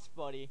 and lost,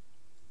 buddy.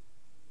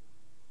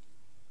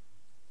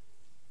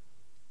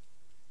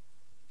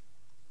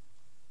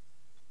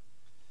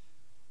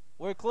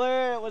 We're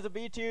clear. It was a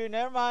B2.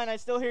 Never mind. I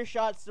still hear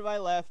shots to my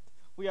left.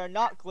 We are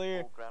not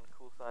clear. All ground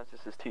call signs.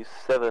 This is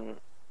 2-7.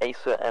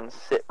 Acer and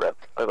sit rep.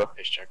 Over.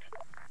 Base check.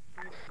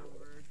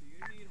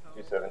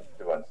 2-7,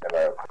 2-1, stand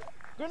by.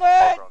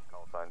 Grenade!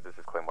 Call signs. This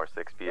is Claymore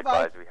 6. Be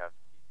Goodbye. advised, we have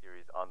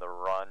T-Series on the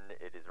run.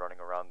 It is running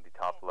around the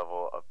top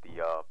level of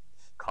the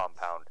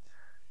compound.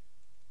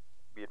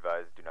 Be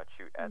advised, do not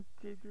shoot at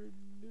the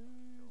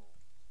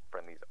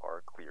friendlies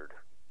are cleared.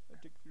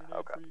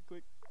 Okay.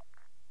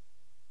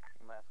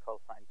 Last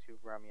call sign 2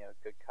 Romeo,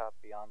 good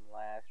copy on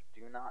last.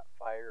 Do not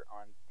fire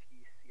on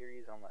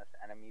T-Series unless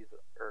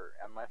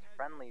unless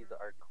friendlies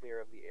are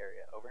clear of the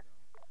area. Over.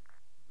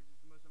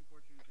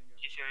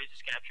 T-Series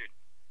is captured.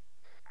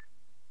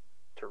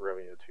 To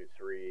Romeo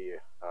 2-3,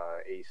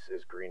 Ace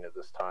is green at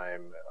this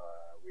time.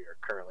 We are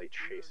currently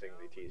chasing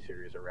the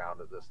T-Series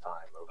around at this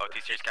time. Over. Oh,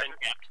 T-Series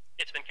capped.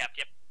 It's been capped,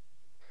 yep.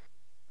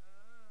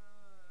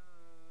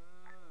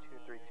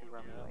 232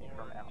 Romeo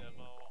from L.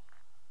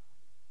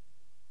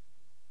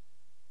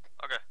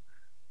 Okay.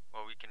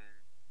 Well, we can.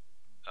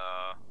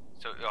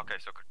 So to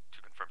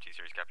confirm,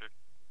 T-Series captured.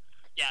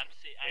 Yeah,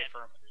 I have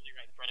really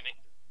right in front of me.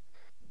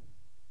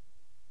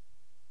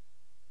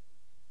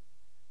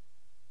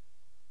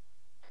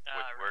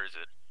 Where is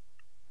it?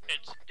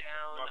 It's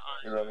down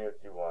on. Romeo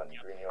 2-1,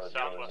 Green Hill is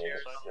going near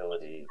the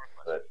facility,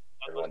 but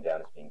everyone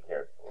down is being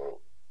cared for.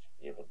 Should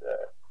be able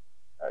to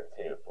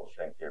continue at full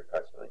strength here,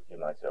 approximately 2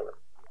 miles over.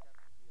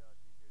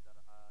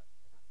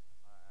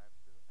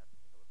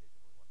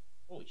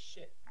 Holy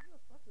shit.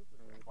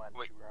 1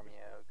 Wait.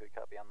 Romeo, good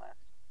copy on last.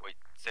 Wait,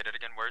 say that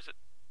again. Where is it?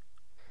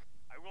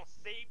 I will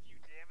save you,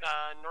 damn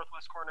it.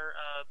 Northwest corner,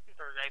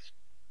 or guys,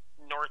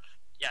 north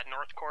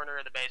corner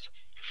of the base.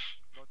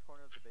 North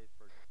corner of the base,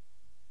 Virgin.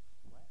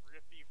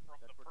 Rippy from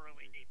the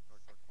pearly gates.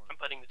 I'm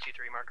putting the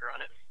 2-3 marker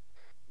on it.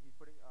 He's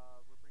putting,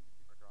 we're putting the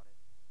 2 marker on it.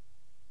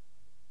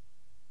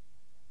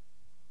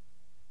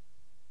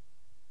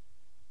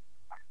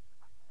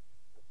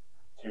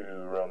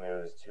 Two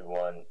Romeos,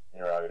 2-1,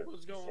 interrogative.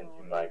 Send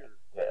to Mike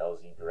to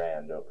LZ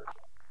Grand, over.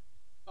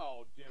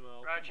 Oh,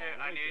 Demo. Roger,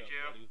 I need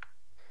you.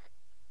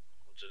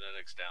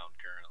 Genetics down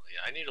currently.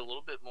 I need a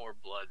little bit more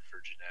blood for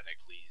genetic,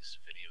 please,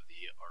 if any of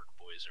the ARC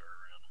boys are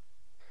around.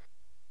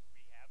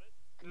 We have it?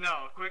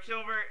 No,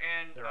 Quicksilver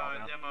and They're all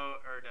down. Demo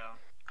are down.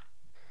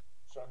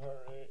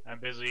 I'm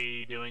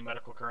busy doing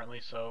medical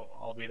currently, so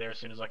I'll be there as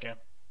soon as I can.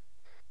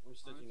 I'm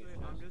stitching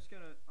it. I'm just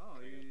gonna. Oh,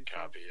 you.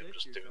 Copy. I'm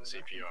just doing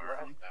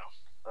CPR now.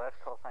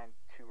 Last call sign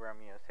 2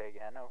 Romeo, say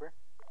again. Over.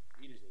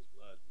 He just needs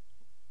blood.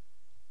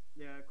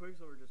 Yeah,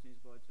 Quicksilver just needs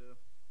blood too.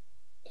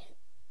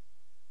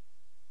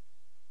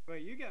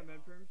 Wait, you got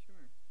med perm,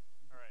 sure.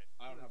 Alright.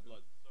 I don't have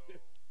blood. So,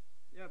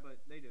 Yeah,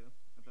 but they do,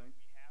 I think.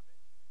 we have it.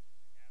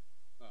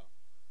 Oh.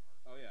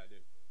 Oh yeah, I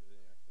do.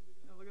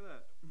 Yeah, look at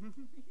that.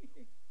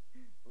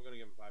 I'm gonna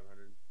give him 500.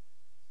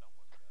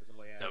 Someone does. That's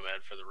all he has.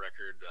 Nomad, for the record,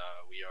 record,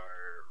 we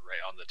are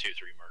right on the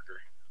 2-3 marker.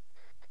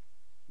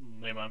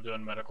 Lima, I'm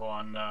doing medical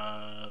on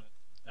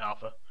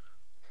Alpha.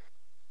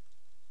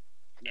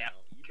 Yeah,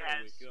 you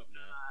better wake up now.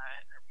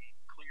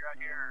 Clear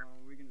out here.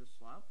 We can just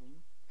slap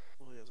him.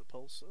 Well, he has a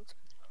pulse, so it's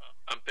good.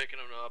 I'm picking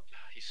him up.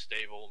 He's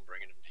stable and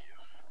bringing him to you.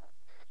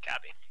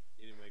 Copy.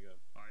 You didn't wake up.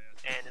 Oh,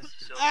 yeah. And his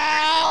facility.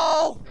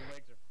 Ow! Your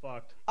legs are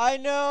fucked. I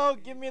know.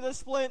 Give me the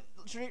splint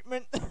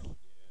treatment.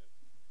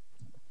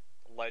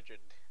 Legend.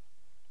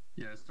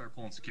 Yeah, start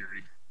pulling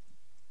security.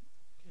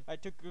 I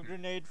took a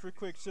grenade for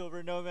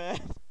Quicksilver,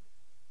 Nomad.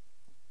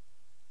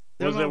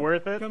 Was it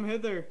worth it? Come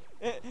hither.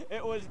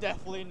 It was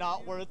definitely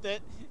not worth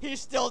it.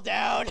 He's still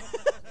down.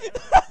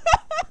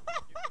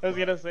 I was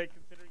gonna say,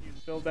 considering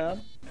he's still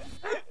down.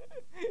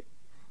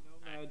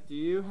 Do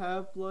you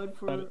have blood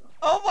for?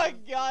 Oh my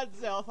God,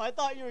 Zelf! I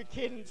thought you were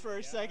kidding for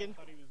a second. I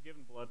thought he was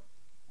giving blood.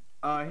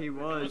 He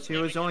was. He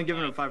was only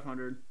giving him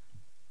 500.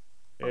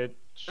 It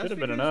should have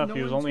been enough.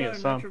 He was only at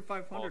some.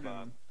 500 in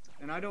him,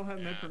 and I don't have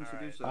medperms to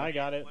do so. I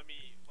got it. Let me.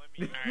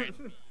 Alright.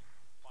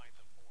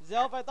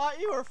 Zelf, I thought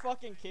you were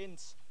fucking kidding.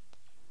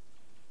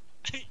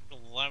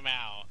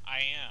 Lemao,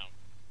 I am.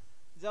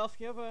 Zelf,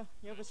 you have a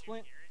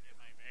splint?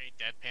 My very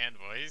deadpan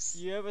voice.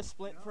 You have a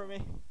splint for me?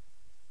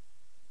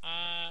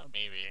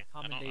 Maybe.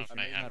 I don't know if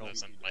I have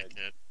those in my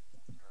kit.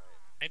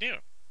 I do.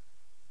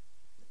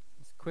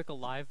 Is Quick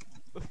alive?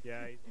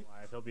 Yeah, he's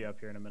alive. He'll be up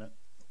here in a minute.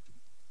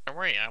 Don't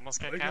worry, I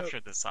almost got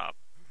captured this op.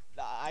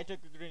 Nah, I took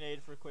a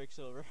grenade for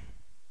Quicksilver.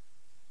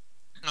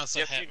 Also,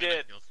 yes, you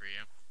did. For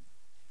you.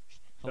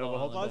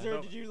 Hello,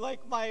 Buzzer, did you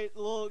like my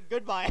little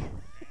goodbye?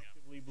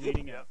 Actively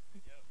bleeding out.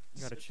 I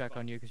gotta check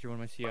on you because you're one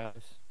of my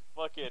CIs.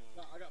 Fucking.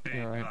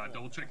 Hey, Alright.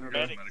 double check your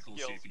medic medical,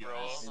 see skills, if you bro.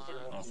 guys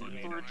also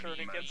need For any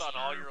returning meds hits on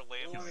all your or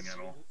labels. healing at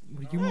all.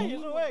 What do you Hey, mean?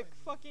 he's awake.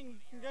 Fucking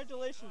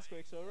congratulations,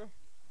 Quicksilver.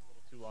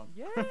 Too long.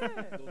 Yeah.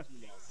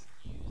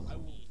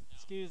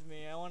 Excuse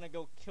me, I want to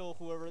go kill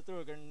whoever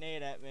threw a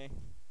grenade at me.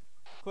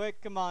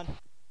 Quick, come on.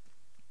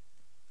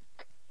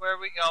 Where are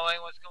we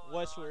going? What's going on?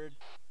 Westward.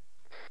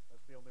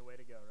 That's the only way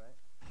to go, right?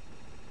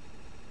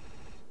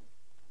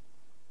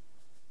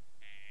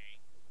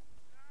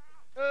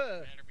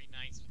 Better be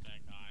nice with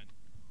that gun.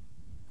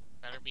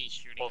 Better be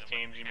shooting. Both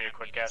teams, you need a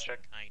quick gas check.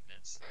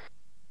 Kindness.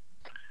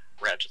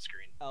 Ratchet's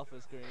green.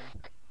 Alpha's green.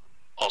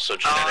 Also,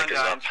 genetic is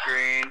up.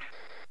 Green.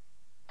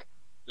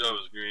 That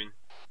was green.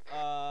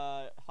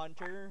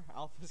 Hunter,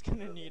 Alpha's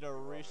gonna need a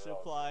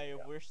resupply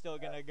if we're still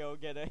gonna go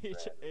get a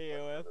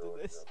AO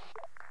after this.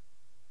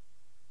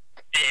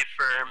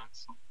 Affirm.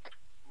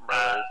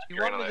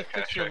 You want me to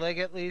fix your leg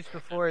at least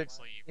before it,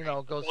 you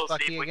know, goes We'll see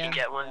fucky if we again? can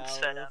get one Yeah,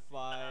 set we're up.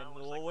 fine. Looks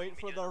We'll like wait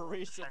for the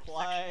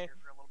resupply.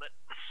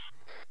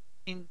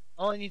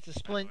 All I need is a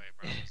splint.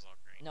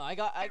 No, I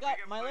got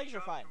my legs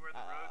are fine.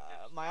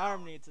 My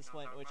arm needs a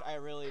splint, which I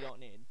really don't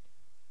need.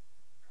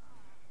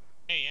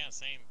 Hey, yeah,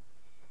 same.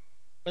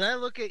 When I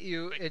look at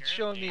you, it's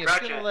showing me a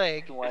Ratchet, thin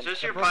leg. is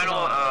this a your broken final,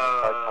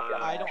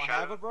 arm. I don't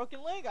have a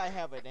broken leg. I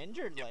have an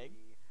injured leg.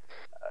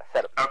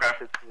 Set up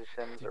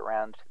positions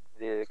around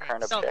the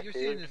current Self,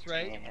 objective you're seeing this,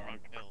 right? and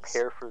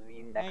prepare for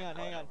the next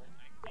Hang on.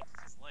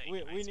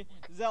 We need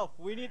Zelf.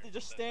 We need to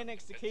just stand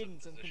next to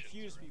Cadence and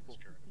confuse people.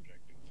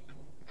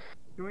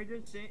 Can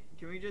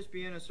we just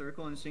be in a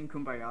circle and sing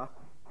Kumbaya?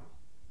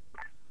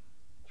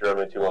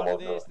 German One of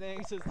these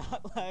things is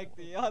not like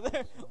the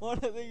other. One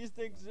of these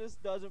things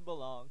just doesn't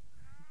belong.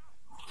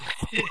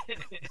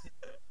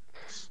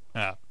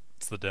 Yeah,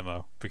 it's the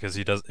demo because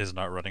he is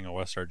not running a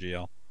West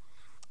RGL.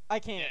 I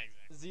can't.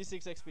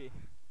 Z6XP.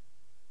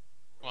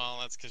 Well,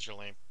 that's because you're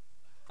lame.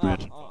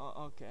 Okay.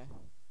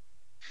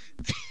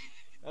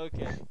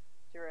 Okay.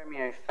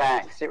 Romeo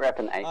facts, sit rep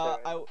and 8.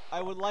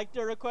 I would like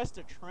to request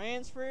a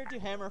transfer to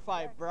Hammer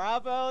 5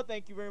 Bravo.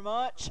 Thank you very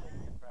much.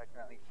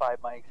 Approximately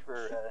 5 mics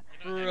for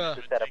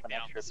to set up an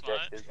extra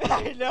objective.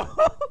 I know.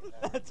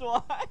 That's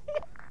why.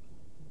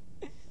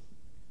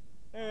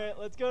 Alright,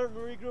 let's go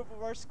regroup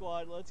with our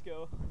squad. Let's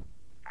go.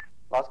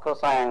 Last call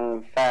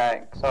sign,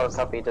 fact, solid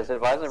copy. Does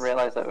advisor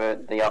realize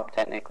that the op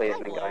technically has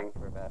been going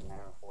for about an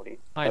hour and 40?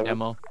 Hi,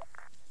 Demo.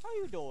 How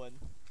you doing?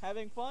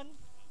 Having fun?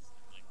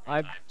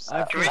 I've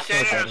Can we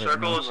stand in a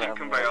circle and sing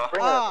Kumbaya?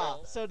 Ah,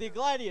 so the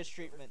Gladius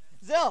treatment.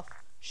 Zelf,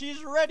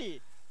 she's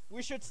ready.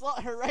 We should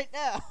slot her right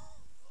now.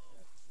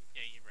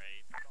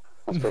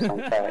 Last call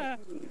sign,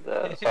 fact,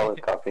 the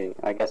solid copy.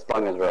 I guess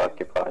long as we're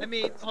occupied. I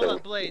mean, but hold on,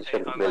 still, Blaze. it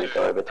shouldn't really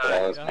go over 2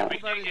 hours now. You're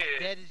about as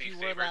dead as you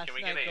were last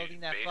night building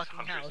that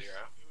fucking house.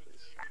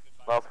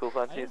 Last call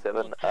sign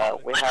 27,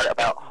 we had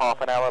about half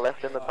an hour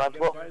left in the time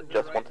slot.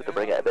 Just wanted to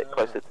bring it a bit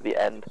closer to the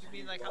end,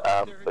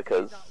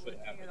 because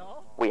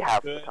we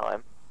have the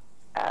time,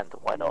 and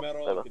why not?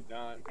 Over.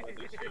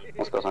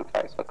 Last call sign,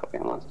 fact, solid copy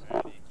on last.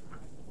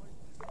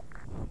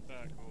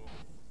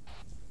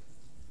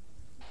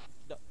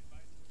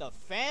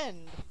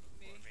 Defend?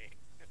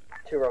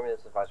 2 Romeo,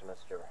 this is Advisor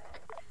Messenger.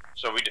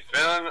 So we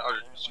defend or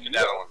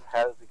skedaddle?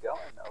 How's it going?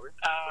 Over.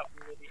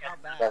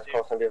 Last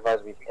call sign, be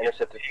advised, we've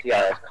intercepted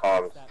CIS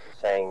comms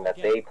saying that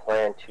they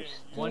plan to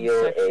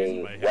steal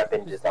a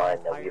weapon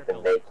design that we've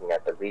been making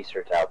at the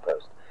research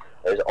outpost.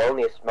 There's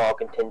only a small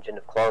contingent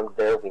of clones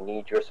there. We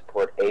need your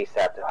support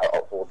ASAP to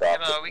help hold off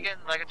Are we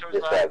getting Legator's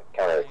this live?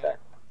 counterattack.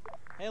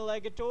 Hey,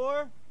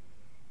 Legator.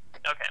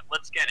 Okay,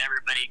 let's get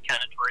everybody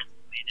kind of towards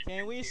the main.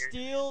 Can we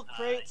steal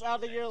crates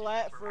out of your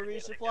lap for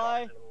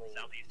resupply?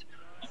 Southeast.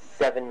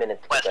 7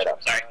 minutes to set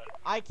up. Sorry.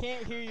 I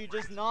can't hear you.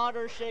 Just nod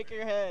or shake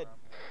your head.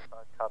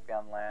 Copy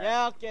on land.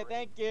 Yeah, okay,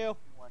 thank you.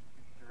 1,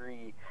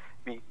 2,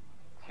 3.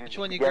 Which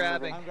one you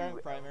grabbing? I'm grabbing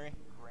primary.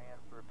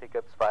 For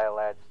pickups via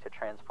latch to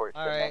transport.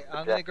 All right,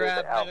 I'm gonna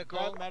grab medical.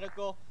 Grab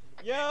medical.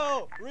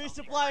 Yo,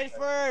 resupply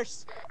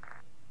first.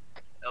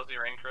 LZ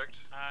range correct?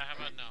 How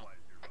about no?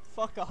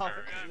 Fuck off.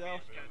 Yo.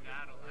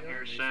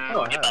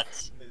 Oh,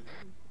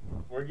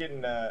 we're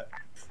getting By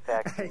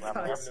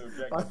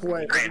the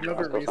way,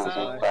 another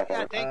resupply.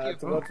 Yeah,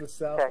 thank you. To the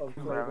south of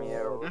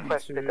Claymore.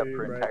 Request pickup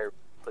for entire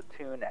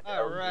platoon at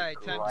All right,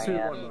 time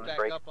to move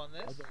back up on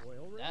this.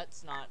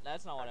 That's not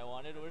what I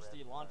wanted. Where's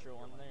the launcher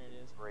one? There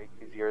it is. Break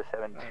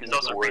 072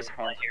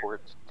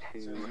 transports to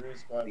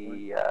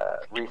the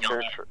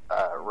research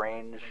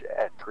range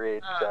at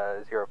grid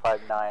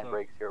 059.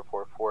 Break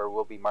 044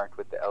 will be marked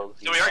with the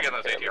LZ. So we are getting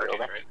those ATRDs,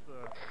 right?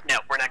 No,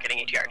 we're not getting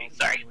ATRDs.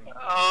 Sorry.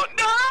 Oh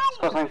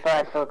no! Cosine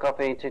 5, full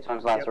copy, 2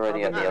 times lights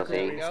already at the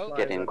LZ.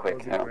 Get in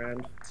quick now.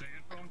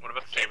 What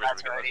about the sabers?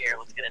 That's already here.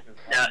 Let's get in.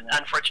 No,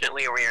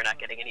 unfortunately, we are not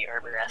getting any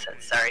armor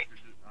assets. Sorry.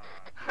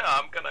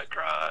 I'm gonna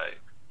cry.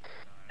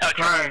 Oh,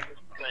 Charlie was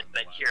good,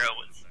 but Hero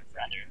was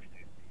rather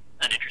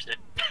uninterested.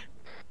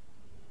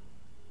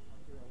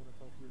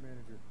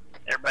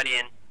 Everybody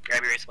in.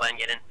 Grab your resupply and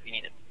get in if you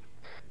need it.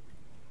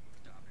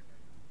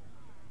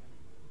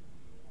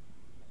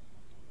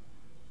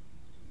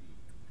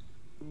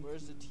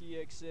 Where's the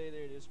TXA?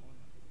 There it is.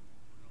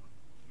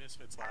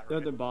 Misfits ladder. They're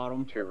at the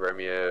bottom. 2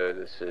 Romeo,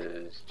 this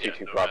is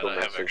 2-2 no, Bravo I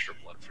have message. extra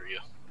blood for you.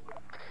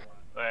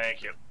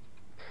 Thank you.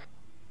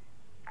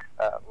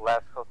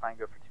 Last call sign,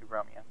 go for 2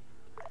 Romeo.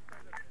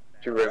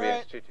 2 Romeo,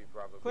 Alright. 2-2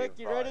 Bravo. Quick,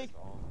 you ready?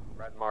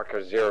 Red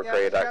marker 0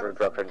 grade, accurate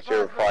reference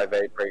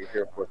 058, break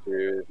 042.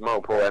 There's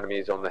multiple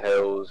enemies on the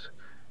hills.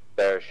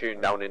 They're shooting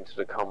down into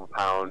the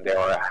compound. They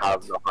are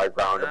have the high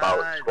ground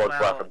about squad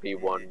weapon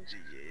B1s.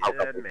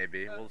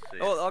 Maybe, we'll see.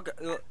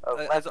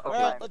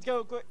 Alright, let's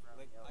go quick.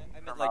 I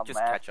meant like just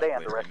catch up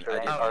with. I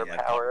didn't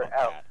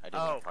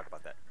like talk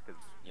about that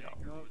because you know.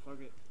 No, fuck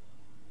it.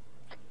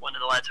 One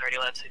of the lads already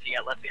left, so if you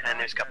got left behind,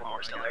 there's a couple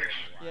more still there.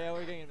 Yeah,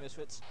 we're getting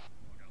misfits.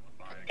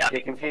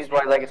 You're confused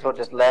why Legator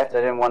just left.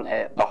 I didn't want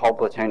it, the whole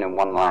platoon in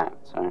one lap,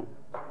 so.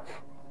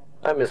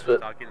 I missed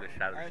it.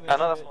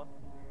 Another one.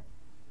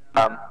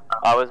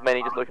 I was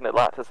mainly just looking at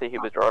laps to see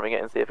who was driving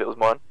it and see if it was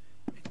mine.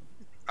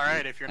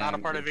 Alright, if you're not a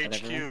part of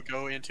HQ,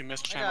 go into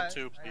Mist Channel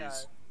 2,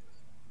 please.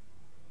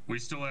 We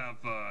still have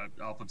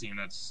Alpha Team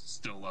that's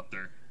still up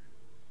there.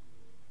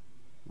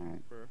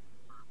 Alright.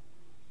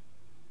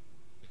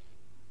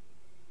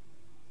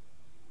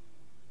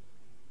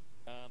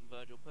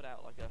 Virgil, put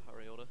out like a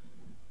hurry order.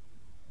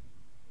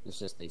 It's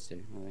just these two,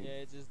 I think. Yeah,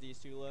 it's just these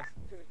two left.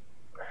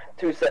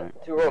 2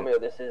 Romeo,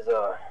 this is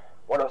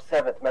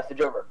 107th,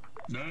 message over.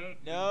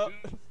 No,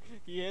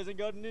 he hasn't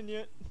gotten in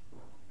yet.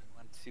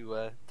 Want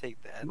to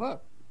take that?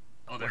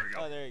 Oh, there we go.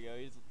 Oh, there you go.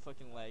 He's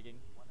fucking lagging.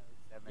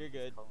 You're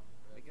good.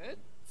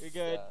 You're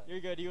good. You're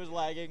good. He was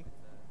lagging.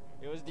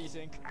 It was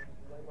desync.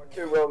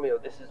 2 Romeo,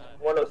 this is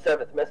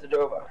 107th, message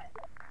over.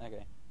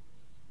 Okay.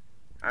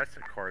 That's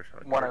of course.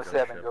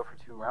 107, go for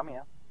 2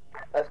 Romeo.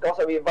 That's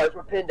also be advised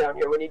we're pinned down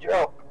here. We need your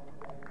help.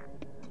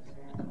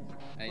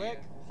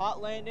 Quick,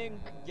 hot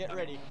landing. Get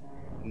ready.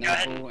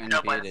 Noble and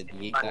bearded,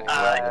 yeet that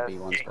out the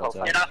B1 squads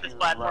up. Get off this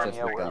platform.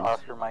 Just with guns.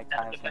 Oscar Mike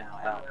times now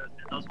out.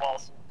 Those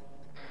walls.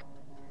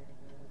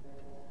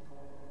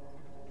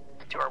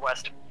 To our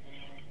west.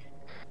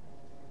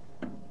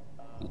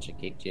 That should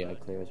keep GI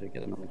clear as we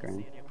get them on the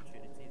ground. Any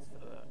opportunities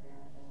for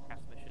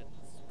cast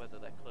missions, whether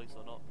they're close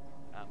or not,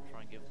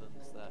 try and give them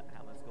so that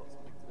Hammer's got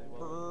something to do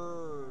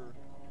well.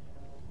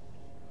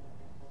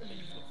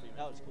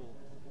 That was cool.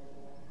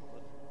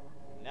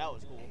 That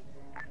was cool.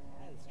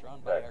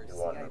 Back to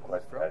 1,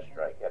 request crash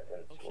strike, Captain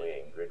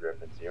Swing, grid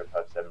reference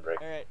 057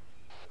 break. Alright.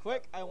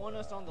 Quick, I want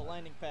us on the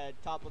landing pad,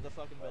 top of the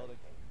fucking building.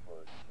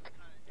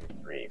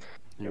 3,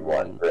 2,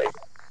 1, break.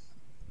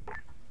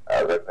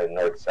 Reference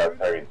north south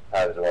target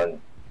times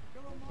 1,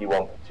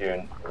 P1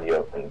 platoon in the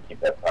open. Keep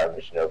that fire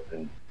mission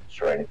open,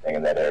 destroy anything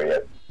in that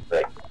area.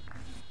 Break.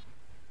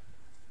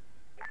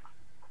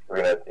 We're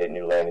gonna update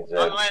new landing zone.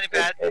 On the landing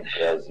pad.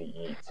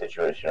 LZE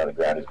situation on the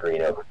ground is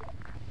green over.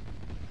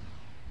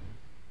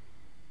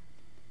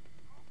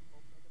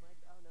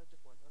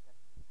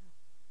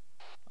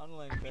 On the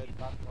landing pad.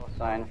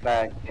 So in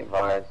fact,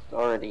 advised,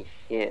 already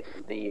hit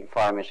the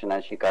fire mission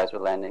as you guys were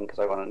landing because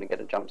I wanted to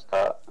get a jump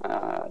start.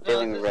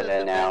 Dealing with Red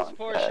Air now,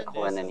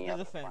 calling any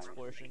other defense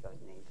portion.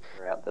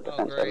 Throughout the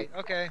defense great.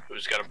 Okay.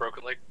 Who's got a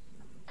broken leg?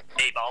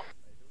 A-ball.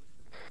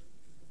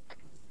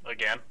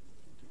 Again?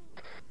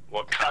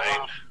 What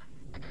kind?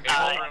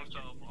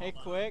 Hey,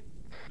 quick.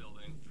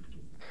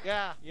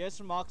 Yeah. You have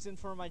some oxygen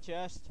for my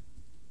chest?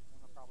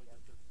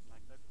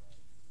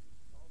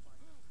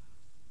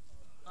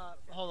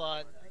 Hold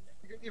on.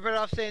 You're better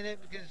off saying it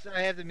because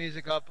I have the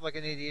music up like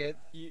an idiot.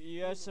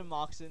 You have some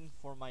moxin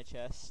for my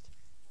chest.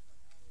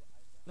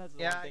 That's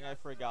the one thing I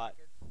forgot.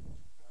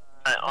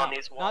 On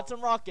these walls. Not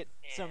some rocket,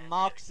 some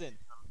moxin.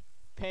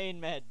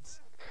 Pain meds.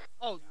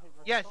 Oh,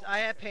 yes, I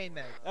have pain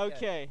meds.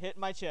 Okay, hit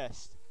my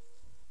chest.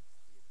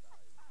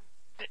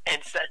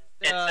 And set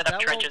up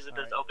trenches with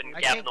this open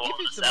gap in the wall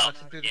itself.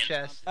 Through the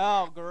chest.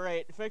 Oh,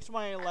 great. Fix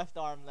my left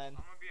arm then.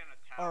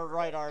 Or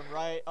right arm,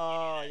 right?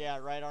 Oh, yeah,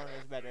 right arm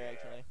is better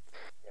actually.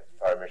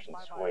 Fire mission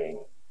swing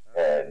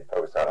and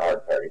focus on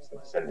hard targets in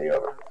the vicinity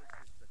over.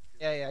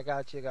 Yeah, I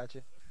got you.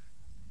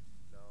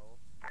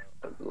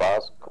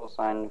 Last call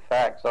sign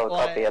facts. Oh,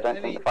 copy. I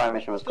don't think the fire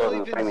mission was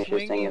causing the frame issue,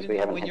 seeing as we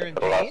haven't hit it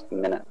for the last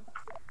minute.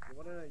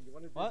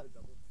 What?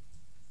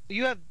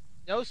 You have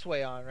no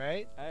sway on,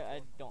 right?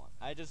 I don't.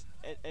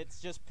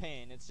 It's just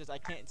pain. It's just I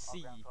can't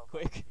see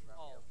quick.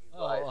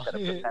 I set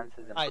up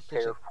defenses and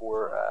prepare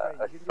for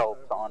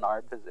assaults on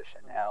our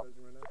position now.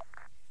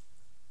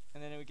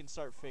 And then we can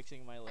start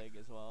fixing my leg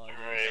as well.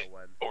 Alright,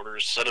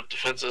 orders, set up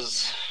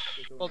defenses.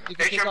 Well, you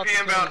can take off the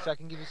training so I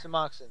can give you some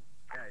oxen.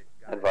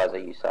 Advisor,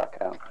 you suck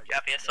out.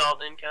 Copy,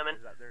 assault incoming.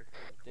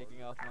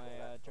 Taking off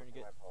my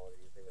tourniquet.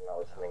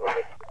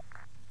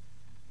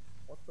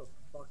 What the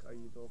fuck are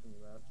you talking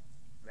about?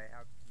 They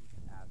have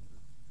huge asses.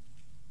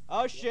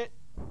 Oh shit!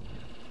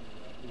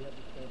 We have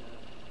the same ass.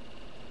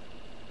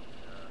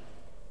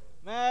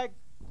 Mag!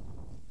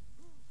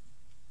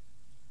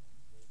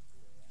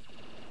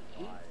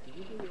 Did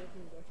you do the air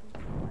conditioning?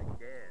 I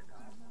did.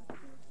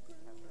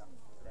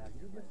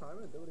 Did you just time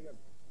it? Do it again.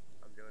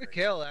 I'm doing Good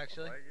kill,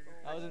 actually.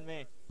 That wasn't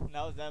me.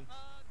 That was them.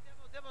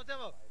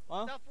 Demo.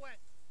 Huh? Southwest.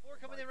 4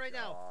 coming in right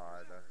now.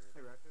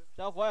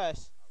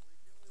 Southwest.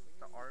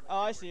 Oh,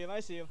 I see him.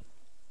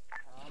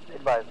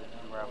 Advisor,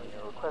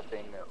 you're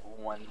requesting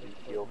 1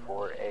 Lucille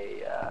for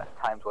a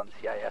 ×1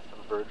 CIS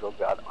of Virgil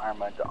got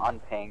armored on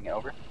ping,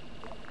 over.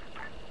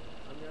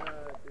 I'm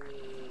gonna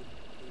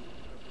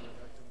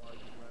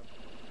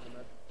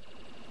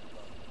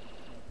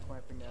do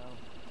clamping now.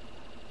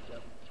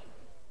 Yep.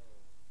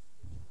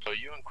 So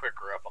you and Quick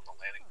are up on the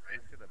landing, right?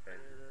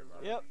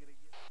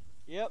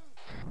 Yep.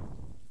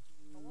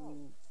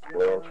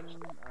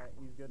 Alright,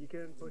 he's good. You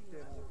can push in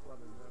and let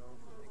him know.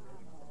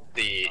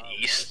 The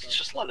east,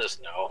 just let us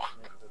know.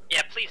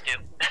 Yeah, please do.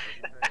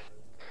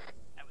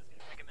 I was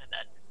gonna recommend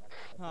that.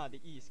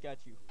 The east,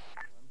 got you.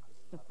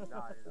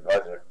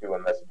 Advisor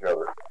 2-1 message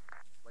over.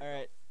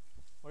 Alright.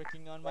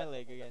 Working on my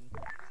leg again.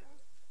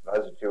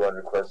 Advisor 2-1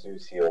 request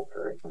Lucille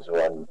for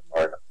 ×1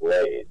 arc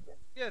blade.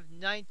 You have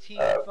 19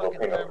 fucking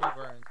thermal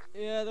burns.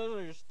 Yeah, those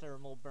are just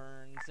thermal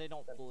burns. They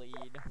don't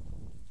bleed.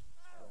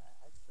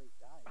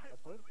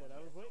 That's what it said. I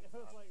was waiting. I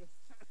was like,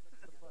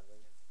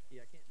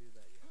 Yeah, I can't do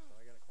that yet, so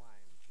I gotta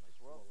climb.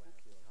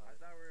 I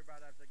thought we were about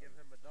to have to give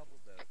him a double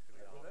dose, to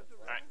be honest.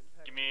 Alright,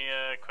 give me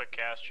a quick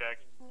cast check.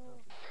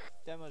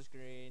 Demo's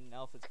green,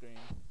 Alpha's green.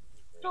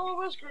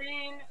 Alpha's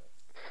green.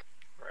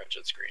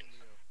 Ratchet's green.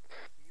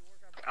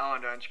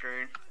 Alandine's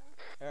green.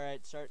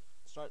 Alright, start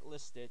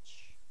list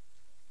stitch.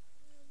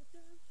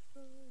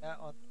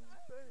 That one.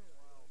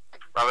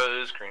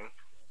 Bravo is green.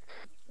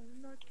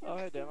 Oh,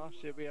 hey, Demo.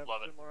 See, we have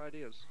some more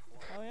ideas.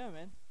 Oh, yeah,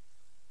 man.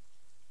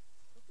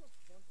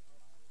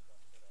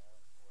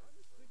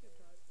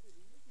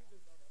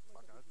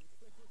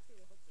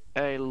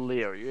 Hey,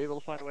 Leo, are you able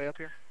to find a way up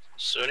here?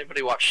 So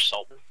anybody watch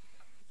Salt?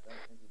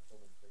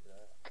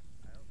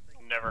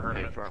 Never heard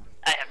of it.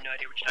 I have no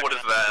idea what you're What talking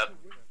is about. that?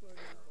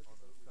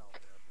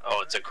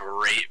 Oh, it's a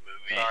great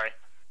movie. Sorry.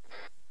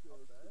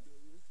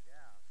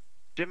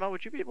 Demo,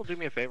 would you be able to do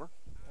me a favor?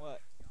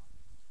 What?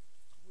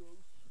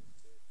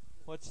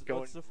 What's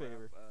the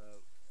favor?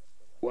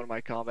 One of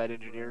my combat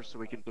engineers so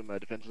we can put my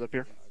defenses up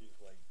here.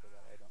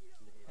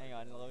 Hang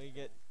on, let me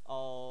get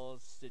all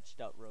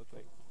stitched up real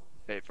quick.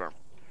 Hey, firm.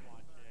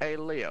 Hey,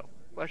 Leo,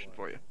 question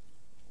for you.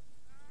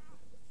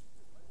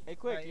 Hey,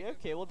 quick, you have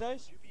cable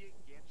ties?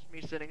 Me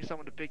sending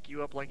someone to pick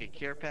you up like a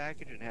care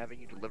package and having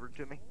you delivered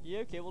to me? You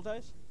have cable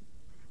ties?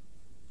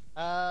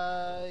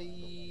 Let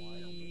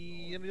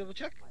me double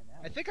check.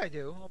 I think I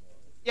do.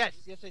 Yes,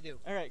 I do.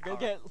 Alright, go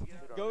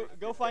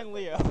find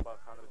Leo.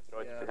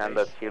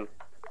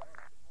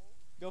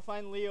 Go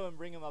find Leo and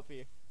bring him up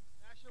here.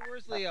 Asher,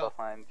 where's Leo?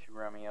 Fine to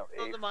Romeo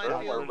 8.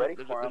 We're ready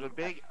for him. There's a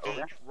big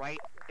H right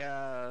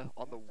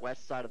on the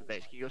west side of the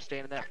base. Can you go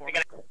stand in that for me?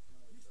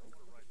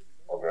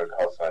 Over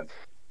call signs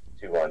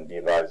 2-1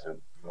 device with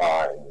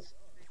mines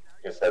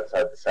just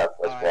outside the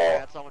southwest Alright, wall. I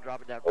got someone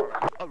dropping down for me.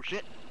 Oh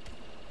shit!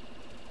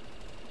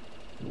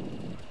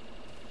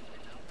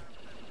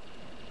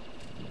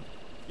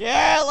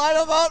 Yeah, light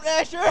him up,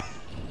 Asher!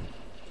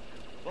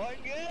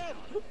 Fucking get him!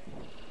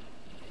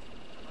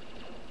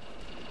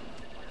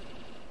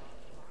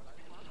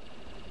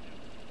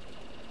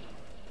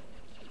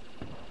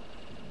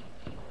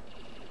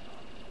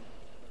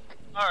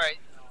 Alright.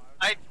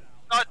 I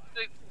thought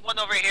the one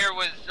over here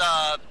was,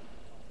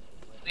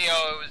 Leo,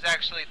 it was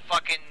actually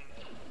fucking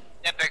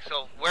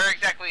NetPixel. Where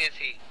exactly is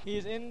he?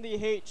 He's in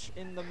the H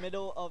in the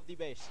middle of the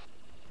base.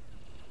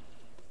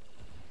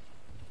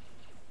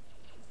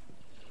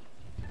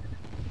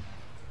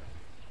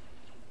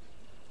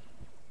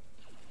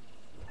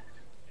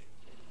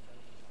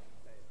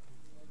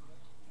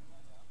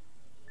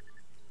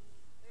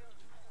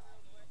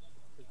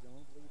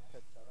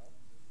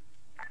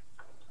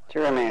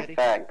 Jeremy, in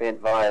fact, be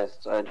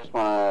advised, I just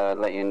want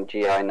to let you in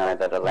GI know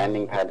that a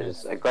landing pad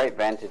is a great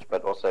vantage,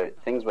 but also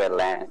things we're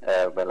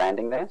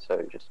landing there,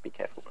 so just be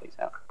careful, please,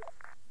 out.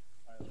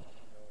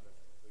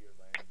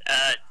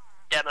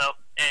 Demo,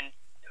 and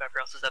whoever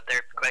else is up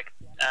there, quick.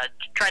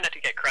 Try not to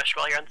get crushed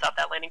while you're on top of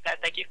that landing pad,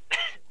 thank you.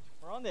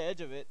 We're on the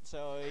edge of it,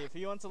 so if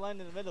he wants to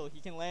land in the middle,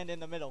 he can land in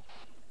the middle.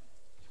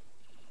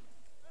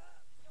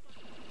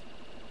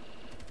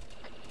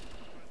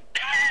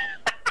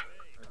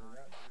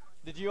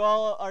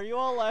 Are you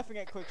all laughing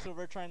at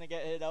Quicksilver trying to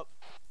get hit up?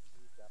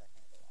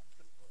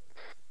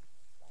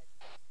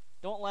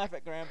 Don't laugh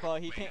at Grandpa,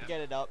 he can't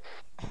get it up.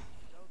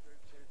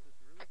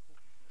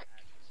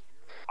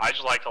 I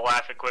just like to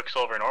laugh at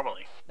Quicksilver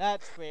normally.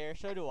 That's fair,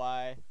 so do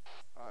I.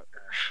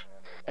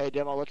 Hey,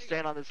 Demo, let's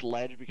stand on this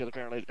ledge because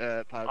apparently,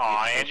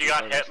 Aw, and you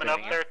got Hitman up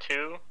there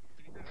too?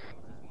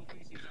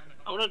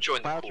 I want to join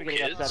the pilots cool are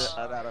getting kids.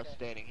 upset about us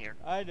standing here.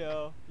 I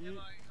know.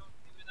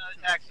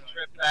 Taxi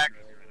trip back.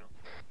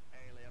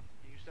 Hey, Leo,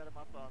 can you set him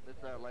up on this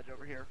ledge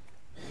over here?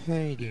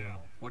 Hey,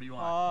 Leo. What do you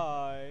want?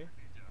 Hi.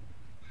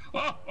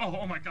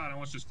 Oh my god, I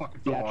almost just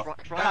fucking fell off.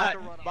 Try not to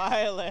run off.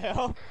 Bye,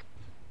 Leo.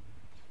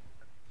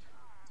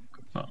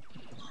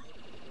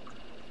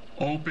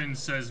 Open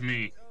says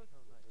me.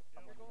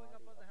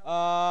 It's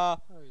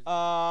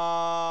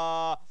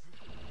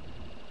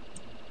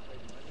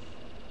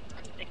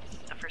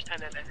the first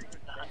time I've ever used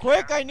the hunter.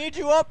 Quick, I need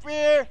you up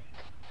here!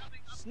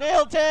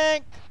 Snail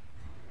tank!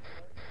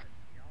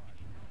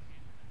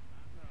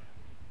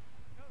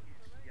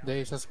 There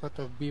is a squad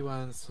of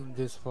B1s in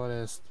this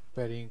forest,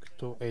 pairing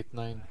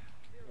 289.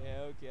 Yeah,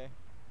 okay.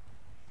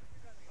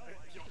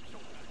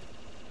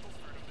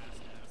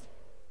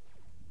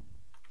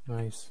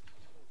 Nice.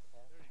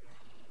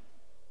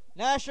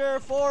 Nasher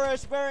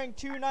Forest bearing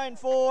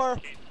 294.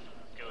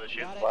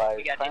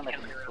 Primary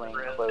swing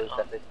closed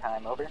at this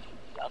time, over.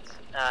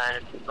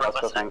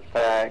 Northwest tank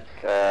back.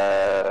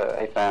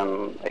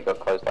 AFAM, it got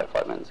closed like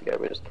 5 minutes ago.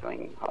 We're just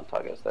killing hard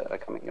targets that are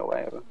coming your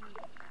way, over.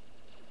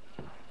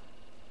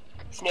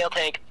 Snail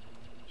tank,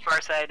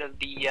 far side of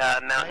the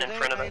mountain in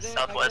front of us,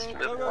 southwest,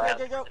 moving around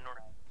to the north.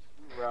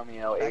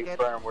 Romeo 8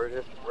 firm, we're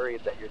just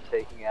worried that you're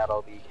taking out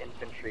all the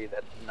infantry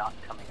that's not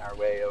coming our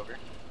way, over.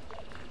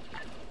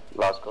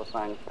 Last call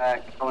sign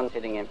back. No one's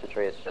hitting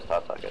infantry, it's just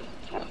hard targets.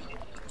 Yeah.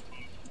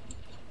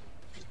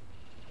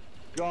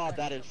 God,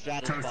 that is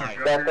satisfying.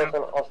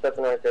 I'll step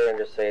in right there and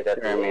just say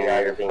that the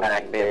AI are being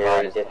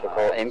very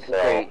difficult.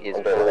 Infantry is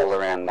all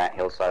around that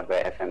hillside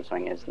where FM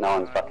swing is. No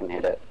one's fucking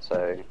hit it,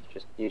 so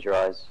just use your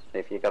eyes.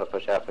 If you gotta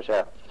push out, push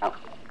out. Out.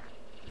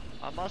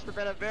 I must have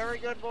been a very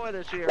good boy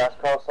this year. Last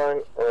call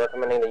sign, we're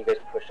recommending that you guys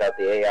push out.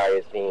 The AI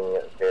is being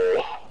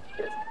very...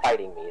 it's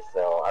fighting me,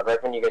 so I'd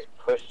recommend you guys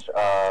push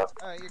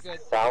you're good.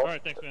 south.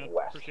 Alright, thanks man.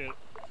 West. Appreciate it.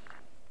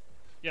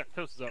 Yeah,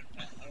 toast is up.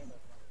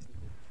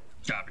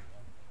 Copy.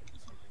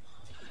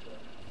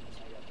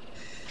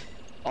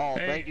 Oh,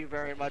 Hey. thank you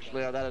very much,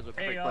 Leo. That is a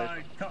quick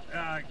place.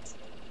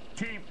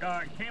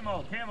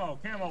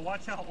 Camo,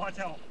 watch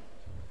out.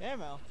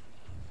 Camo?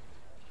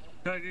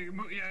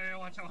 Yeah,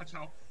 watch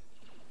out.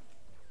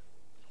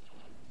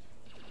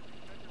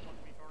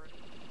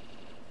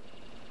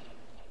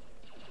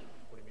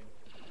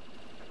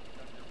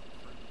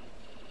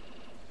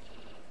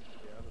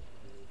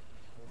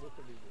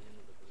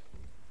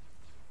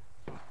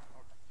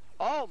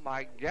 Oh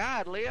my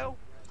God, Leo!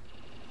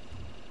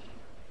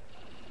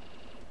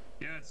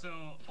 Yeah, so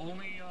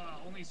only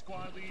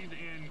squad lead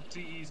and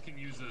TEs can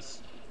use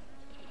this.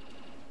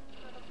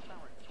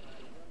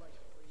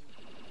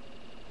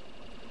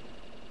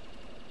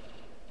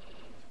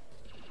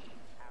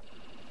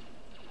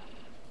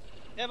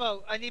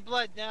 Demo, I need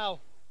blood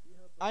now.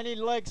 I need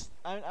legs.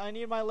 I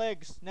need my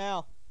legs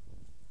now.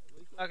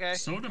 Okay.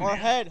 Or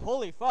head.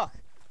 Holy fuck.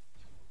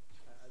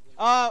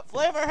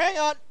 Flavor, hang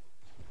on.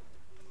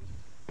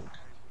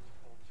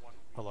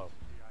 Hello.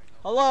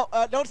 Hello.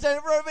 Don't stand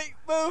in front of me.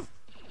 Move.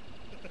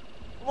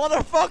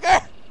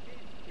 Motherfucker.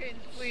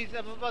 Kittens, please,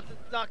 I'm about to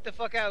knock the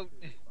fuck out.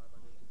 Hey,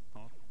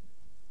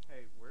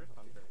 where's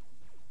Hunter?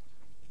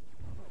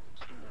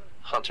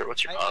 Hunter,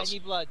 what's your I cause?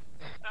 need blood.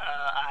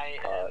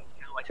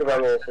 Two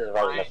Romeo, this is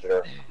Vice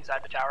Messenger.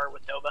 Inside the tower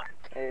with Nova.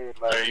 Hey,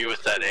 Are you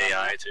with that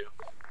AI too?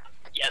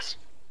 Yes.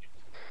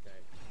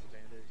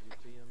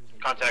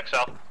 Contact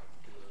south.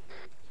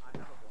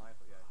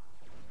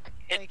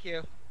 Thank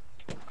you.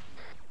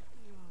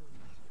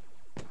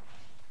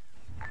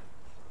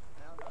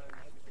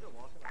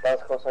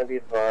 Last call sign, be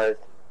advised.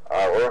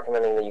 We're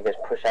recommending that you guys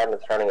push out in the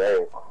surrounding area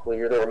and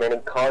clear the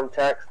remaining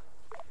contacts.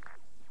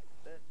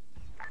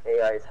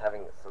 AI is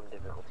having some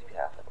difficulty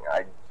happening.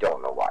 I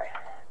don't know why.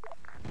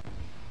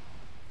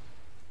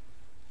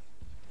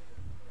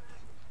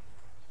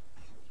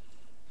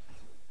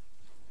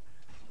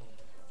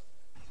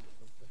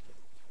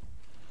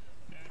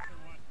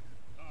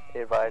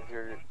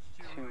 Advisor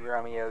 2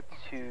 Romeo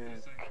 2,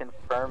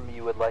 confirm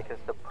you would like us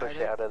to push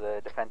out of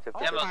the defensive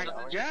position.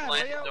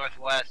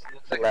 Northwest.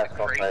 Looks like Last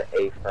call sign,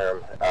 A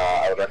firm.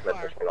 I would recommend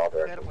pushing in all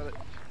directions.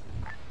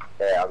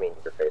 Yeah, I mean,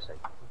 you're facing.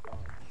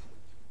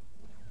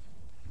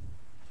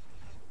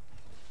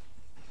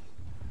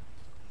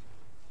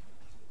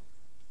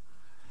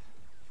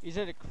 Is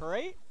it a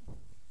crate?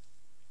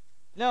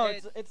 No,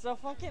 It's- it's a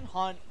fucking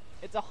hunt.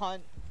 It's a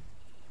hunt.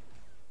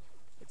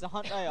 It's a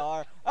hunt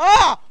IR.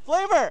 Ah!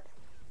 Flavor!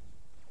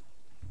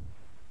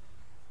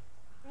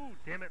 Ooh,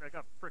 damn it, I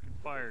got frickin'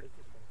 fired.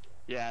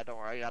 Yeah, don't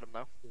worry, I got him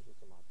though.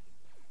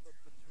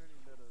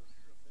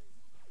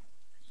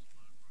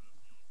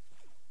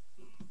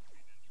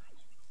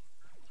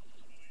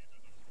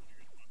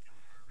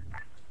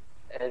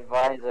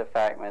 Advisor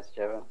fact, Mr.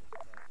 Jevon.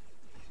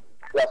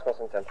 Last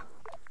question 10.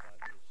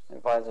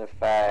 Advisor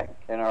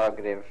fact,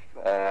 interrogative,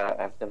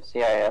 have the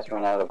CIS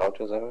run out of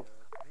vouchers over?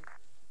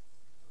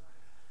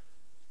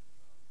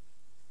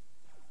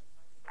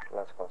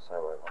 Last call sign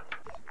 1.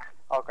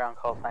 All ground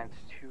call signs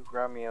 2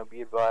 Romeo,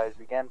 be advised,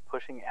 begin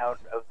pushing out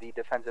of the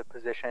defensive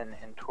position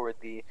and toward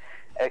the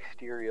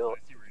exterior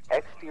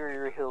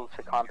hills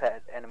to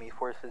combat enemy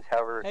forces.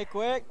 However, Hey,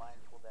 quick!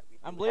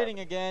 I'm bleeding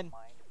again.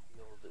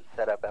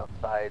 set up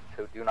outside,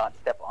 so do not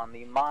step on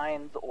the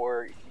mines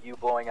or you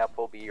blowing up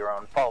will be your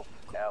own fault.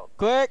 Out.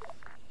 Quick!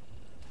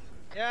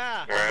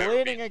 Yeah! I'm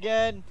bleeding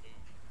again.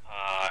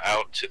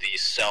 Out to the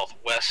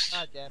southwest.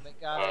 God damn it,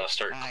 got it.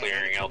 Start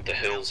clearing out the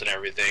hills and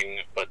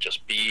everything, but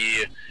just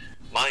be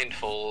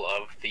mindful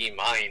of the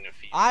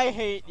minefield. I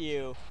hate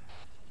you.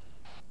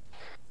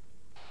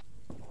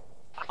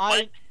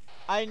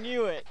 I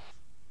knew it.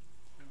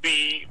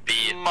 Be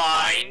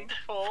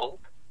mindful.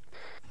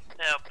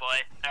 Oh boy.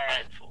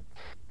 Alright.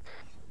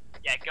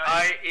 Yeah, go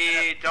ahead.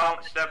 I.e.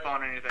 don't step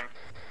on anything.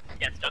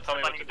 Yeah, don't Tell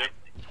me what to do.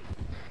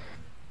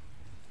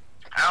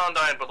 Alan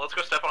died, but let's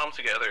go step on them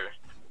together.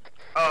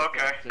 Oh,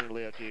 okay.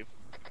 Leo to you.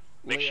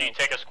 Make sure you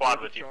take a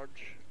squad with you. Charge,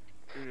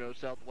 you know,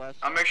 southwest.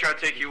 I'll make sure I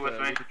take you with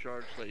me. Lead the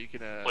charge so that you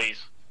can,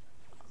 Please.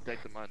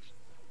 take the mines.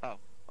 Oh,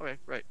 okay,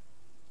 right.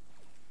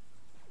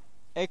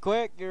 Hey,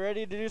 quick! You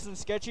ready to do some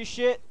sketchy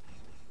shit?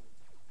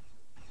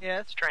 Yeah,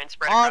 let's try and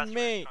spread On across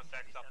me.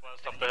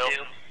 southwest up the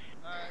hill.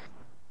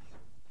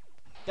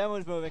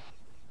 Demo's moving.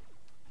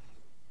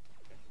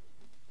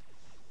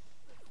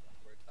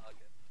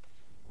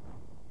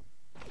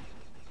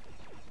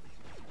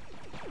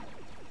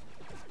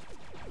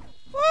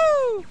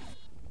 Woo!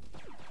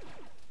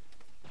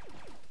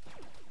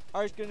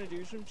 I was gonna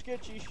do some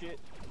sketchy shit.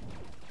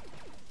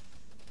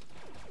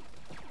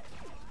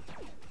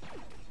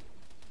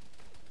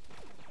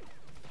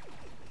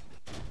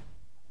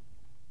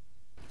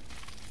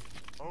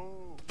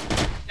 Oh.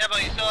 Demo,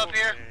 you still up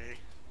here?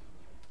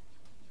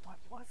 What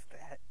was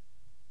that?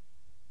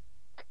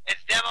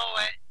 It's Demo.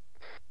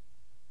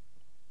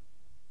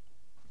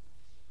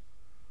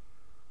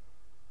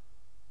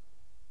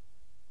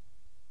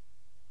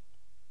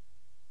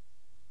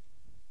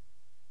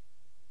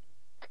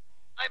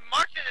 I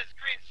marked it as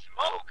green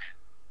smoke.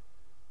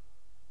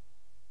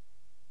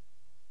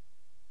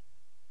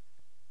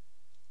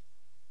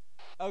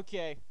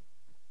 Okay,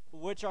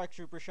 which ARC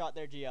Trooper shot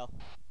their GL?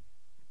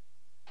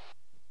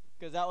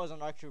 Because that was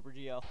an ARC Trooper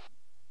GL.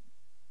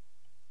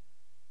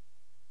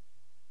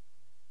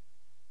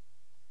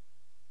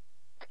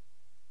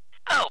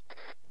 Oh!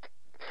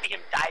 Him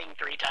dying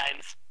 3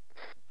 times.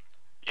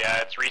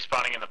 Yeah, it's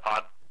respawning in the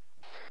pod.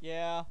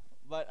 Yeah,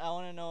 but I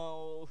want to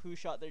know who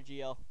shot their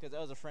GL, because that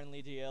was a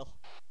friendly GL.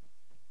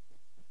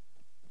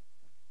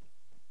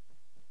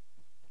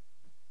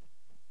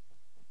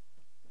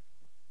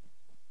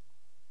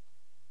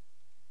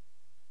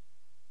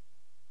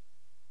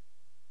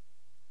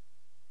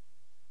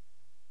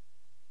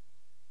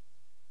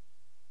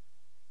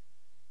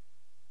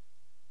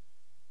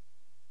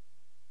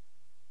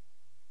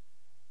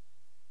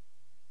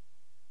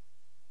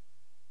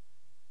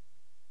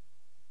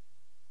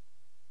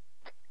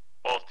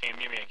 Both team,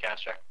 give me a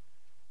cast check.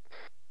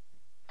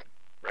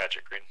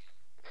 Ratchet green.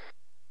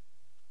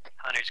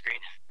 Hunter's green.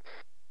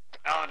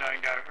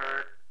 Aladine got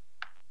hurt.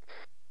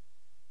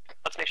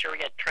 Let's make sure we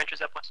get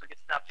trenches up once we get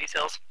to the top of these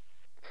hills.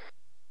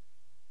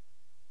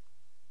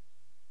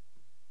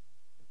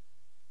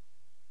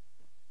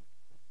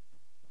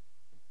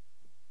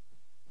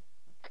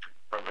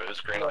 Bravo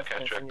is green, I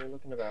can't check. You're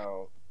looking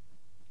about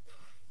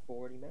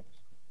 40 minutes?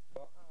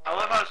 I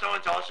love how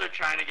someone's also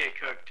trying to get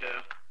cooked too.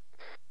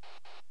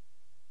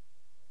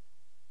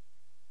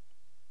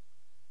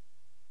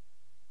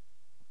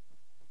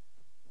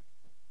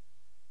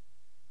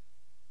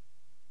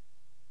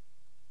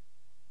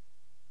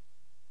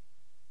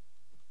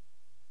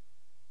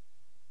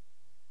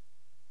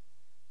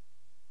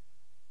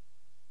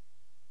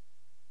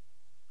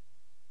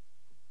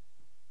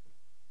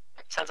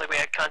 Sounds like we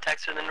had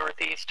contacts in the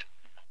northeast.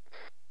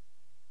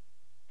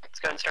 Let's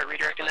go ahead and start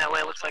redirecting that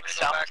way. Looks like the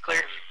south is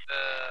clear.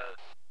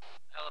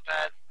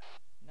 Helipad.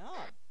 No,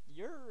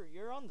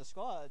 you're on the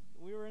squad.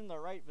 We were in the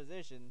right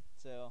position,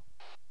 so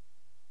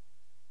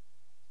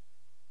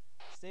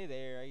stay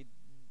there.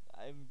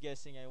 I'm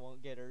guessing I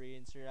won't get a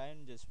reinsert.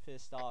 I'm just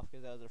pissed off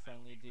because that was a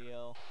friendly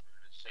GL.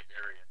 Safe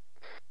area.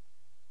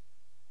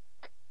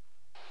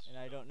 And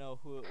I don't know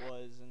who it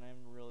was, and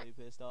I'm really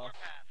pissed off.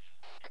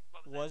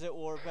 Was it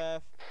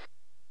Warpath?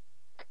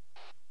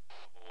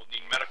 We'll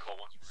need medical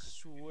once we're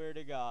Swear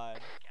to God.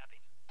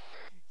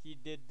 He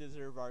did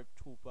deserve our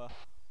tupa.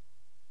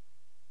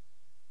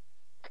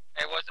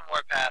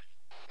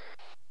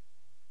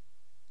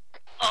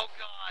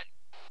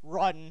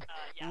 Run.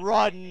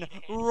 Run.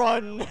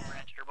 Run.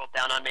 Ratchet are both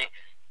down on me.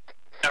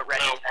 No,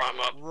 Ratchet. No, I'm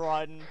up.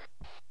 Run.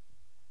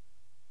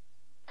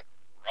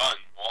 Run.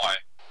 Why?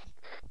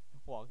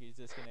 Walkie's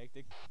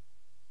disconnected.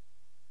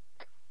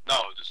 No,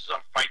 this is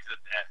a fight to the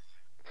death.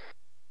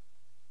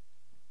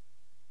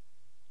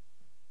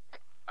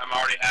 I'm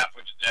already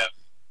halfway to death.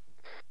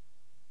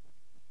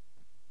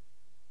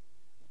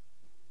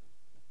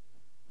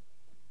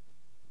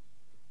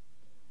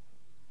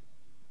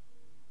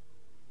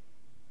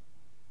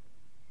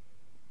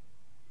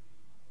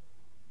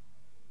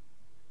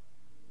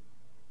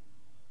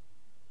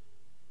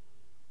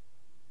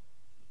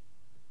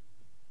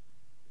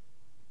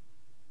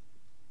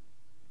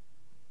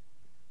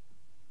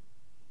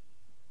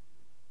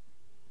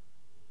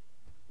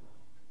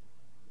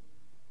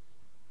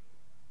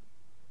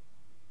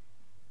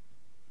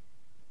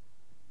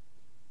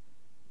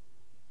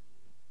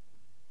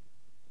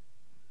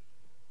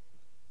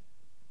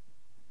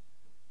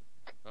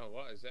 Oh,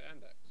 what is it?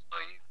 Index? Oh,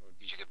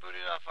 you should get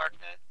booted off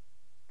ArcNet.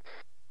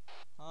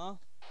 Huh?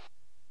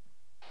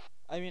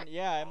 I mean,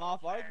 yeah, I'm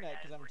off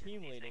ArcNet because I'm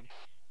team leading.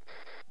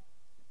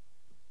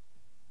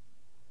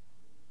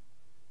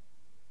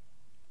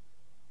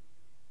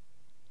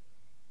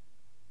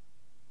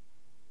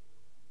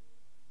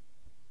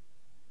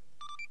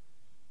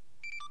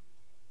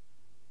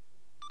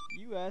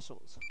 You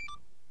assholes.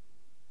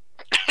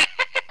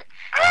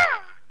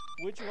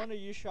 Which one of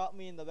you shot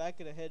me in the back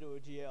of the head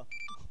with a GL?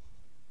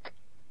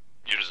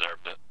 You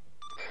deserved it.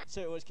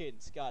 So it was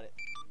Cadence. Got it.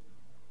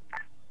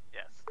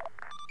 Yes.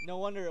 No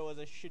wonder it was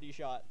a shitty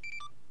shot.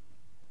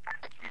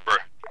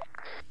 Bruh.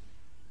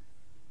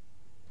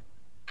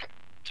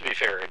 To be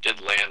fair, it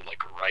did land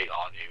like right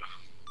on you.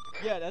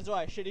 Yeah, that's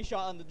why. Shitty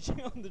shot on the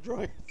on the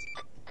droids.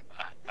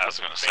 I was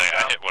gonna say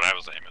I hit what I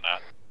was aiming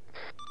at.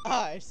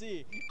 Ah, I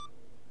see.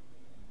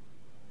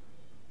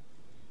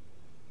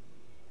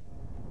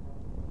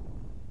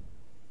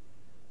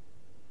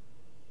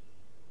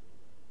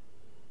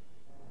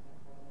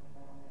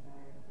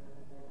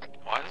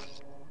 Why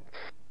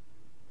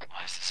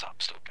is this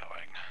op still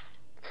going?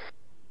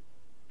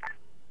 I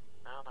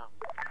don't know.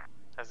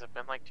 Has it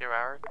been like 2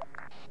 hours?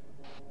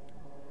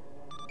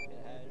 It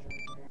has.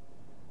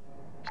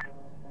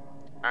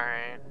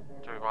 Alright.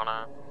 Do we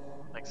wanna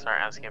like start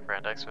asking for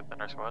index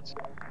within our squads?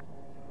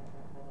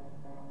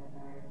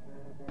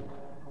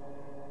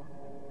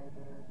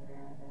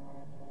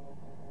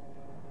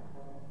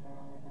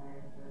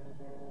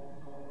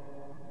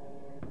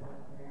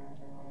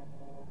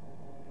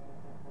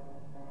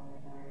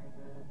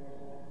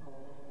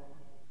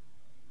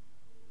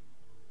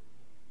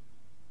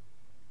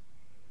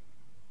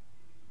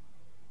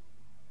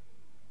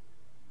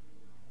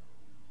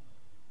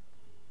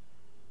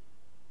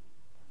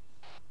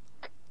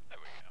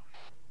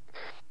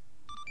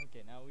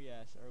 Okay, now we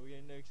ask, are we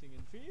indexing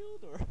in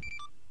field or?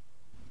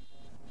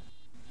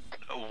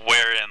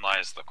 Wherein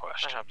lies the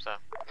question? I hope so.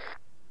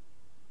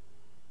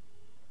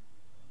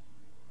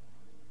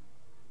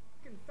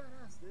 Fucking fat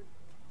ass, dude.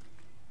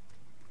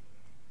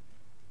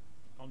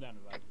 Calm down,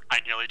 Revive. I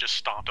nearly just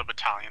stomped a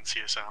battalion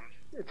CSM.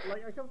 Dude,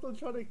 like I kept on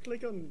trying to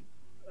click on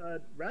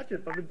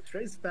Ratchet, but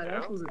Trey's fat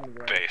ass was in the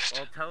way. Based.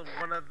 Well, tell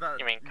one of the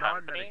You mean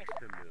company? non-medics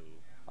to move.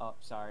 Oh,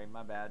 sorry,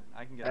 my bad.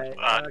 I can get Hey, it.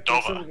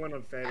 Dova. Went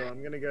on Fatal.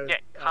 I'm gonna go. Yeah,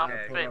 put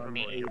company. on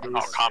ADs.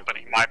 Oh,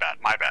 company. My bad.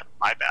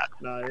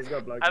 Nah, he's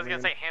got blood. I was gonna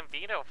say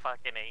Hambino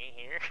fucking ain't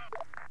here.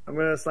 I'm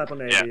gonna slap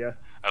on AD, yeah.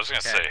 I was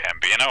gonna say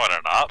Hambino and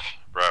an op?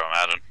 Bro,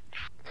 imagine.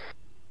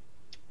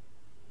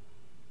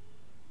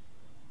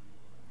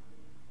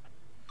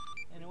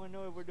 Anyone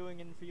know if we're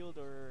doing in field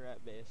or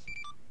at base?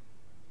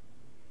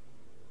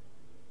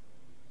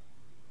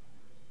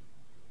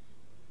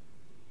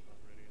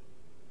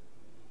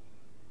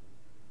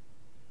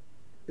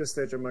 Just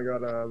stage him, I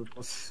got Hey,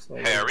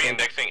 are we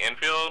indexing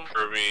infield,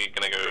 or are we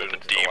gonna go to the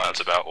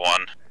demons about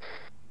one?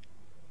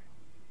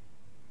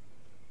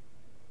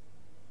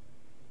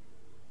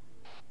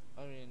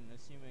 I mean,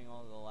 assuming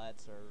all the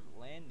lats are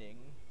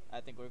landing, I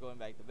think we're going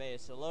back to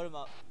base, so load them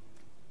up.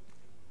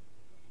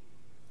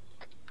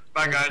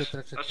 Bye guys,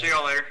 I'll see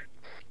y'all later.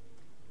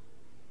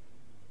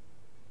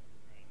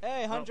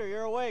 Hey, Hunter,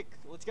 you're awake.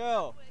 Let's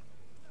go.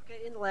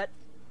 Okay, inlet.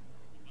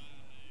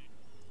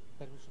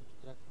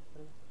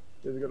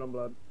 He's good on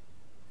blood.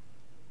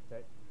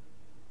 Okay.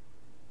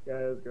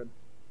 Yeah, it's good.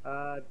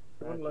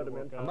 Don't load him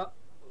in. I'm up.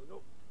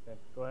 Okay,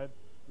 go ahead.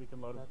 We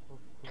can load him.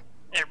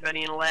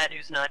 Everybody in a lad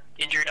who's not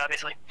injured,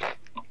 obviously.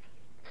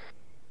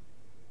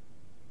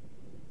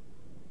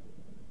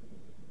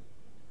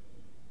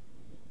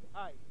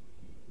 Hi.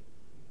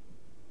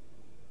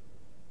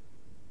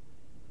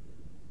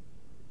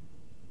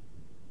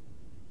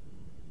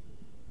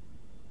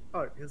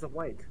 Oh, he's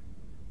awake.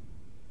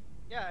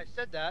 Yeah, I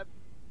said that.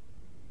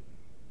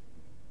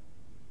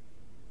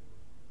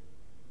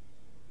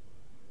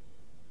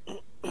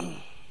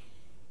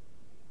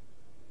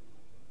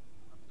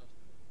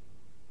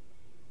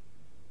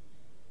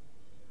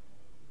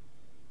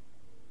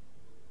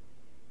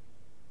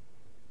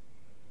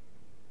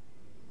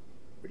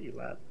 Pretty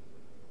lad.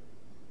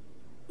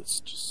 It's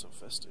just so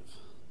festive.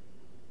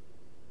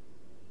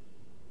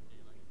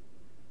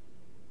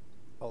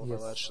 All of our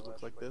lads should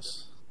look like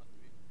this.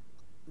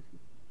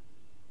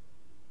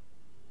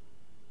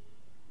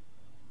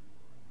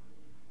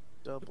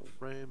 Double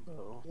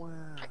rainbow. Wow.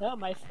 Oh,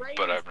 my frames!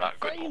 But I'm not my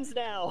good. frames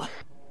now!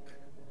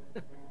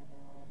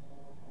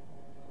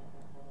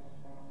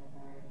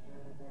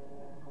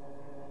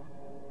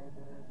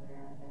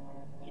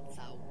 It's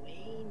a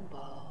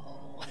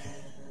rainbow.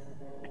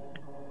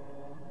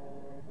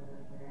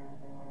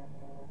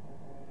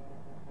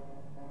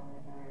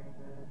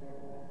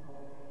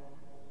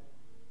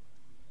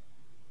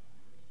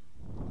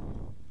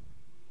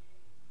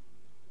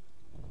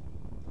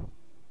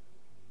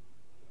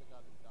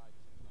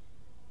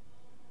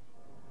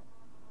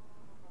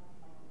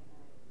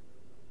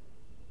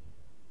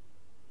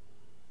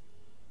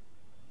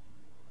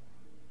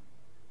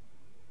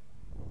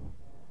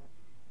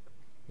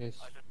 Yes.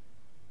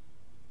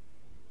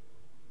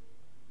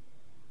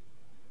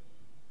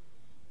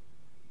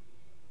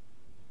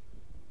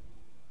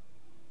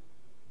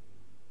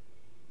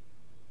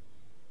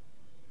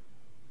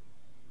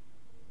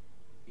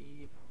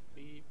 Beep,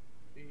 beep,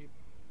 beep.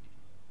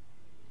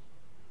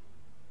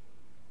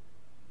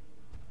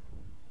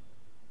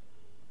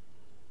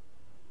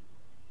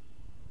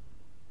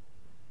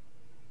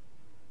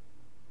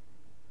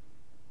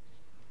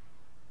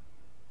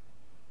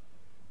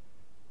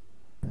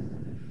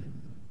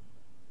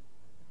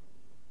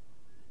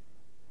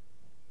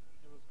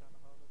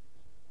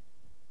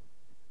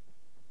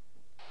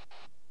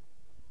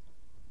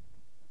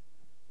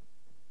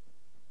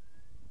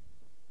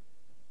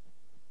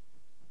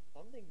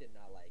 Something did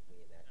not like me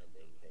in that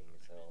ending thing,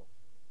 so.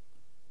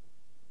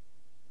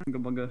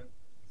 Bunga bunga.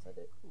 Said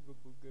it. Booga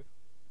booga.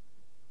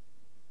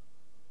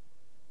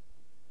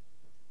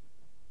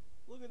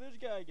 Look at this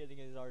guy getting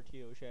his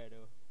RTO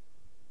shadow.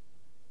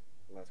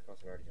 Last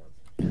crossing already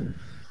done.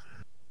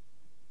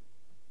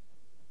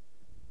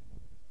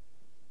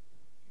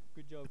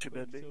 Good job, Too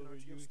bad being Silver.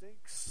 RTO You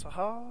stinks.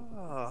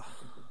 Aha!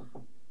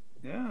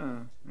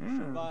 Yeah, yeah.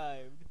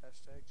 survived.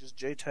 Hashtag just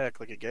JTAC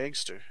like a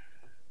gangster.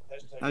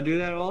 I do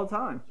that all the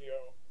time.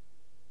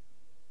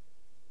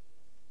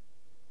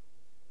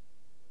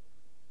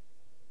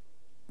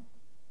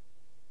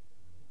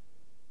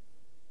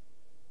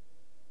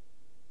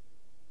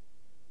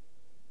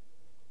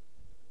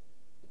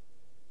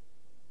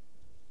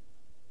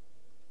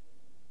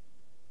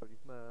 Pretty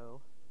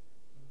smile.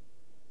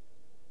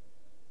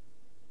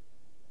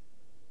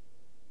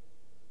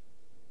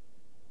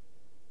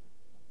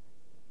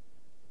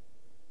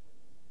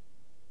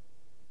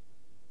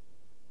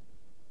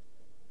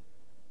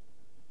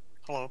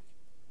 Hello.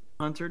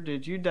 Hunter,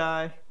 did you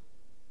die?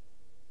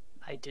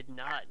 I did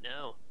not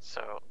know.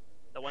 So,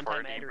 The one for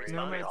time I had to any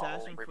respond, reason, it's I'll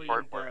asking for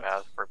report your Warpath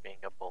deaths. for being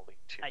a bully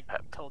to I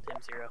Pep. told him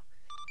 0.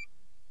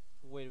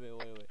 Wait.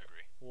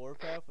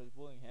 Warpath was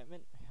bullying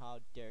Hetman? How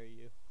dare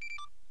you?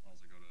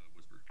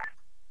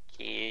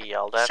 He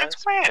yelled at Since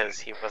us when? because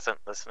he wasn't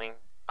listening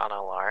on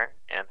LR,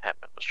 and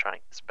Hetman was trying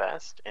his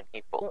best, and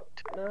he bullied.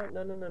 No,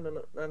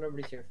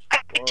 nobody's here. I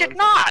did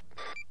not!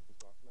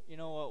 You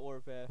know what,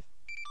 Warpath?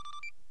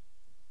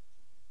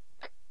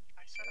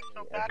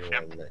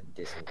 Everyone that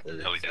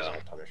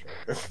disincludes Punisher.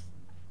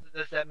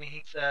 Does that mean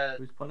he's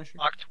Who's Punisher?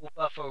 locked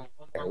for one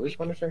more Who's week?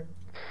 Punisher?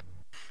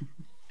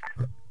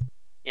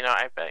 You know,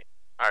 I bet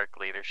our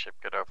leadership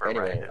could override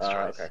Anyway, his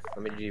choice. okay.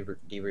 Let me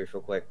debrief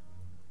real quick.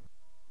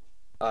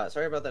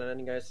 Sorry about that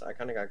ending, guys. I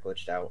kind of got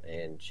glitched out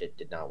and shit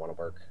did not want to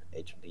work.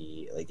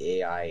 HMP, like the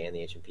AI and the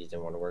HMPs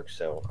didn't want to work,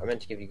 so I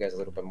meant to give you guys a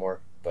little bit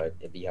more, but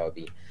it'd be how it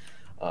be.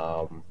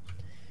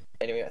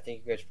 Anyway, I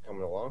thank you guys for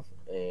coming along,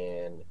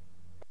 and you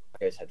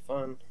guys had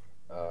fun.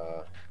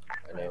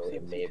 I know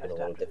it may have been a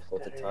little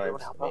difficult at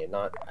times, it may have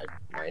not.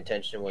 My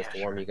intention was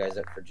to warm you guys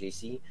up for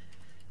GC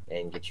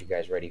and get you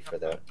guys ready for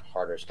the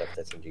harder stuff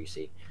that's in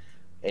GC.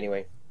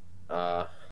 Anyway,